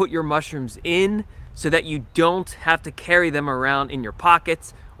something to put your mushrooms in so that you don't have to carry them around in your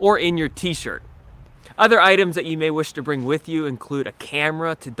pockets or in your t-shirt. Other items that you may wish to bring with you include a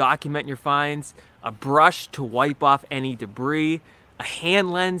camera to document your finds, a brush to wipe off any debris, a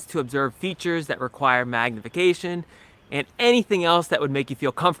hand lens to observe features that require magnification, and anything else that would make you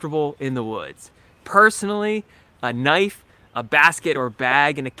feel comfortable in the woods. Personally, a knife, a basket or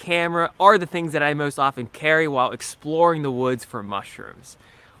bag, and a camera are the things that I most often carry while exploring the woods for mushrooms.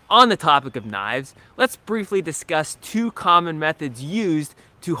 On the topic of knives, let's briefly discuss two common methods used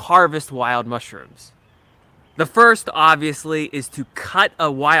to harvest wild mushrooms. The first, obviously, is to cut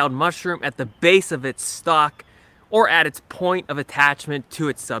a wild mushroom at the base of its stalk or at its point of attachment to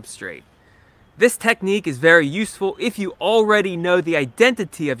its substrate. This technique is very useful if you already know the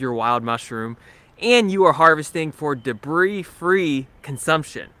identity of your wild mushroom and you are harvesting for debris-free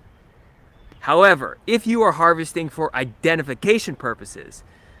consumption. However, if you are harvesting for identification purposes,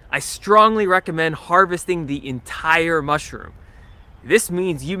 I strongly recommend harvesting the entire mushroom. This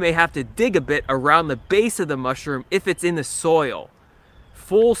means you may have to dig a bit around the base of the mushroom if it's in the soil.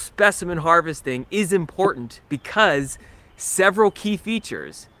 Full specimen harvesting is important because several key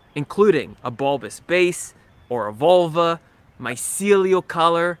features, including a bulbous base or a vulva, mycelial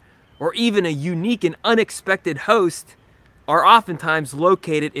color, or even a unique and unexpected host, are oftentimes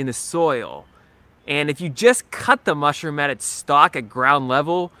located in the soil. And if you just cut the mushroom at its stalk at ground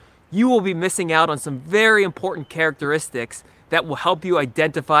level, you will be missing out on some very important characteristics that will help you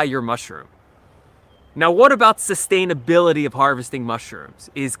identify your mushroom. Now, what about sustainability of harvesting mushrooms?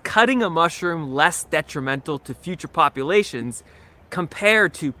 Is cutting a mushroom less detrimental to future populations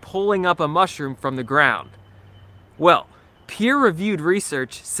compared to pulling up a mushroom from the ground? Well, peer-reviewed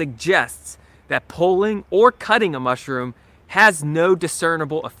research suggests that pulling or cutting a mushroom has no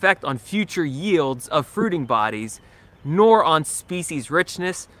discernible effect on future yields of fruiting bodies, nor on species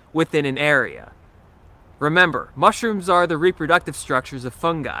richness within an area. Remember, mushrooms are the reproductive structures of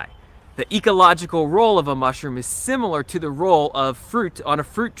fungi. The ecological role of a mushroom is similar to the role of fruit on a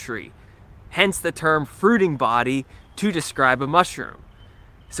fruit tree, hence the term fruiting body to describe a mushroom.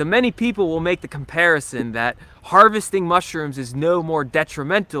 So many people will make the comparison that harvesting mushrooms is no more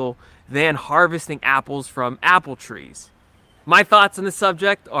detrimental than harvesting apples from apple trees. My thoughts on the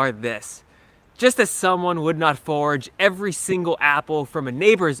subject are this. Just as someone would not forage every single apple from a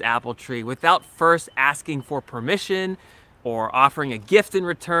neighbor's apple tree without first asking for permission or offering a gift in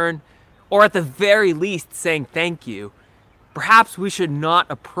return, or at the very least saying thank you, perhaps we should not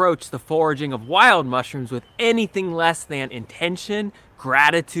approach the foraging of wild mushrooms with anything less than intention,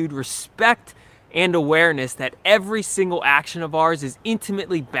 gratitude, respect, and awareness that every single action of ours is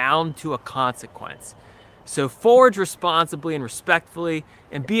intimately bound to a consequence. So forage responsibly and respectfully,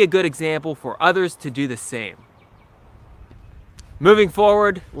 and be a good example for others to do the same. Moving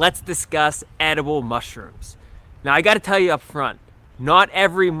forward, let's discuss edible mushrooms. Now, I got to tell you up front, not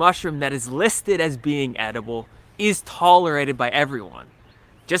every mushroom that is listed as being edible is tolerated by everyone.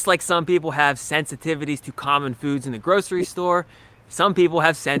 Just like some people have sensitivities to common foods in the grocery store, some people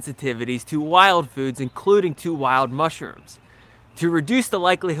have sensitivities to wild foods, including to wild mushrooms. To reduce the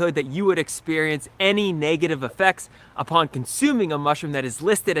likelihood that you would experience any negative effects upon consuming a mushroom that is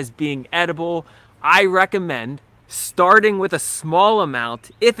listed as being edible, I recommend starting with a small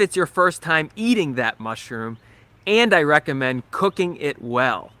amount if it's your first time eating that mushroom, and I recommend cooking it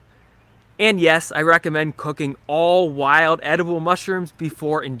well. And yes, I recommend cooking all wild edible mushrooms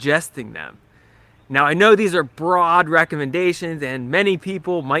before ingesting them. Now, I know these are broad recommendations and many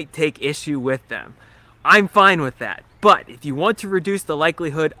people might take issue with them. I'm fine with that. But if you want to reduce the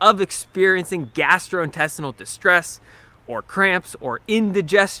likelihood of experiencing gastrointestinal distress or cramps or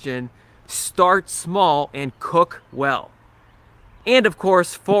indigestion, start small and cook well. And of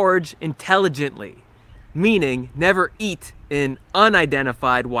course, forage intelligently, meaning never eat an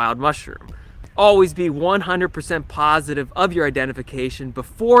unidentified wild mushroom. Always be 100% positive of your identification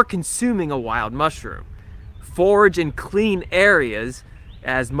before consuming a wild mushroom. Forage in clean areas,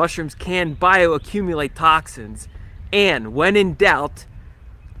 as mushrooms can bioaccumulate toxins. And when in doubt,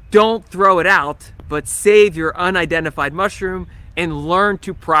 don't throw it out, but save your unidentified mushroom and learn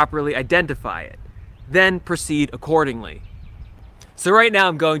to properly identify it. Then proceed accordingly. So right now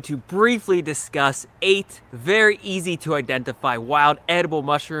I'm going to briefly discuss 8 very easy to identify wild edible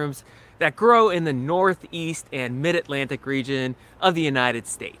mushrooms that grow in the northeast and mid-Atlantic region of the United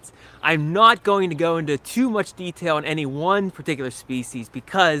States. I'm not going to go into too much detail on any one particular species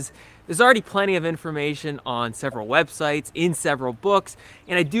because there's already plenty of information on several websites, in several books,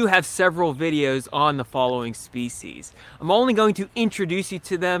 and I do have several videos on the following species. I'm only going to introduce you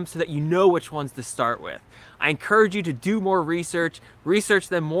to them so that you know which ones to start with. I encourage you to do more research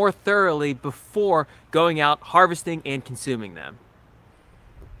them more thoroughly before going out harvesting and consuming them.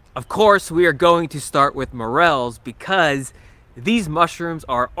 Of course, we are going to start with morels because these mushrooms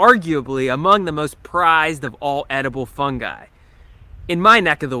are arguably among the most prized of all edible fungi. In my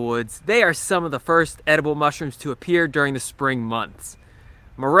neck of the woods, they are some of the first edible mushrooms to appear during the spring months.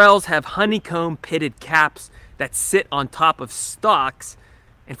 Morels have honeycomb pitted caps that sit on top of stalks,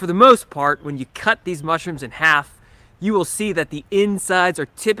 and for the most part, when you cut these mushrooms in half, you will see that the insides are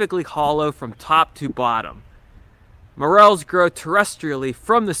typically hollow from top to bottom. Morels grow terrestrially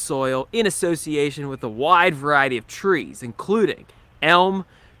from the soil in association with a wide variety of trees, including elm,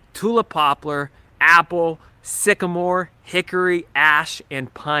 tulip poplar, apple, sycamore, hickory, ash,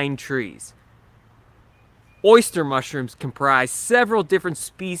 and pine trees. Oyster mushrooms comprise several different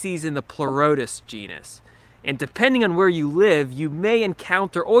species in the Pleurotus genus, and depending on where you live, you may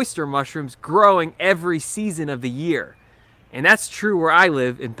encounter oyster mushrooms growing every season of the year. And that's true where I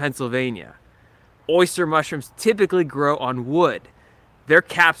live in Pennsylvania. Oyster mushrooms typically grow on wood. Their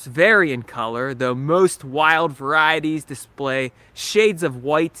caps vary in color, though most wild varieties display shades of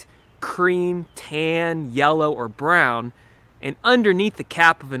white, cream, tan, yellow, or brown, and underneath the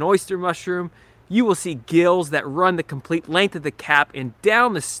cap of an oyster mushroom, you will see gills that run the complete length of the cap and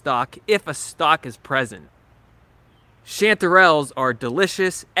down the stalk if a stalk is present. Chanterelles are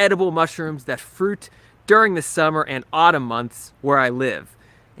delicious, edible mushrooms that fruit during the summer and autumn months where I live.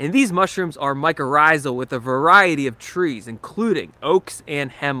 And these mushrooms are mycorrhizal with a variety of trees, including oaks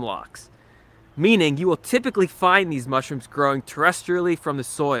and hemlocks, meaning you will typically find these mushrooms growing terrestrially from the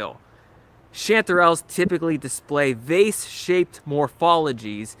soil. Chanterelles typically display vase-shaped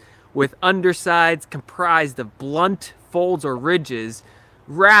morphologies with undersides comprised of blunt folds or ridges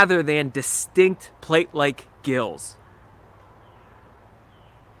rather than distinct plate-like gills.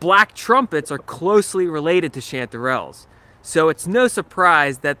 Black trumpets are closely related to chanterelles, so it's no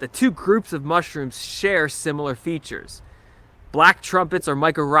surprise that the two groups of mushrooms share similar features. Black trumpets are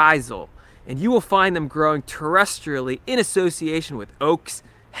mycorrhizal, and you will find them growing terrestrially in association with oaks,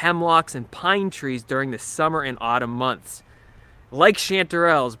 hemlocks, and pine trees during the summer and autumn months. Like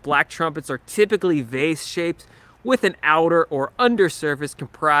chanterelles, black trumpets are typically vase-shaped with an outer or undersurface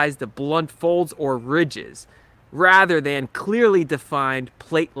comprised of blunt folds or ridges, rather than clearly defined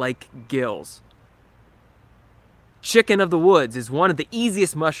plate-like gills. Chicken of the woods is one of the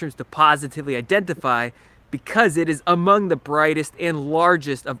easiest mushrooms to positively identify because it is among the brightest and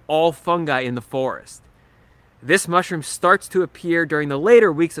largest of all fungi in the forest. This mushroom starts to appear during the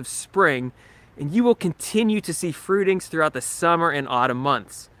later weeks of spring, and you will continue to see fruitings throughout the summer and autumn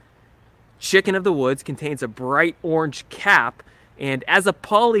months. Chicken of the woods contains a bright orange cap, and as a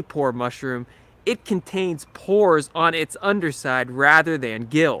polypore mushroom, it contains pores on its underside rather than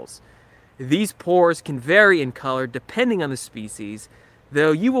gills. These pores can vary in color depending on the species,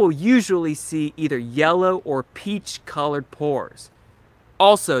 though you will usually see either yellow or peach-colored pores.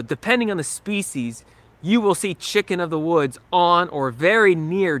 Also, depending on the species, you will see chicken of the woods on or very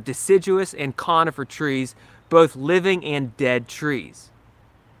near deciduous and conifer trees, both living and dead trees.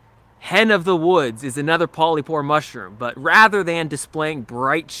 Hen of the woods is another polypore mushroom, but rather than displaying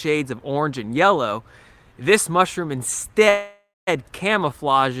bright shades of orange and yellow, this mushroom instead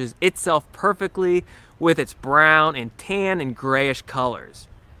camouflages itself perfectly with its brown and tan and grayish colors.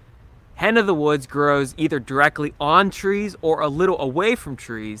 Hen of the woods grows either directly on trees or a little away from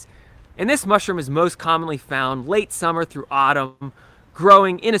trees, and this mushroom is most commonly found late summer through autumn,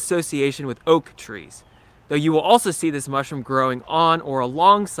 growing in association with oak trees. Though you will also see this mushroom growing on or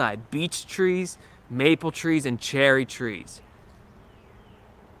alongside beech trees, maple trees, and cherry trees.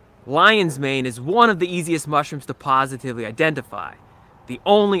 Lion's mane is one of the easiest mushrooms to positively identify. The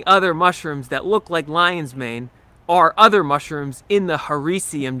only other mushrooms that look like lion's mane are other mushrooms in the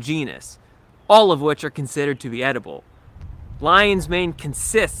Hericium genus, all of which are considered to be edible. Lion's mane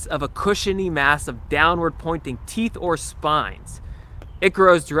consists of a cushiony mass of downward pointing teeth or spines. It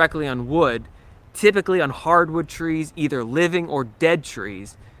grows directly on wood, typically on hardwood trees, either living or dead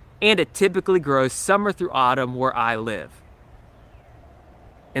trees, and it typically grows summer through autumn where I live.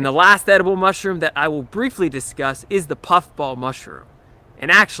 And the last edible mushroom that I will briefly discuss is the puffball mushroom.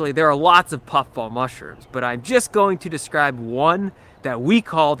 And actually, there are lots of puffball mushrooms, but I'm just going to describe one that we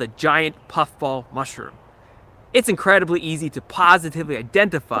call the giant puffball mushroom. It's incredibly easy to positively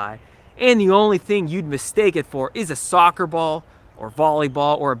identify, and the only thing you'd mistake it for is a soccer ball or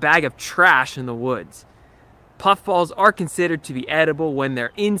volleyball or a bag of trash in the woods. Puffballs are considered to be edible when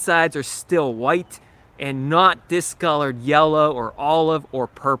their insides are still white and not discolored yellow or olive or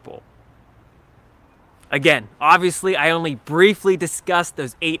purple. Again, obviously I only briefly discussed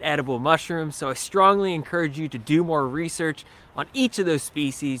those 8 edible mushrooms, so I strongly encourage you to do more research on each of those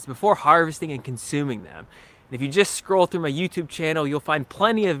species before harvesting and consuming them. And if you just scroll through my YouTube channel, you'll find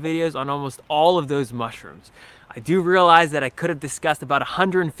plenty of videos on almost all of those mushrooms. I do realize that I could have discussed about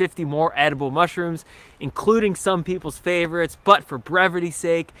 150 more edible mushrooms, including some people's favorites, but for brevity's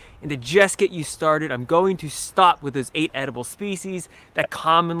sake, and to just get you started, I'm going to stop with those 8 edible species that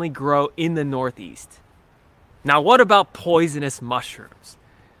commonly grow in the Northeast. Now, what about poisonous mushrooms?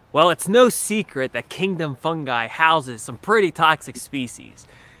 Well, it's no secret that Kingdom Fungi houses some pretty toxic species.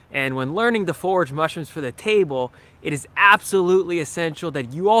 And when learning to forage mushrooms for the table, it is absolutely essential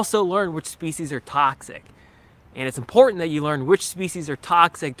that you also learn which species are toxic. And it's important that you learn which species are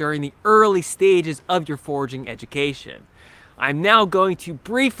toxic during the early stages of your foraging education. I'm now going to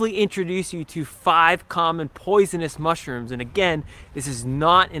briefly introduce you to 5 common poisonous mushrooms. And again, this is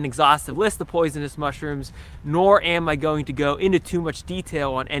not an exhaustive list of poisonous mushrooms, nor am I going to go into too much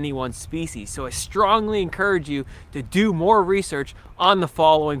detail on any one species. So I strongly encourage you to do more research on the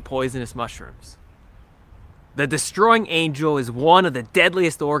following poisonous mushrooms. The destroying angel is one of the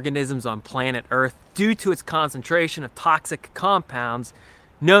deadliest organisms on planet Earth due to its concentration of toxic compounds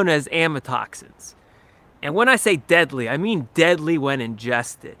known as amatoxins. And when I say deadly, I mean deadly when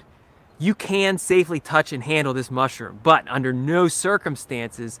ingested. You can safely touch and handle this mushroom, but under no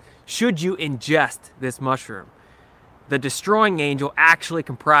circumstances should you ingest this mushroom. The destroying angel actually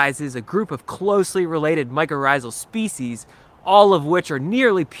comprises a group of closely related mycorrhizal species, all of which are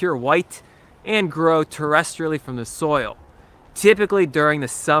nearly pure white and grow terrestrially from the soil, typically during the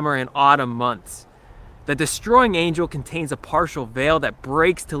summer and autumn months. The destroying angel contains a partial veil that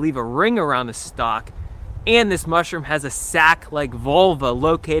breaks to leave a ring around the stalk, and this mushroom has a sac-like vulva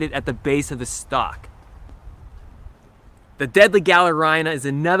located at the base of the stalk. The deadly Galerina is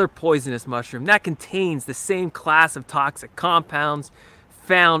another poisonous mushroom that contains the same class of toxic compounds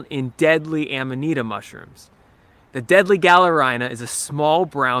found in deadly Amanita mushrooms. The deadly Galerina is a small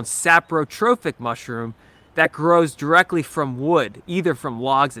brown saprotrophic mushroom that grows directly from wood, either from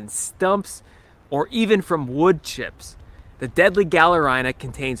logs and stumps or even from wood chips. The deadly Galerina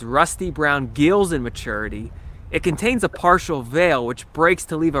contains rusty brown gills in maturity. It contains a partial veil which breaks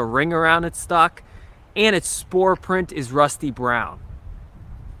to leave a ring around its stalk, and its spore print is rusty brown.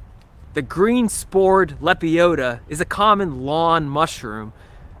 The green-spored Lepiota is a common lawn mushroom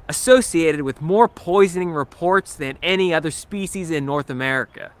associated with more poisoning reports than any other species in North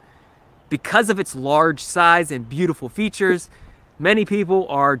America. Because of its large size and beautiful features, many people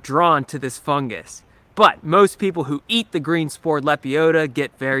are drawn to this fungus. But most people who eat the green-spored Lepiota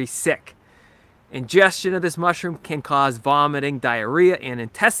get very sick. Ingestion of this mushroom can cause vomiting, diarrhea, and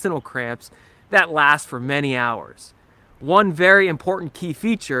intestinal cramps that last for many hours. One very important key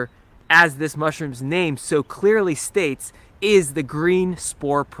feature, as this mushroom's name so clearly states, is the green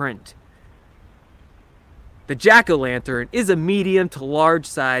spore print. The jack-o'-lantern is a medium to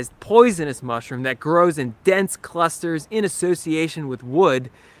large-sized poisonous mushroom that grows in dense clusters in association with wood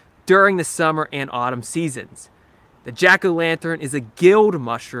during the summer and autumn seasons. The jack-o'-lantern is a gilled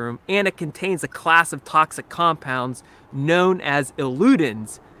mushroom, and it contains a class of toxic compounds known as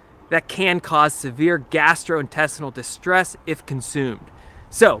eludins that can cause severe gastrointestinal distress if consumed.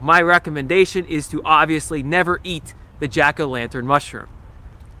 So my recommendation is to obviously never eat the jack-o'-lantern mushroom.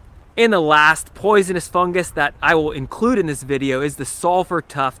 And the last poisonous fungus that I will include in this video is the sulfur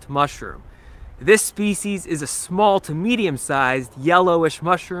tuft mushroom. This species is a small to medium-sized yellowish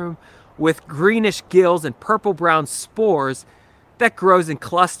mushroom with greenish gills and purple-brown spores that grows in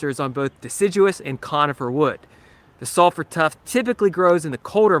clusters on both deciduous and conifer wood. The sulfur tuft typically grows in the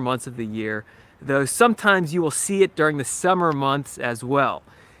colder months of the year. though sometimes you will see it during the summer months as well.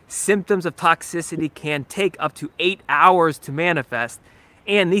 Symptoms of toxicity can take up to 8 hours to manifest,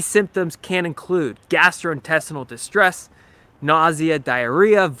 and these symptoms can include gastrointestinal distress, nausea,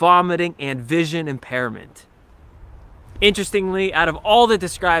 diarrhea, vomiting, and vision impairment. Interestingly, out of all the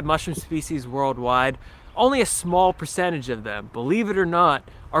described mushroom species worldwide, only a small percentage of them, believe it or not,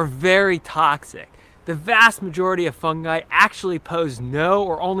 are very toxic. The vast majority of fungi actually pose no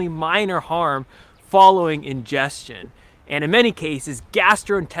or only minor harm following ingestion. And in many cases,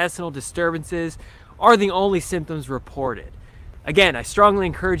 gastrointestinal disturbances are the only symptoms reported. Again, I strongly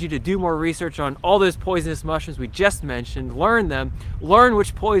encourage you to do more research on all those poisonous mushrooms we just mentioned, learn them, learn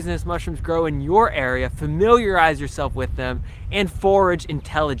which poisonous mushrooms grow in your area, familiarize yourself with them, and forage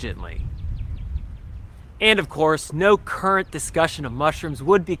intelligently. And of course, no current discussion of mushrooms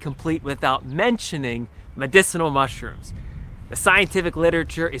would be complete without mentioning medicinal mushrooms. The scientific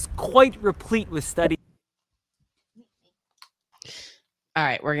literature is quite replete with studies. All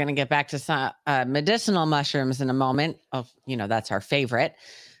right, we're going to get back to some medicinal mushrooms in a moment. Oh, that's our favorite.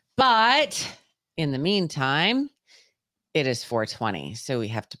 But in the meantime, it is 420, so we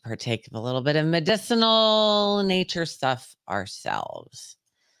have to partake of a little bit of medicinal nature stuff ourselves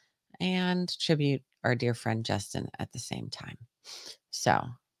and tribute our dear friend Justin at the same time. So,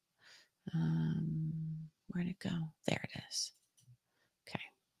 where'd it go? There it is. Okay.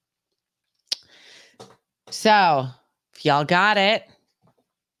 So, if y'all got it.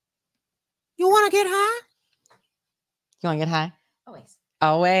 You want to get high? You want to get high? Always.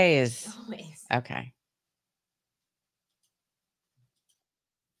 Always. Always. Okay.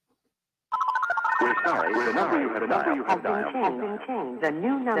 We're sorry. The number you have dialed has been changed. The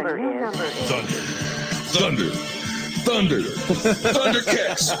new number is Thunder.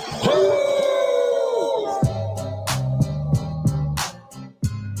 Thundercats.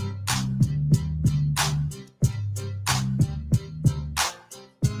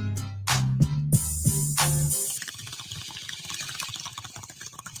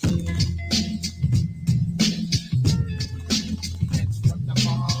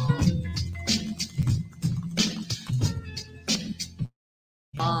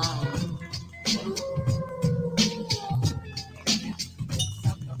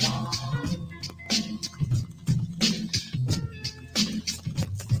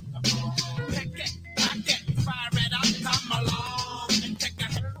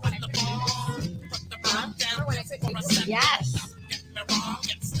 Yes.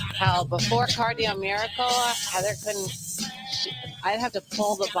 Hell, before Cardio Miracle, Heather couldn't. I'd have to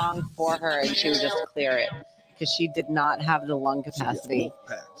pull the bong for her and she would just clear it because she did not have the lung capacity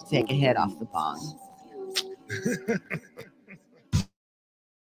to take a hit off the bong.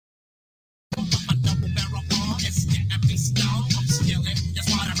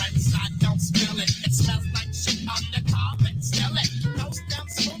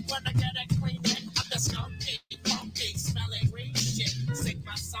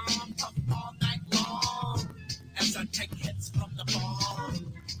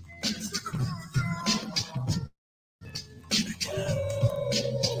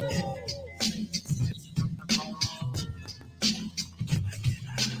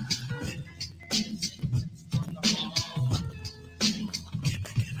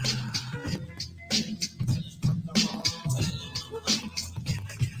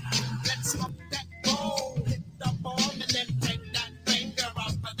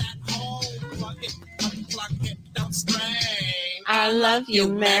 I love you,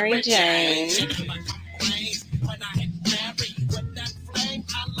 Mary Jane. So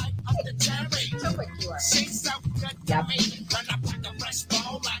quick you are. Yep. Jesus.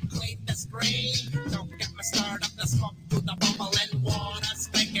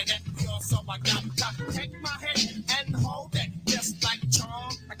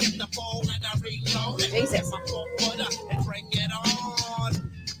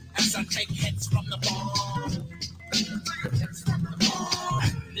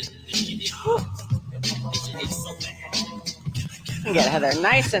 You get Heather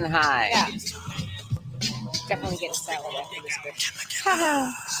nice and high. Yeah. Definitely get a salad after this bitch.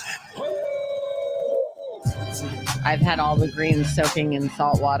 I've had all the greens soaking in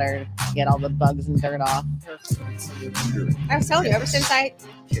salt water to get all the bugs and dirt off. I was telling you, ever since I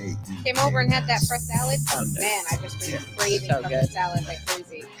came over and had that fresh salad, man, I've just been craving So from good. the salad like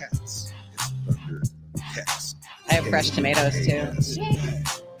crazy. I have fresh tomatoes too.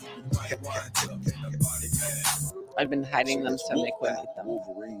 I've been hiding them so Nick would eat them.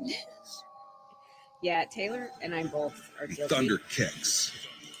 Yeah, Taylor and I both are guilty Thundercats.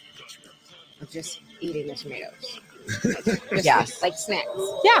 of just eating the tomatoes. Yes. Like snacks.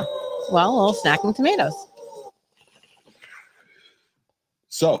 Yeah. Well, a little snacking tomatoes.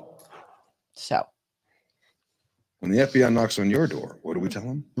 So, So, when the FBI knocks on your door, what do we tell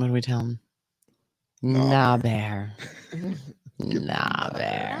them? what do we tell them? Nah, Nah, bear. Give Nah, them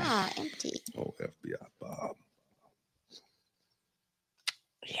bear. Ah, empty. Oh, FBI Bob.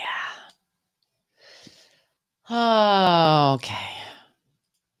 Yeah. Okay.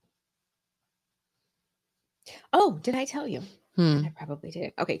 Oh, did I tell you? Hmm. I probably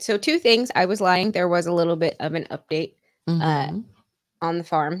did. Okay, so 2 things. I was lying. There was a little bit of an update Mhm. on the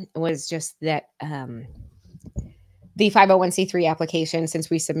farm. It was just that the 501c3 application, since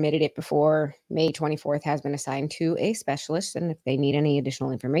we submitted it before May 24th, has been assigned to a specialist. And if they need any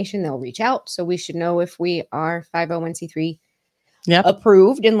additional information, they'll reach out. So we should know if we are 501c3 Yep.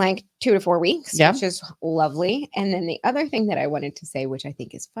 approved in like 2 to 4 weeks, Yep. which is lovely. And then the other thing that I wanted to say, which I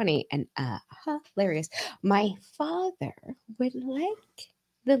think is funny and hilarious, my father would like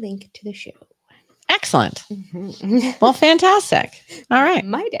the link to the show. Excellent. Mhm. Well, fantastic. All right.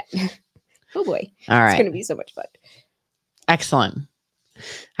 My dad. Oh boy. All It's right. going to be so much fun. Excellent.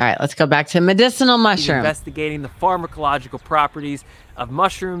 All right. Let's go back to medicinal mushroom. Investigating the pharmacological properties of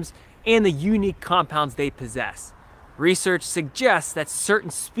mushrooms and the unique compounds they possess. Research suggests that certain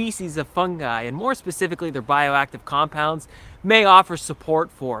species of fungi, and more specifically their bioactive compounds, may offer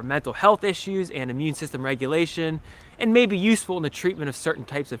support for mental health issues and immune system regulation, and may be useful in the treatment of certain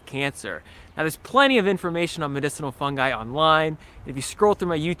types of cancer. Now, there's plenty of information on medicinal fungi online. If you scroll through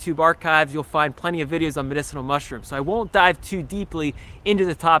my YouTube archives, you'll find plenty of videos on medicinal mushrooms. So I won't dive too deeply into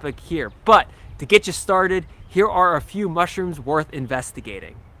the topic here, but to get you started, here are a few mushrooms worth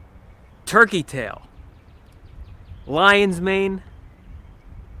investigating. Turkey tail, lion's mane,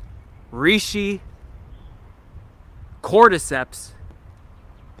 reishi, cordyceps,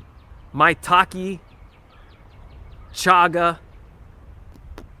 maitake, chaga,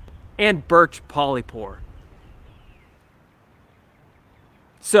 and birch polypore.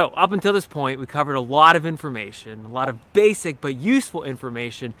 So, up until this point, we covered a lot of information, a lot of basic but useful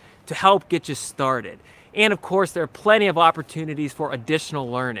information to help get you started. And of course, there are plenty of opportunities for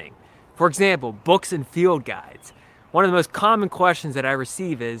additional learning. For example, books and field guides. One of the most common questions that I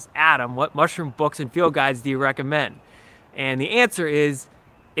receive is, Adam, what mushroom books and field guides do you recommend? And the answer is,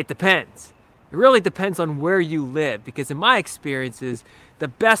 it depends. It really depends on where you live, because in my experiences, the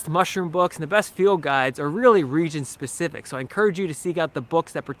best mushroom books and the best field guides are really region specific. So I encourage you to seek out the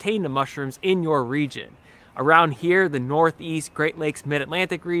books that pertain to mushrooms in your region. Around here, the Northeast, Great Lakes,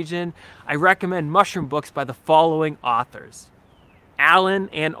 Mid-Atlantic region, I recommend mushroom books by the following authors: Alan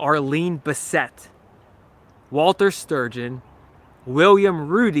and Arlene Bissett, Walter Sturgeon, William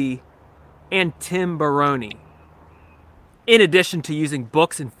Rudy, and Tim Baroni. In addition to using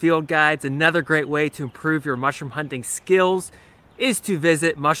books and field guides, another great way to improve your mushroom hunting skills is to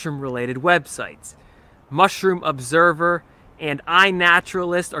visit mushroom-related websites. Mushroom Observer and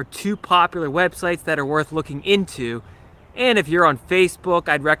iNaturalist are 2 popular websites that are worth looking into. And if you're on Facebook,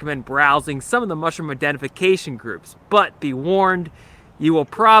 I'd recommend browsing some of the mushroom identification groups. But be warned, you will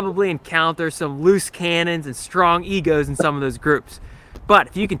probably encounter some loose cannons and strong egos in some of those groups. But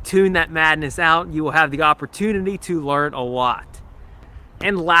if you can tune that madness out, you will have the opportunity to learn a lot.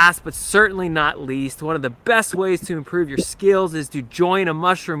 And last but certainly not least, one of the best ways to improve your skills is to join a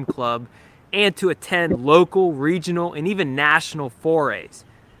mushroom club and to attend local, regional, and even national forays.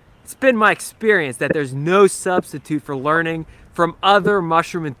 It's been my experience that there's no substitute for learning from other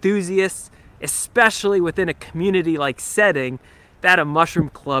mushroom enthusiasts, especially within a community-like setting that a mushroom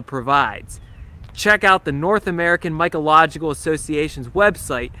club provides. Check out the North American Mycological Association's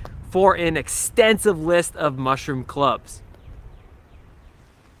website for an extensive list of mushroom clubs.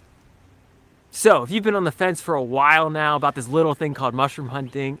 So, if you've been on the fence for a while now about this little thing called mushroom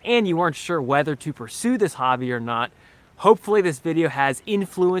hunting and you weren't sure whether to pursue this hobby or not, hopefully this video has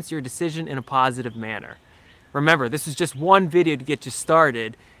influenced your decision in a positive manner. Remember, this is just one video to get you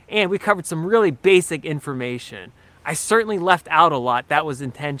started, and we covered some really basic information. I certainly left out a lot that was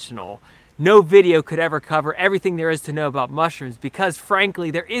intentional. No video could ever cover everything there is to know about mushrooms because,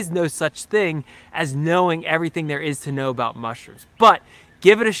 frankly, there is no such thing as knowing everything there is to know about mushrooms. But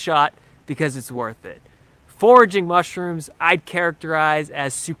give it a shot because it's worth it. Foraging mushrooms I'd characterize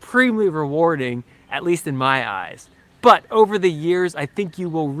as supremely rewarding, at least in my eyes. But over the years, I think you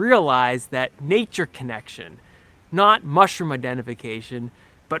will realize that nature connection, not mushroom identification,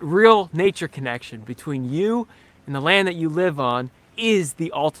 but real nature connection between you and the land that you live on is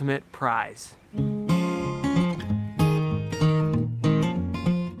the ultimate prize.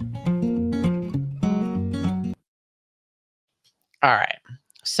 All right.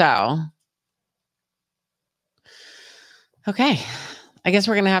 So, okay. I guess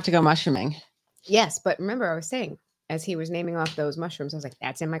we're going to have to go mushrooming. Yes, but remember, I was saying as he was naming off those mushrooms, I was like,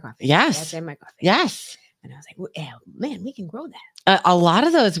 "That's in my coffee. Yes. That's in my coffee." Yes. And I was like, "Yeah, man, we can grow that." A lot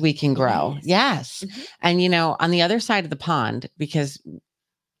of those we can grow. Yes. Yes. And, on the other side of the pond, because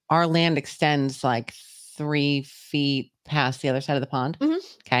our land extends like 3 feet past the other side of the pond. Mhm.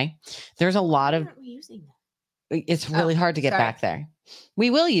 Okay. There's a lot Why of, aren't we using that? it's really hard to get sorry. back there. We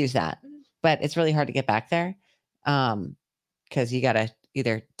will use that, Mhm. but it's really hard to get back there. Because you got to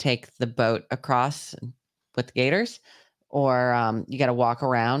either take the boat across with the gators or you got to walk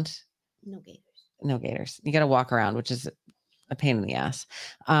around. No gators. No gators. You got to walk around, which is a pain in the ass.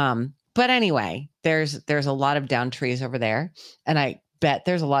 But anyway, there's a lot of down trees over there, and I bet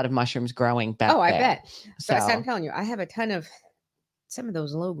there's a lot of mushrooms growing back Oh, I there. bet. So But I'm telling you, I have a ton of some of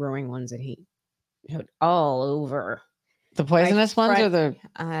those low growing ones that he put all over. the poisonous ones or front-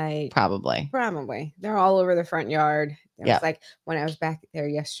 the probably. They're all over the front yard. It Yeah. was like when I was back there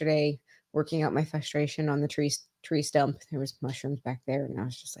yesterday working out my frustration on the tree stump, there was mushrooms back there, and I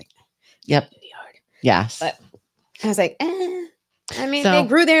was just like, Yep. really hard. Yes. But I was like, I mean, So- they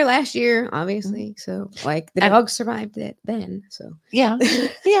grew there last year, obviously. So like the And- dogs survived it then. So yeah.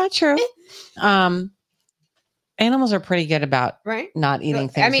 Yeah, true. Animals are pretty good about right. not eating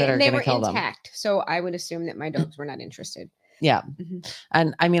So, things I mean, that are they going to were kill them. intact. So I would assume that my dogs were not interested. Yeah. Mhm.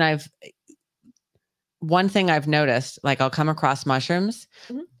 And I mean, one thing I've noticed, like I'll come across mushrooms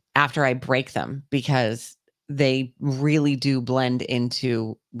Mhm. after I break them because they really do blend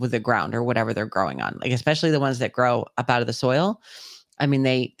into with the ground or whatever they're growing on. Like, especially the ones that grow up out of the soil. I mean,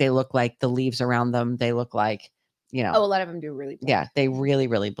 they look like the leaves around them. They look like, Oh, a lot of them do really. Blend. yeah, they really,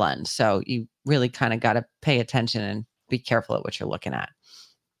 really blend. So you really kind of got to pay attention and be careful at what you're looking at.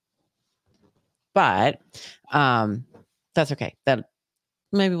 But that's okay. That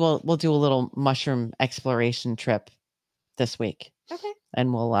maybe we'll do a little mushroom exploration trip this week. Okay.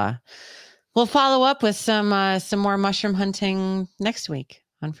 And we'll follow up with some more mushroom hunting next week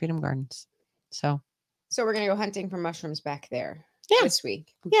on Freedom Gardens. So we're gonna go hunting for mushrooms back there. Yeah. This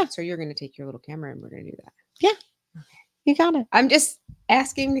week. Yeah. So you're gonna take your little camera and we're gonna do that. Yeah. You got it. I'm just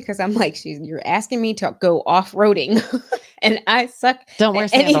asking because I'm like, you're asking me to go off roading, and I suck. Don't wear at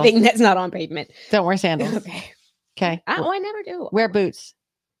sandals. anything that's not on pavement. Don't wear sandals. Okay. Okay. I never do. Wear boots.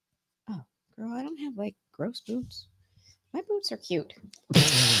 Oh, girl, I don't have like gross boots. My boots are cute.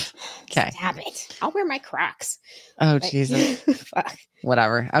 Okay. Stop it. I'll wear my Crocs. Oh, Like, Jesus. fuck.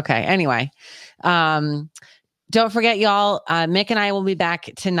 Whatever. Okay. Anyway, don't forget, y'all. Mick and I will be back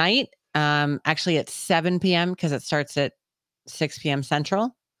tonight. Actually at 7 p.m. because it starts at 6 p.m.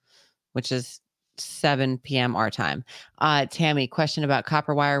 Central, which is 7 p.m. our time. Tammy, question about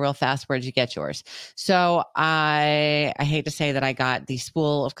copper wire real fast. Where did you get yours? So I hate to say that I got the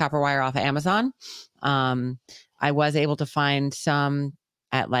spool of copper wire off of Amazon. I was able to find some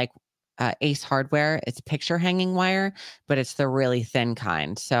at like Ace Hardware. It's picture hanging wire, but it's the really thin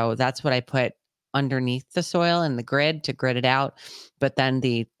kind. So that's what I put underneath the soil and the grid to grid it out. But then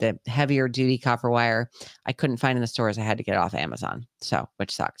the heavier duty copper wire I couldn't find in the stores. I had to get it off Amazon. So,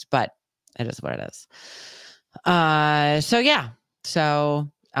 which sucks, but it is what it is. So yeah.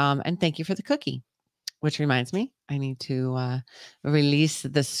 So, and thank you for the cookie, which reminds me, I need to release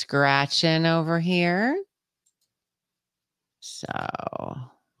the scratching over here. So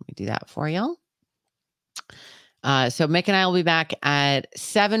let me do that for y'all. So Mick and I will be back at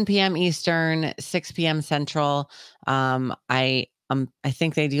 7 p.m. Eastern, 6 p.m. Central. I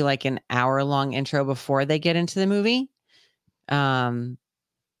think they do like an hour-long intro before they get into the movie.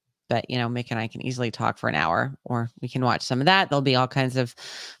 But Mick and I can easily talk for an hour, or we can watch some of that. There'll be all kinds of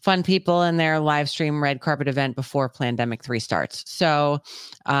fun people in their live stream red carpet event before Plandemic 3 starts. So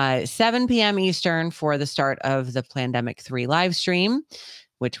 7 p.m. Eastern for the start of the Plandemic 3 live stream,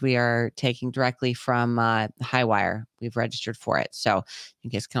 which we are taking directly from Highwire. We've registered for it. So you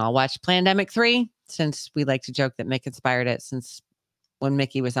guys can all watch Plandemic 3, since we like to joke that Mick inspired it, since when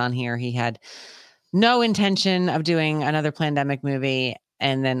Mickey was on here, he had no intention of doing another Plandemic movie.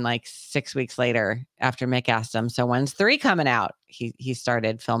 And then like 6 weeks later, after Mick asked him, so when's 3 coming out? He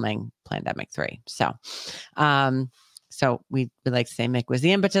started filming Plandemic 3. So so we like to say Mick was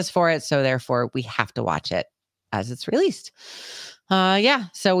the impetus for it. So therefore we have to watch it as it's released. Yeah.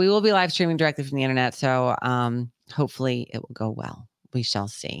 So we will be live streaming directly from the internet. So hopefully it will go well. We shall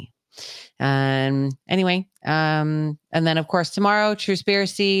see. Anyway, and then of course tomorrow,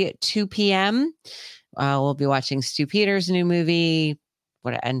 Truspiracy, 2 p.m. We'll be watching Stu Peters' new movie,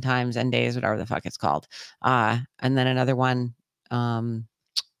 what End Times, End Days, whatever the fuck it's called. And then another one,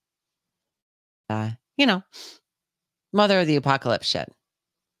 Mother of the Apocalypse shit.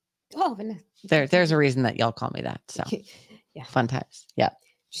 Oh, There's a reason that y'all call me that. So Yeah. Fun times. Yeah.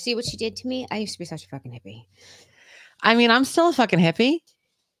 Did you see what she did to me? I used to be such a fucking hippie. I mean, I'm still a fucking hippie.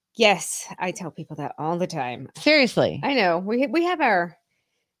 Yes, I tell people that all the time. Seriously. I know. We have our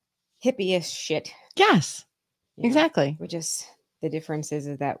hippie-ish shit. Yes. you know. Exactly. We just, the difference is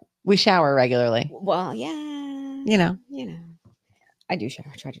that We shower regularly. well, yeah. You know. I do shower.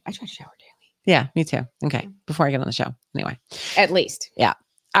 I try to shower daily. Yeah, me too. Okay. Before I get on the show. Anyway. At least. Yeah.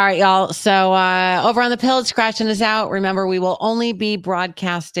 All right, y'all. So over on the Pill, it's scratching us out. Remember, we will only be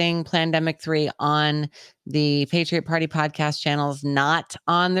broadcasting Plandemic 3 on the Patriot Party podcast channels, not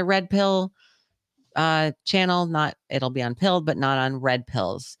on the Red Pill channel. It'll be on Pill, but not on Red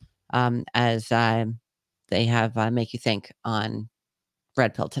Pills, as they have Make You Think on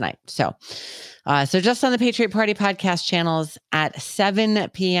Red Pill tonight. So just on the Patriot Party podcast channels at 7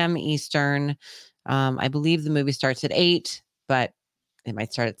 p.m. Eastern. I believe the movie starts at 8, but it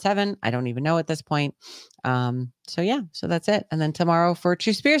might start at 7. I don't even know at this point. So that's it. And then tomorrow for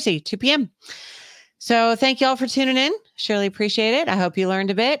Truspiracy, 2 p.m. So thank you all for tuning in. Surely appreciate it. I hope you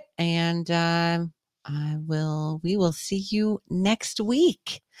learned a bit, and we will see you next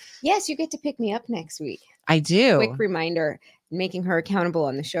week. Yes, you get to pick me up next week. I do. Quick reminder, making her accountable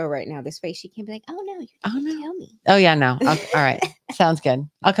on the show right now. This way she can be like, oh no, you didn't tell me. Oh yeah, no. All right. Sounds good.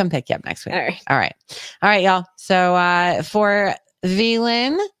 I'll come pick you up next week. All right. All right, y'all. So for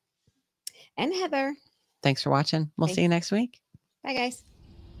Velin and Heather, thanks for watching. We'll see you next week. Bye, guys.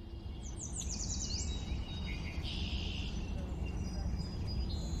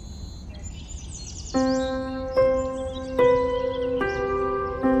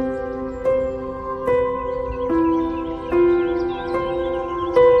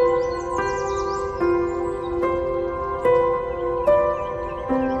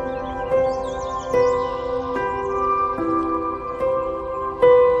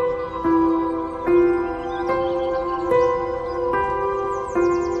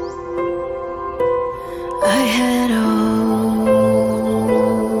 I had hope,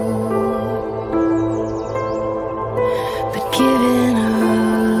 but given up,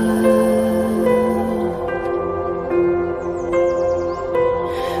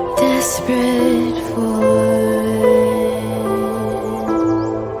 desperate for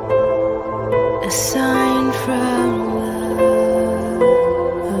a sign from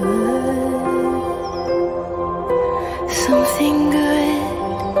love, something good.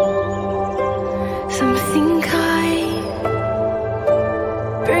 Something kind,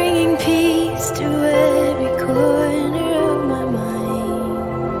 bringing peace to every corner of my mind.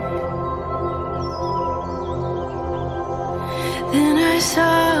 Then I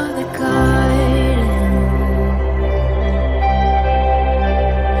saw the garden.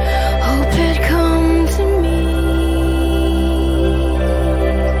 Hope had come to me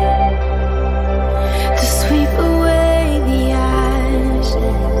to sweep away the ashes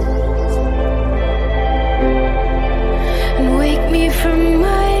and wake me from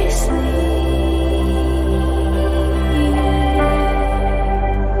my sleep.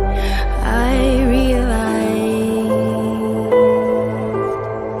 I realized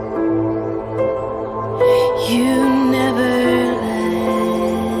you never left,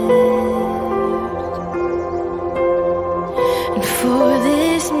 and for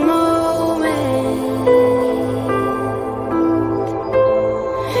this moment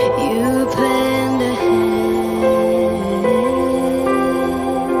you planned ahead,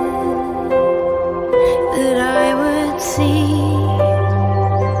 that I would see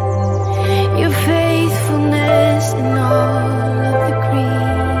your faithfulness in all of the creed.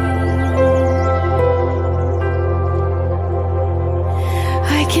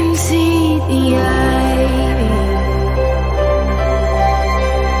 I can see the ivy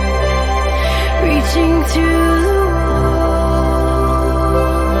reaching through the wall,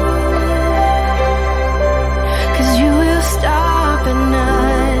 'cause you will stop at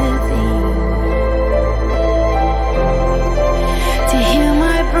nothing to heal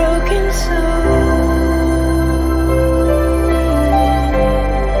my broken soul.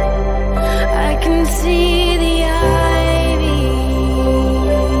 I can see the ivy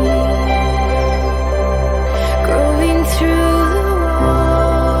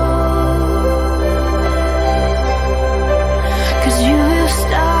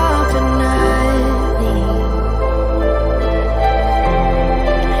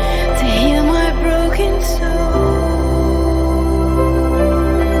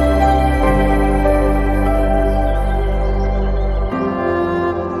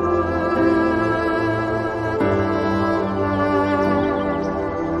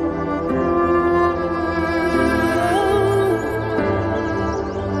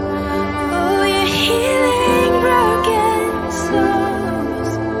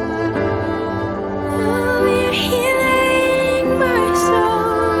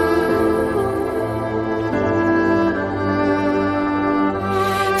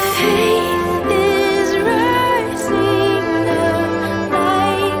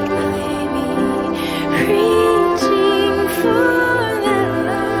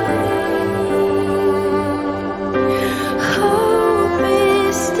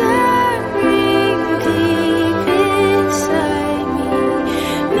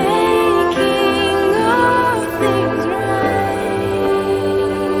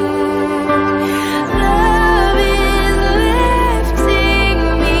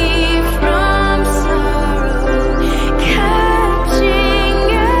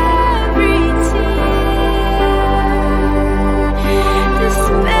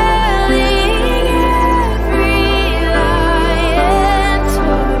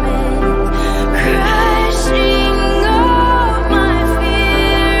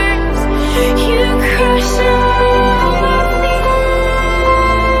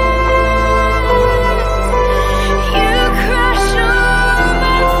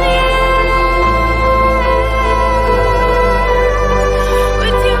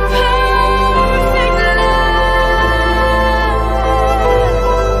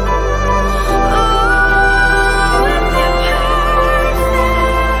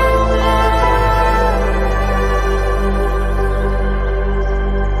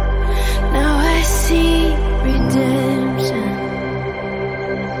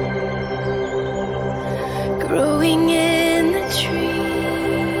growing in the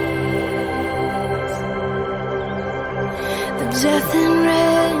trees, the death and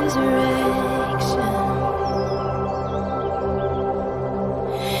resurrection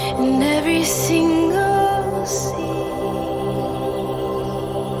in every single seed.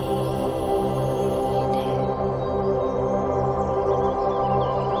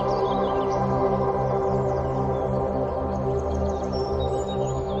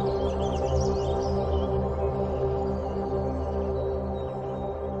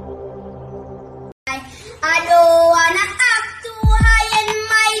 I don't wanna act too high and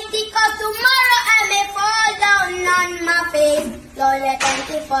mighty, 'cause tomorrow I may fall down on my face. Lord, I thank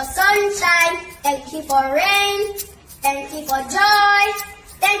you for sunshine, thank you for rain, thank you for joy,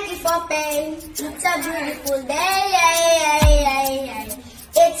 thank you for pain. It's a beautiful day,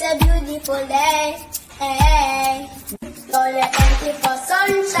 it's a beautiful day. Lord, I thank you for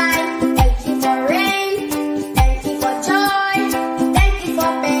sunshine, thank you for rain, thank you for joy, thank you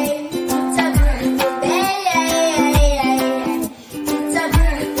for pain. It's a beautiful day, it's a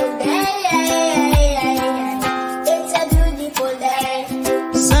beautiful day, it's a beautiful day.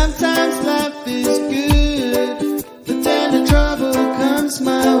 Sometimes life is